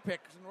 31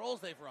 picks and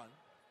rolls they've run,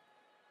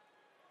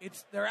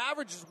 their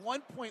average is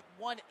 1.18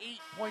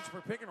 points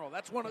per pick and roll.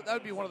 That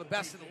would be one of the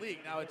best in the league.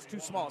 Now it's too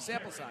small a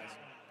sample size.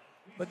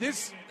 But they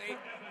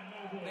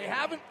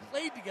haven't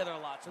played together a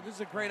lot, so this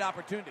is a great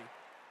opportunity.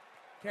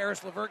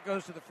 Karis LeVert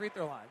goes to the free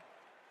throw line.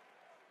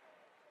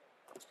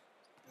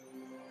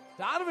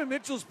 Donovan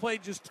Mitchell's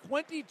played just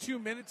 22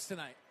 minutes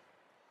tonight.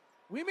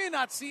 We may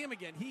not see him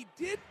again. He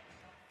did,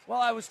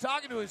 while I was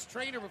talking to his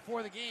trainer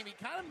before the game, he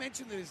kind of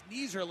mentioned that his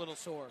knees are a little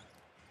sore.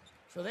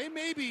 So they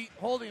may be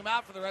holding him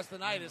out for the rest of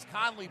the night as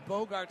Conley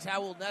bogarts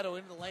Raul Neto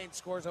into the lane,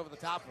 scores over the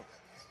top of him.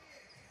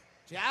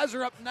 Jazz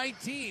are up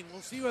 19.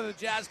 We'll see whether the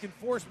Jazz can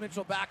force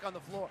Mitchell back on the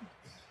floor.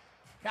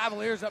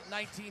 Cavaliers up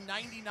 19,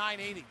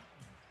 99-80.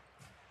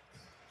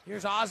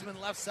 Here's Osman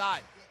left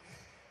side.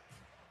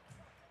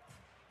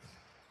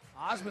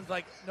 Osman's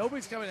like,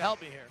 nobody's coming to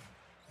help me here.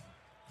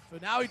 So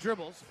now he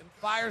dribbles and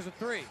fires a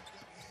 3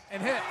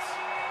 and hits.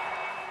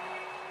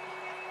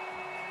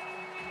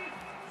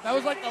 That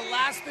was like the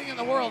last thing in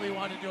the world he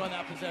wanted to do on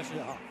that possession.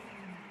 Yeah.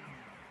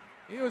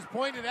 He was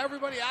pointing at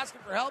everybody,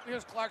 asking for help.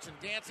 Here's Clarkson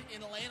dancing in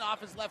the lane, off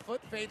his left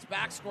foot, fades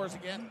back, scores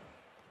again.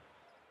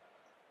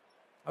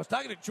 I was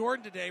talking to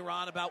Jordan today,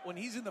 Ron, about when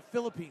he's in the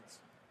Philippines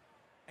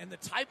and the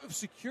type of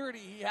security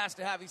he has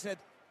to have. He said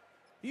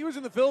he was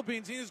in the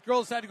Philippines. He and his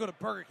girl decided to go to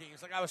Burger King.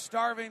 He's like, I was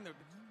starving.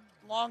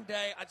 Long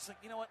day. I just like,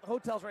 you know what? The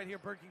hotel's right here.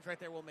 Burger King's right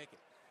there. We'll make it.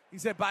 He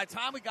said by the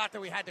time we got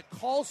there, we had to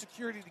call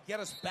security to get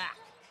us back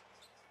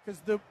because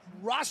the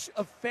rush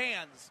of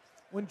fans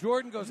when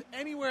Jordan goes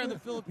anywhere in the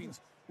Philippines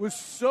was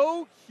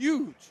so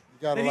huge. You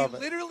gotta love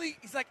it. Literally,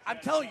 he's like, I'm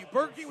telling you,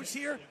 Burger King was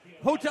here,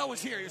 hotel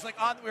was here. He was like,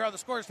 we were on the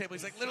scores table.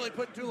 He's like, literally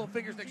putting two little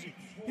fingers next to you.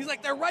 He's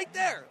like, they're right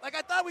there. Like,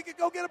 I thought we could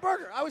go get a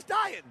burger. I was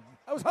dying.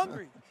 I was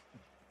hungry.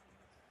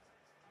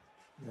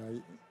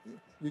 Yeah,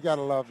 you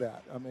gotta love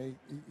that. I mean,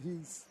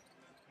 he's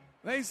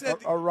They said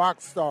a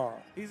rock star.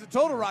 He's a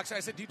total rock star.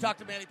 I said, do you talk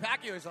to Manny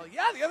Pacquiao? He's like,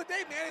 yeah, the other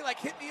day, Manny,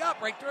 hit me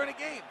up right during a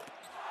game.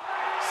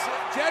 So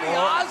Jetty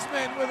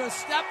Osman with a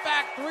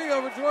step-back three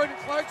over Jordan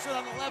Clarkson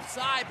on the left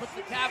side puts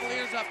the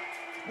Cavaliers up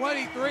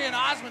 23, and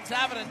Osman's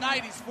having a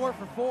night. He's 4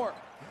 for 4.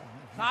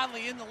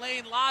 Conley in the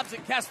lane, lobs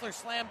it. Kessler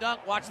slam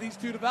dunk. Watch these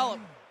two develop.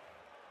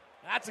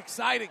 That's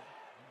exciting.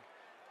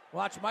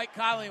 Watch Mike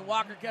Conley and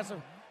Walker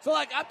Kessler. So,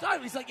 I'm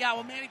talking, he's like, yeah,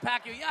 well, Manny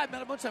Pacquiao, I met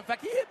him a bunch of times. In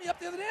fact, he hit me up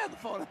the other day on the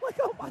phone. I'm like,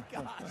 oh, my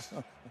gosh.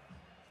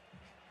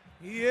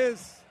 He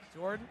is.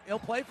 Jordan, he'll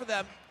play for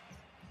them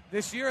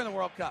this year in the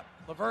World Cup.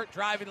 LeVert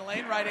driving the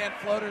lane, right-hand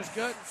floater's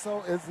good.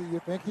 So, you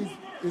think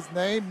his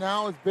name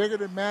now is bigger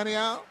than Manny?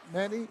 I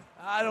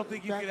don't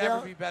think you could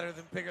ever be bigger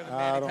than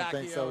Manny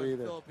Pacquiao in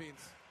the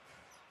Philippines.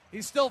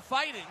 He's still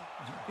fighting.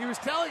 He was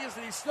telling us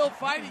that he's still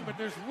fighting, but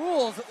there's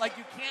rules that,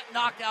 you can't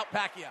knock out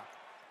Pacquiao.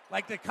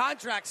 The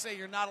contracts say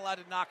you're not allowed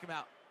to knock him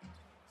out.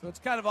 So it's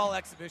kind of all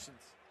exhibitions.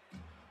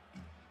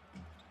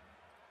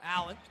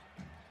 Allen,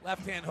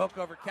 left-hand hook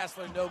over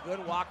Kessler, no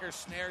good. Walker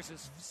snares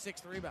his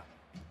 6th rebound.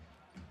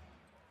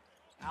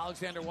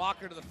 Alexander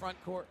Walker to the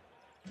front court.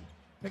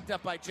 Picked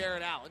up by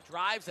Jared Allen.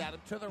 Drives at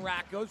him to the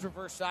rack, goes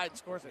reverse side and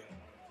scores it.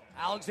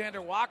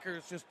 Alexander Walker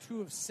is just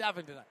 2 of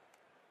 7 tonight.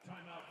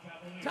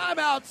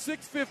 Timeout,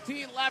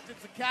 6:15 left.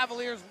 It's the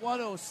Cavaliers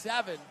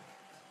 107.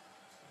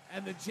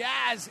 And the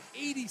Jazz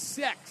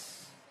 86.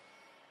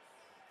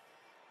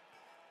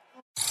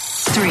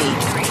 3,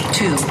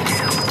 2,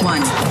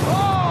 1.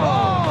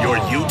 Your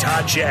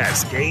Utah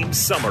Jazz game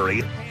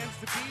summary. Hands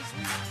to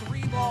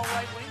Beasley, 3-ball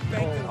right wing,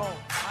 banked it home.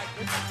 My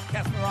goodness,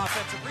 Kessler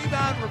offensive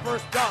rebound,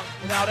 reverse dunk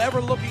without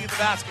ever looking at the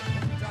basket.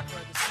 Tucker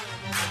at the steal a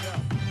moment ago.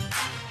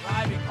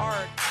 Driving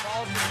hard,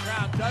 falls to the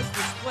ground, does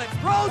the split,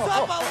 throws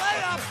up a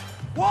layup.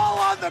 Wall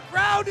on the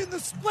ground in the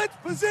split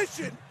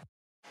position.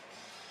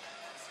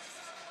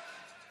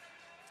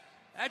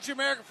 That's your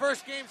America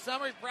First game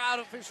summary. Proud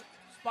official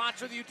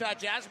sponsor of the Utah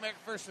Jazz. America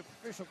First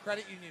official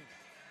credit union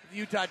of the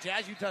Utah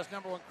Jazz. Utah's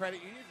 #1 credit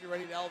union. If you're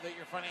ready to elevate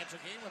your financial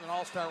game with an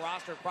all-star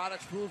roster of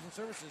products, tools, and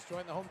services,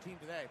 join the home team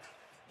today.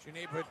 It's your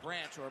neighborhood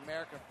branch or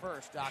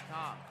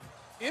AmericaFirst.com.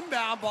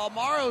 Inbound ball.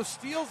 Morrow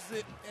steals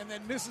it and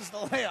then misses the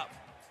layup.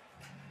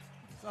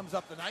 Sums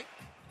up the night.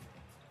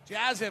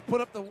 Jazz have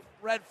put up the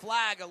red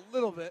flag a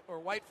little bit, or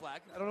white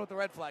flag. I don't know what the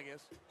red flag is.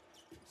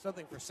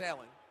 Something for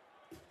sailing.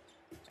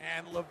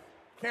 And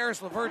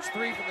Karis LeVert's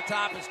 3 from the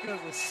top is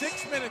good. With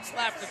 6 minutes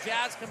left, the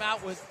Jazz come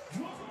out with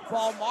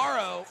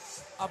Balmaro,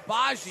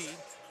 Abaji,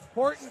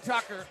 Horton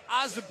Tucker,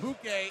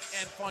 Azubuike,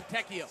 and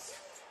Fontecchio.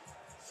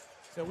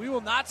 So we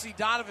will not see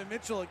Donovan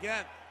Mitchell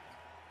again.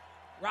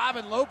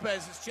 Robin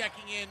Lopez is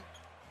checking in,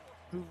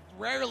 who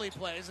rarely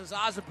plays, as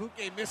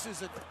Azubuike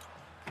misses a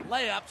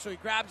layup, so he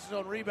grabs his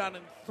own rebound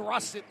and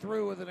thrusts it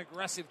through with an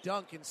aggressive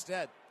dunk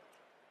instead.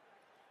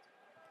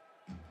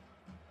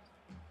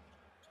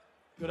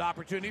 Good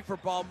opportunity for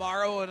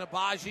Balmaro and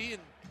Abaji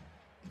and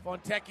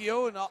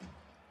Fontecchio and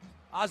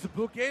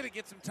Azubuike to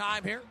get some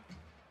time here.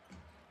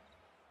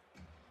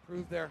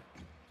 Prove their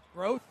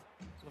growth.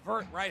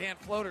 LeVert, right-hand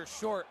floater,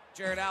 short.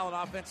 Jared Allen,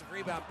 offensive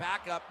rebound,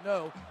 back up,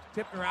 no.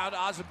 Tipped around,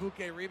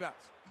 Azubuike rebounds.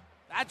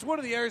 That's one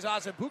of the areas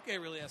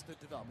Azubuike really has to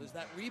develop, is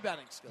that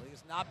rebounding skill. He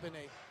has not been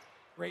a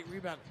great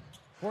rebounder.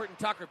 Horton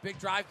Tucker, big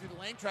drive through the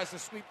lane, tries to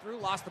sweep through,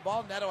 lost the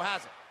ball. Neto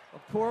has it.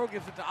 Okoro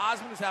gives it to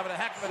Osman, who's having a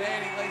heck of a day,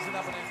 and he lays it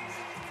up and in.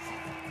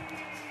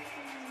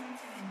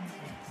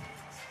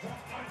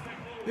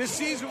 This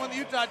season, when the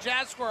Utah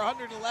Jazz score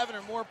 111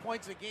 or more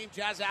points a game,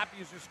 Jazz app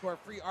users score a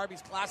free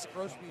Arby's Classic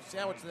Roast Beef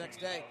Sandwich the next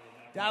day.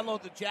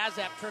 Download the Jazz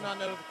app, turn on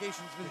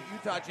notifications, visit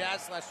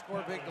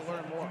UtahJazz/scorebig to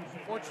learn more.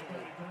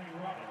 Unfortunately,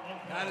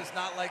 that is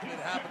not likely to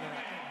happen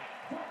tonight.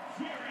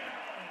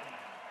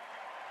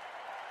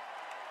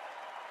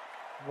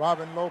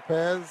 Robin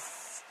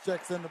Lopez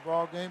checks in the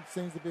ball game.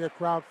 Seems to be a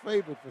crowd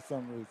favorite for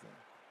some reason.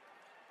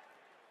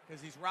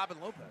 Because he's Robin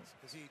Lopez.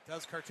 Because he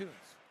does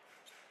cartoons.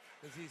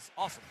 Because he's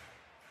awesome.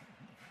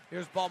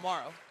 Here's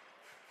Balmaro.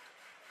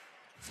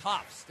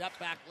 Tough. Step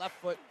back, left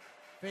foot,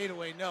 fade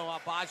away. No.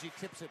 Abaji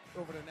tips it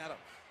over to Neto.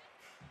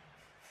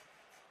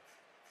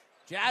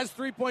 Jazz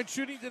three-point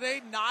shooting today,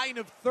 9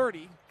 of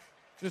 30.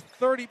 Just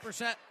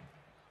 30%.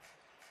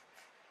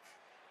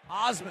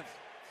 Osman,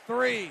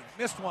 3.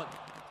 Missed one.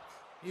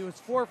 He was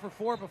 4 for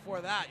 4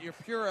 before that. Your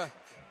Pura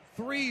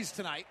threes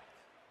tonight.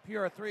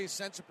 Pura threes,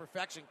 sense of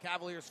perfection.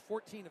 Cavaliers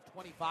 14 of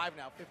 25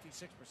 now,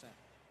 56%.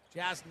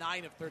 Jazz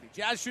 9 of 30.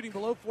 Jazz shooting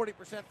below 40%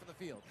 from the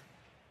field.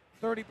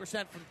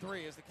 30% from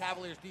three as the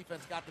Cavaliers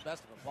defense got the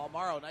best of them.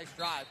 Balmaro, nice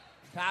drive.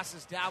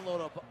 Passes down low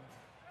to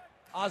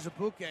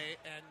Azubuike,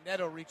 and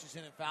Neto reaches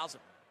in and fouls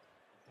him.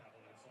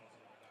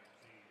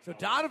 So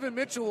Donovan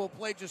Mitchell will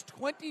play just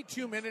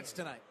 22 minutes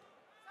tonight.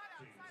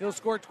 He'll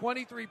score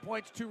 23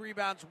 points, 2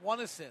 rebounds, 1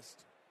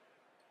 assist.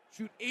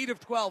 Shoot 8 of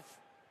 12.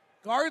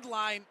 Guard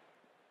line,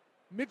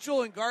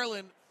 Mitchell and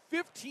Garland,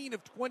 15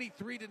 of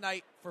 23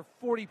 tonight for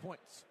 40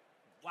 points.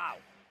 Wow.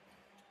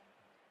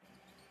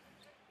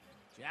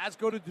 Jazz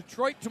go to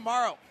Detroit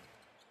tomorrow.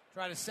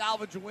 Try to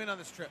salvage a win on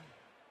this trip.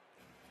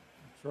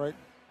 Detroit.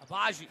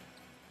 Abaji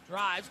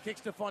drives, kicks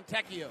to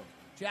Fontecchio.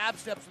 Jab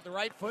steps with the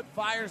right foot,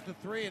 fires the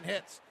three, and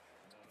hits.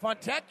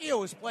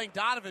 Fontecchio was playing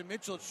Donovan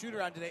Mitchell at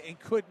shoot-around today and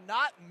could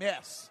not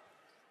miss.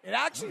 It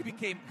actually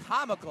became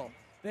comical.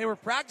 They were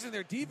practicing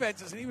their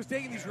defenses, and he was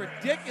taking these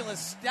ridiculous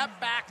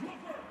step-back,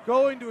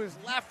 going to his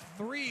left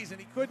threes, and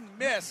he couldn't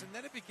miss, and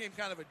then it became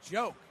kind of a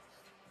joke.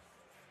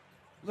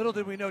 Little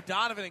did we know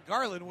Donovan and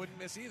Garland wouldn't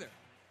miss either.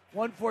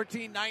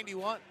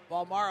 114-91.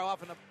 Balmaro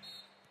off an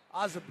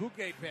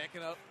Azubuike pick,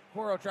 and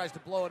Coro tries to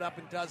blow it up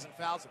and does and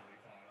fouls him.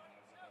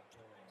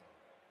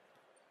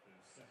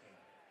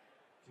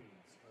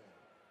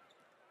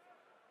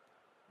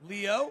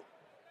 Leo,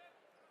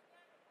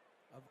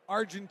 of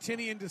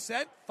Argentinian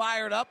descent,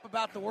 fired up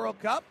about the World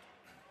Cup.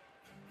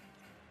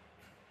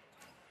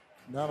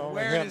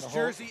 Wearing his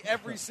jersey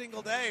every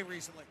single day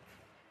recently.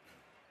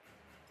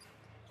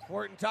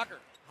 Horton Tucker,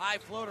 high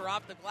floater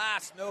off the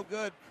glass, no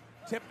good.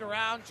 Tipped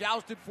around,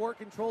 jousted for,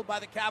 controlled by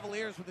the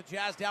Cavaliers with the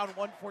Jazz down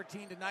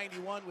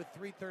 114-91 with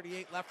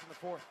 3:38 left in the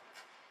fourth.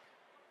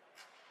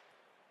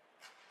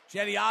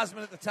 Cedi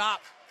Osman at the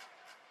top.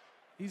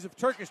 He's of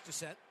Turkish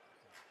descent.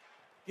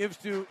 Gives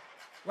to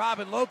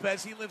Robin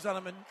Lopez. He lives on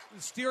a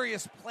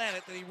mysterious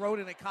planet that he wrote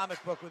in a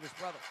comic book with his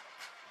brother.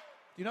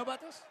 Do you know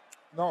about this?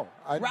 No.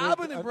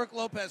 Robin and Brooke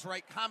Lopez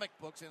write comic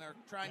books and are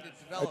trying to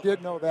develop I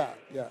did know that,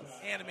 yes.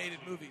 animated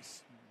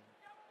movies.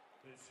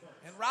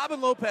 And Robin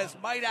Lopez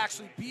might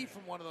actually be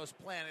from one of those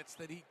planets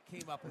that he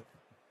came up with.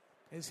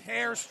 His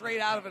hair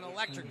straight out of an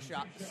electric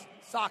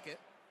socket.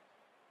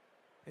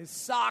 His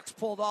socks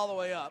pulled all the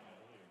way up.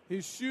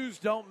 His shoes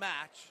don't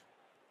match.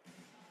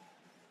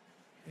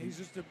 He's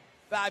just a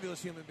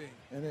fabulous human being.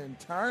 And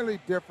entirely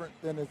different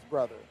than his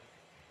brother.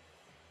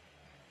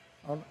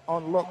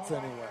 On looks,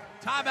 anyway.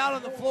 Timeout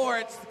on the floor.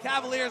 It's the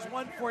Cavaliers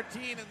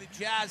 114 and the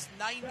Jazz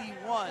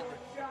 91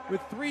 with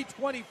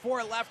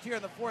 3:24 left here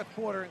in the fourth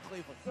quarter in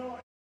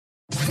Cleveland.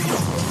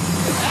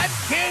 That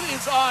kid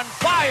is on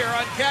fire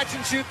on catch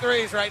and shoot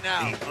threes right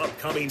now. The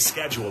upcoming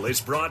schedule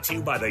is brought to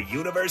you by the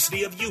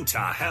University of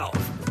Utah Health.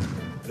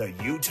 The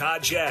Utah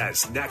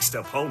Jazz next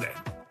opponent,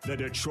 the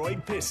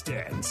Detroit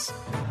Pistons.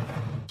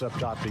 Up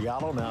top,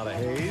 Diallo, now to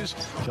Hayes.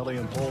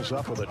 Killian pulls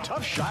up with a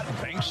tough shot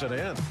and banks it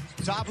in.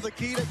 Top of the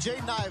key to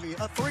Jaden Ivey.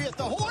 A three at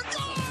the horn.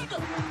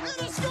 Good! It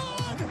is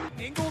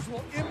good! Ingles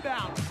will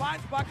inbound.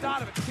 Finds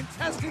Bogdanovich.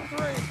 Contested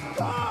three.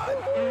 God!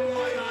 Oh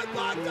my God,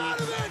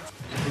 Bogdanovich!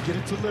 They get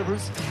it to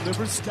Livers.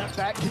 Livers step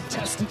back.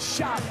 Contested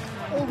shot.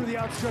 Over the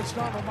outstretched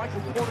arm of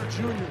Michael Porter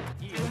Jr.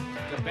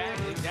 The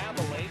Bagley down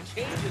the lane.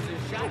 Changes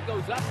his shot.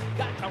 Goes up.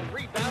 Got a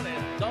rebound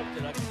and dumped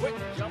it. A quick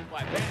jump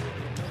by Bagley.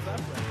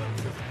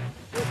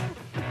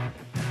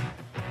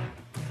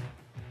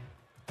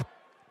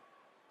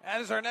 That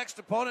is our next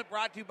opponent,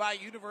 brought to you by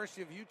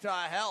University of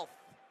Utah Health.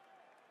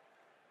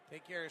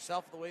 Take care of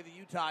yourself the way the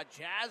Utah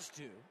Jazz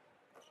do.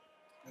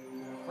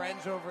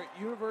 Friends over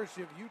at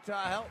University of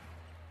Utah Health.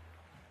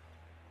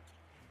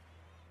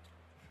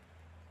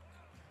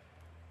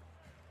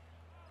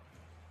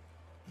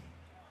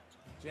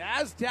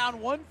 Jazz down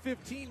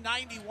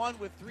 115-91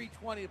 with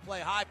 3:20 to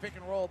play. High pick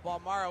and roll.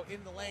 Balmaro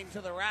in the lane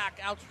to the rack.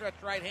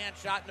 Outstretched right hand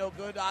shot, no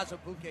good.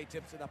 Azubuike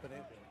tips it up and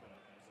in.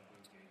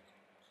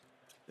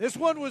 This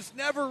one was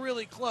never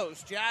really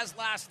close. Jazz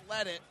last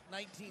led it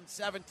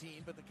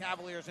 19-17, but the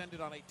Cavaliers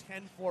ended on a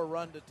 10-4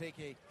 run to take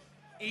a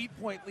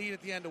 8-point lead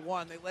at the end of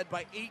one. They led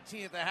by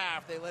 18 at the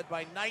half. They led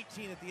by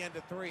 19 at the end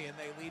of three, and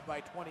they lead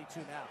by 22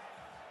 now.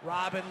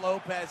 Robin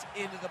Lopez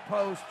into the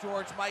post.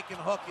 George Mike and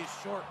Hook is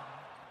short.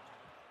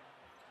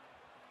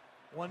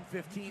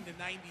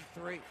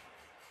 115-93.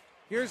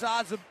 Here's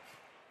Abaji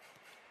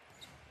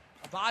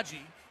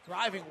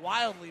driving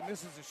wildly,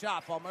 misses a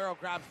shot. Balmaro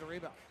grabs the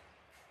rebound.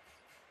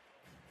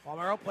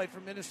 Balmaro played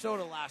for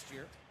Minnesota last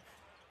year.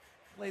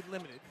 Played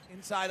limited.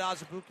 Inside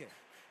Azubuike.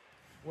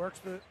 Works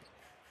the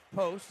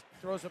post.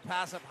 Throws a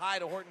pass up high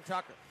to Horton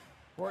Tucker.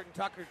 Horton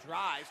Tucker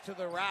drives to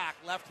the rack.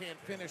 Left-hand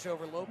finish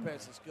over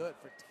Lopez is good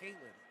for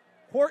Taylor.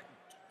 Horton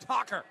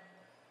Tucker.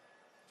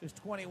 Just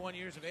 21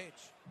 years of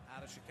age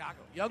out of Chicago.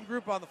 Young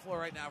group on the floor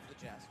right now for the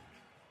Jazz.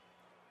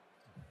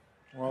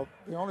 Well,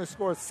 they only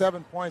scored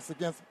 97 points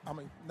against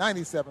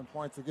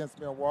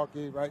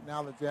Milwaukee. Right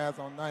now the Jazz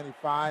on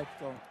 95,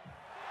 so...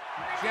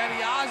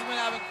 Cedi Osman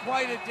having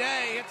quite a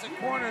day. Hits a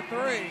corner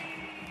three.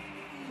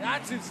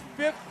 That's his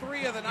 5th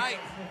three of the night.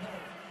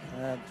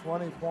 And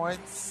 20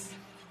 points.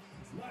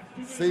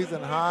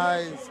 Season high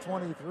is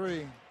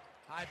 23.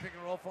 High pick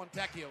and roll.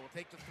 Fontecchio will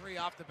take the three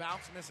off the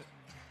bounce, miss it.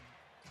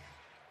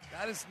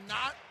 That is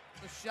not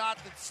the shot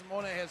that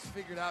Simone has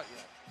figured out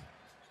yet.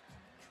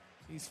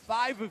 He's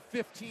 5 of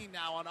 15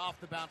 now on off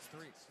the bounce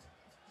threes.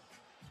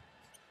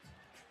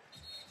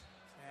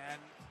 And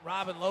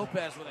Robin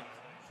Lopez with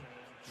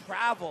a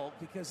travel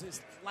because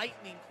his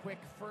lightning quick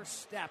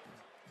first step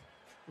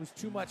was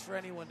too much for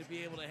anyone to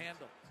be able to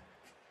handle.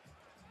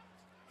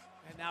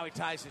 And now he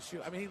ties his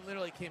shoe. I mean, he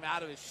literally came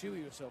out of his shoe.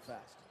 He was so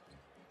fast.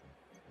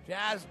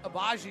 Jazz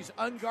Abaji's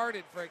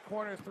unguarded for a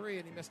corner three,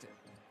 and he missed it.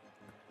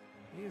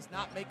 He is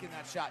not making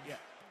that shot yet.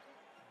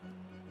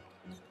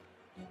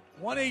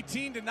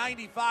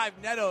 118-95.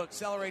 Neto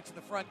accelerates in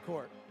the front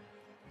court.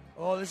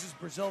 Oh, this is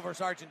Brazil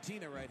versus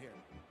Argentina right here.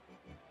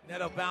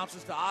 Neto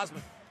bounces to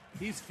Osman.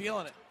 He's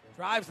feeling it.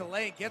 Drives the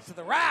lane, gets to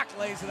the rack,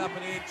 lays it up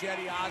and in.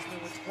 Jetty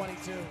Osman with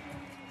 22.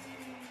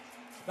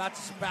 About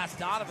to surpass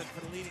Donovan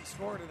for the leading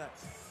scorer tonight.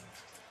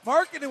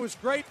 Markkanen was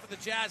great for the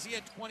Jazz. He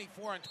had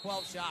 24 on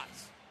 12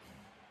 shots.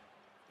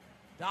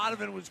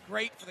 Donovan was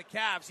great for the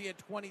Cavs. He had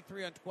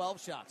 23 on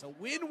 12 shots. A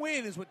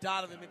win-win is what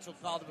Donovan Mitchell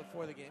called it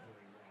before the game.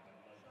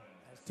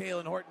 As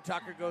Talen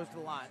Horton-Tucker goes to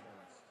the line.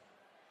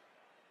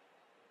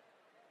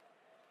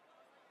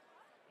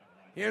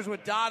 Here's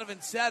what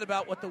Donovan said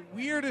about what the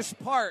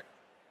weirdest part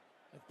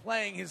of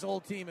playing his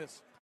old team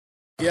is.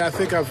 Yeah, I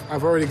think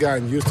I've already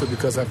gotten used to it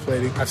because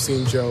I've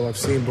seen Joe, I've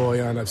seen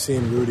Bojan, I've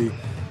seen Rudy,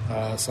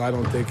 so I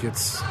don't think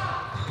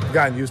I've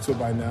gotten used to it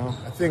by now.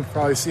 I think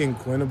probably seeing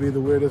Quinn will be the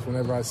weirdest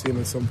whenever I see him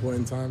at some point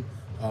in time.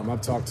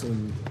 I've talked to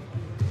him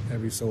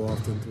every so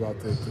often throughout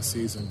the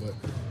season, but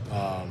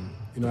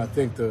I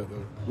think the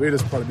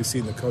weirdest part would be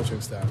seeing the coaching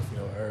staff.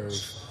 Irv,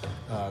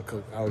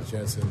 Coach Alex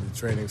Jensen, the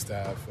training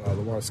staff,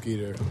 Lamar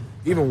Skeeter,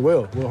 even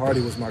Will Hardy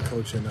was my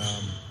coach in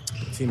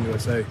Team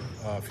USA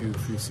a few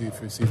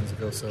seasons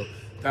ago. So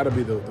that'll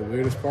be the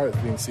weirdest part,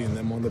 is seeing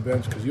them on the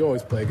bench, because you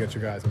always play against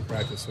your guys in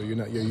practice, so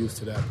you're used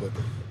to that. But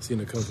seeing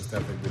the coaching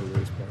staff would be the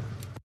weirdest part.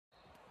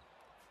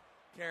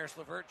 Karis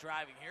LeVert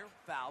driving here,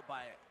 fouled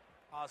by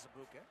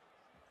Azubuike.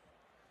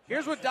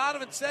 Here's what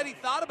Donovan said he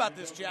thought about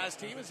this Jazz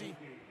team as he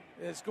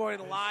is going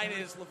to the line.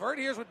 Is LeVert?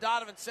 Here's what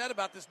Donovan said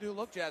about this new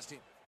look Jazz team.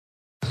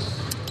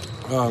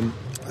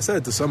 I said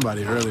it to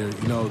somebody earlier.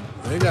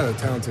 They got a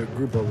talented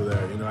group over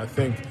there. I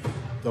think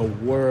the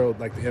world,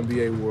 like the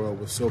NBA world,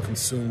 was so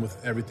consumed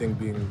with everything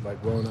being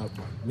like blown up.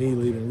 Me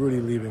leaving, Rudy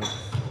leaving,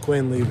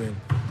 Quinn leaving,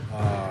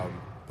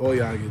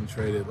 Bojan getting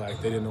traded.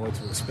 Like, they didn't know what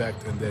to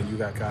expect. And then you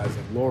got guys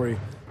like Laurie.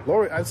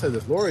 I'd say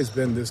this. Laurie's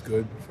been this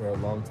good for a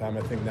long time.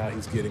 I think now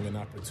he's getting an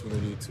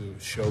opportunity to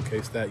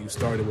showcase that. You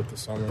started with the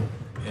summer,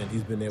 and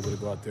he's been able to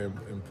go out there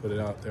and put it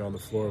out there on the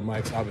floor.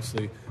 Mike's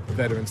obviously a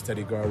veteran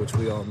steady guard, which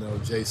we all know.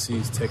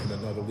 JC's taken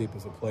another leap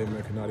as a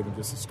playmaker, not even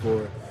just a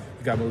scorer.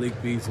 You got Malik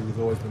Beasley, who's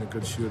always been a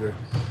good shooter.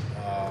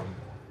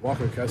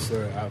 Walker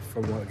Kessler,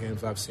 from what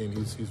games I've seen,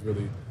 he's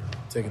really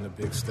taken a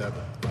big step.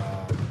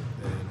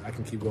 And I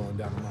can keep going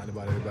down the line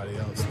about everybody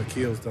else.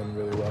 Nikhil's done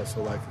really well.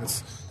 So,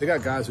 they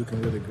got guys who can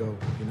really go,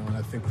 and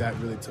I think that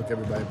really took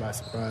everybody by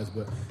surprise.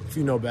 But if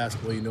you know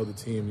basketball, you know the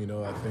team,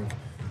 I think,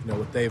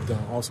 what they've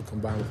done, also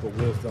combined with what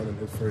Will's done in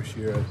his first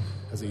year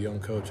as a young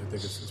coach, I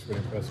think it's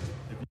pretty impressive.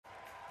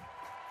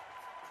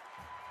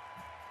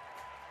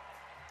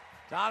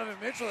 Donovan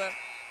Mitchell,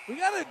 we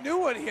got a new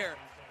one here.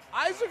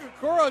 Isaac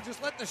Okoro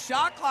just let the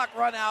shot clock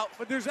run out,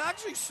 but there's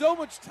actually so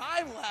much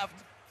time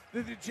left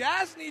that the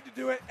Jazz need to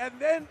do it, and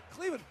then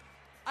Cleveland.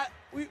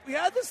 We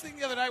had this thing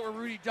the other night where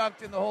Rudy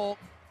dunked in the hole.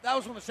 That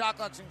was when the shot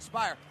clocks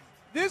expire.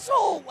 This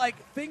whole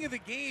thing of the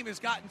game has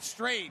gotten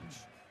strange,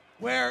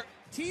 where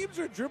teams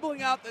are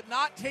dribbling out that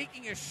not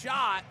taking a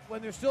shot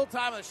when there's still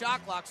time on the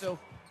shot clock. So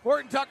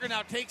Horton-Tucker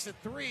now takes a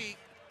three.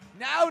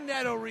 Now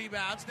Neto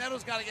rebounds.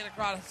 Neto's got to get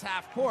across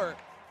half court,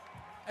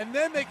 and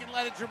then they can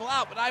let it dribble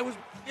out. But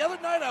the other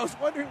night I was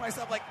wondering to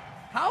myself,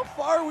 how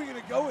far are we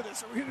going to go with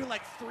this? Are we going to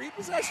do 3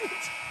 possessions,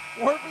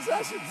 4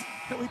 possessions?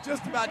 And we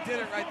just about did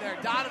it right there.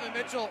 Donovan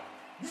Mitchell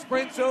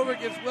sprints over,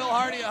 gives Will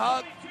Hardy a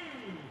hug.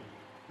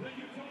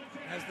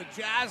 As the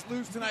Jazz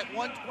lose tonight,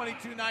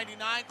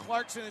 122-99.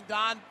 Clarkson and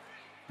Don,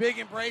 big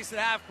embrace at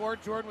half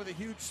court. Jordan with a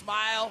huge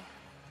smile.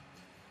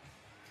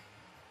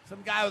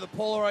 Some guy with a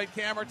Polaroid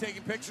camera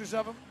taking pictures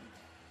of him.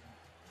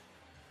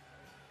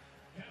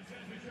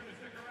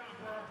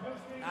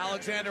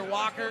 Alexander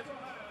Walker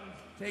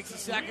takes a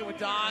second with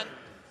Don.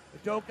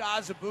 Udoka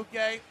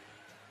Azubuike.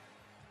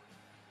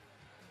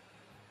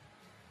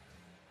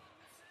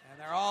 And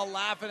they're all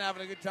laughing,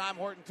 having a good time.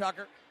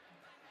 Horton-Tucker.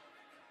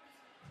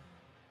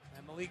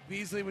 And Malik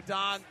Beasley with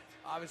Don.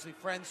 Obviously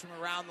friends from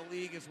around the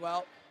league as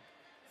well.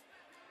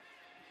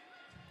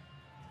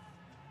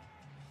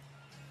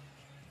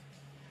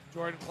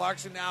 Jordan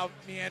Clarkson now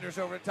meanders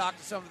over to talk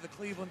to some of the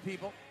Cleveland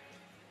people.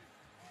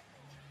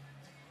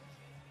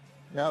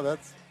 Yeah,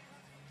 that's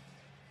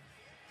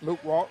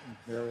Luke Walton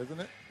there, isn't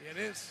it? It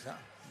is. Yeah.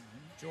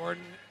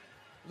 Jordan,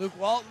 Luke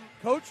Walton,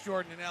 Coach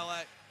Jordan in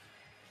L.A.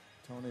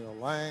 Tony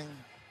Lang.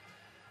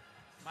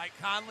 Mike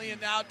Conley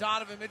and now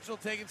Donovan Mitchell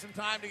taking some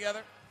time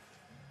together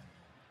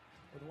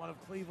with one of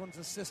Cleveland's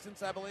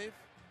assistants, I believe.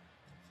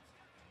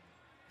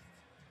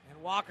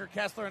 And Walker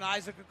Kessler and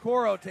Isaac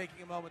Okoro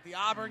taking a moment. The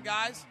Auburn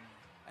guys.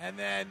 And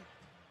then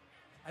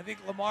I think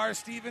Lamar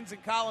Stevens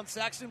and Colin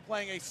Sexton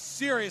playing a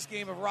serious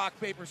game of rock,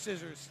 paper,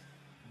 scissors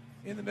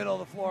in the middle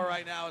of the floor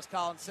right now as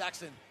Colin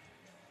Sexton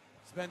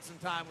spends some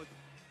time with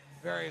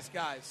various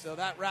guys. So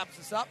that wraps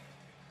us up.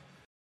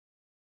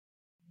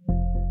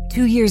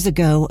 2 years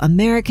ago,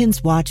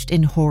 Americans watched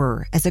in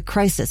horror as a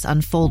crisis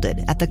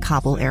unfolded at the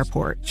Kabul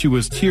airport. She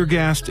was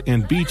tear-gassed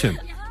and beaten.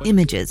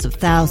 Images of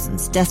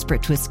thousands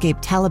desperate to escape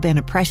Taliban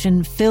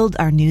oppression filled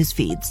our news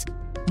feeds.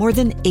 More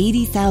than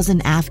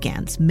 80,000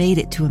 Afghans made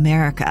it to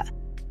America.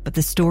 But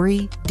the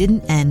story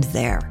didn't end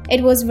there.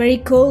 It was very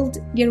cold.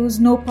 There was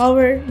no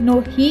power,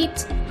 no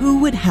heat. Who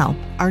would help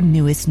our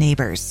newest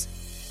neighbors?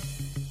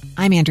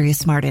 I'm Andrea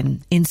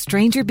Smartin. In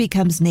Stranger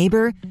Becomes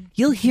Neighbor,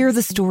 you'll hear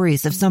the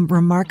stories of some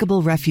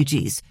remarkable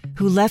refugees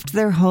who left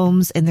their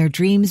homes and their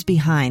dreams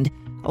behind,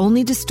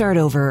 only to start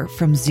over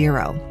from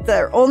zero.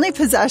 Their only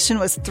possession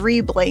was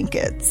 3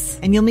 blankets.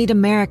 And you'll meet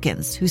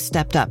Americans who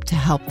stepped up to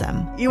help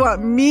them. You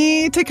want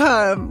me to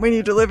come when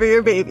you deliver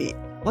your baby.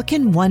 What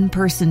can one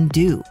person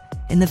do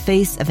in the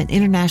face of an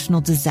international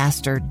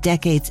disaster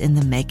decades in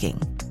the making?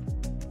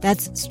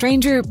 That's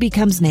Stranger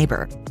Becomes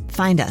Neighbor.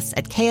 Find us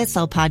at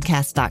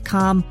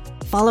kslpodcast.com.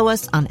 Follow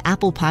us on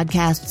Apple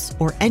Podcasts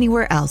or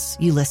anywhere else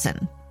you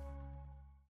listen.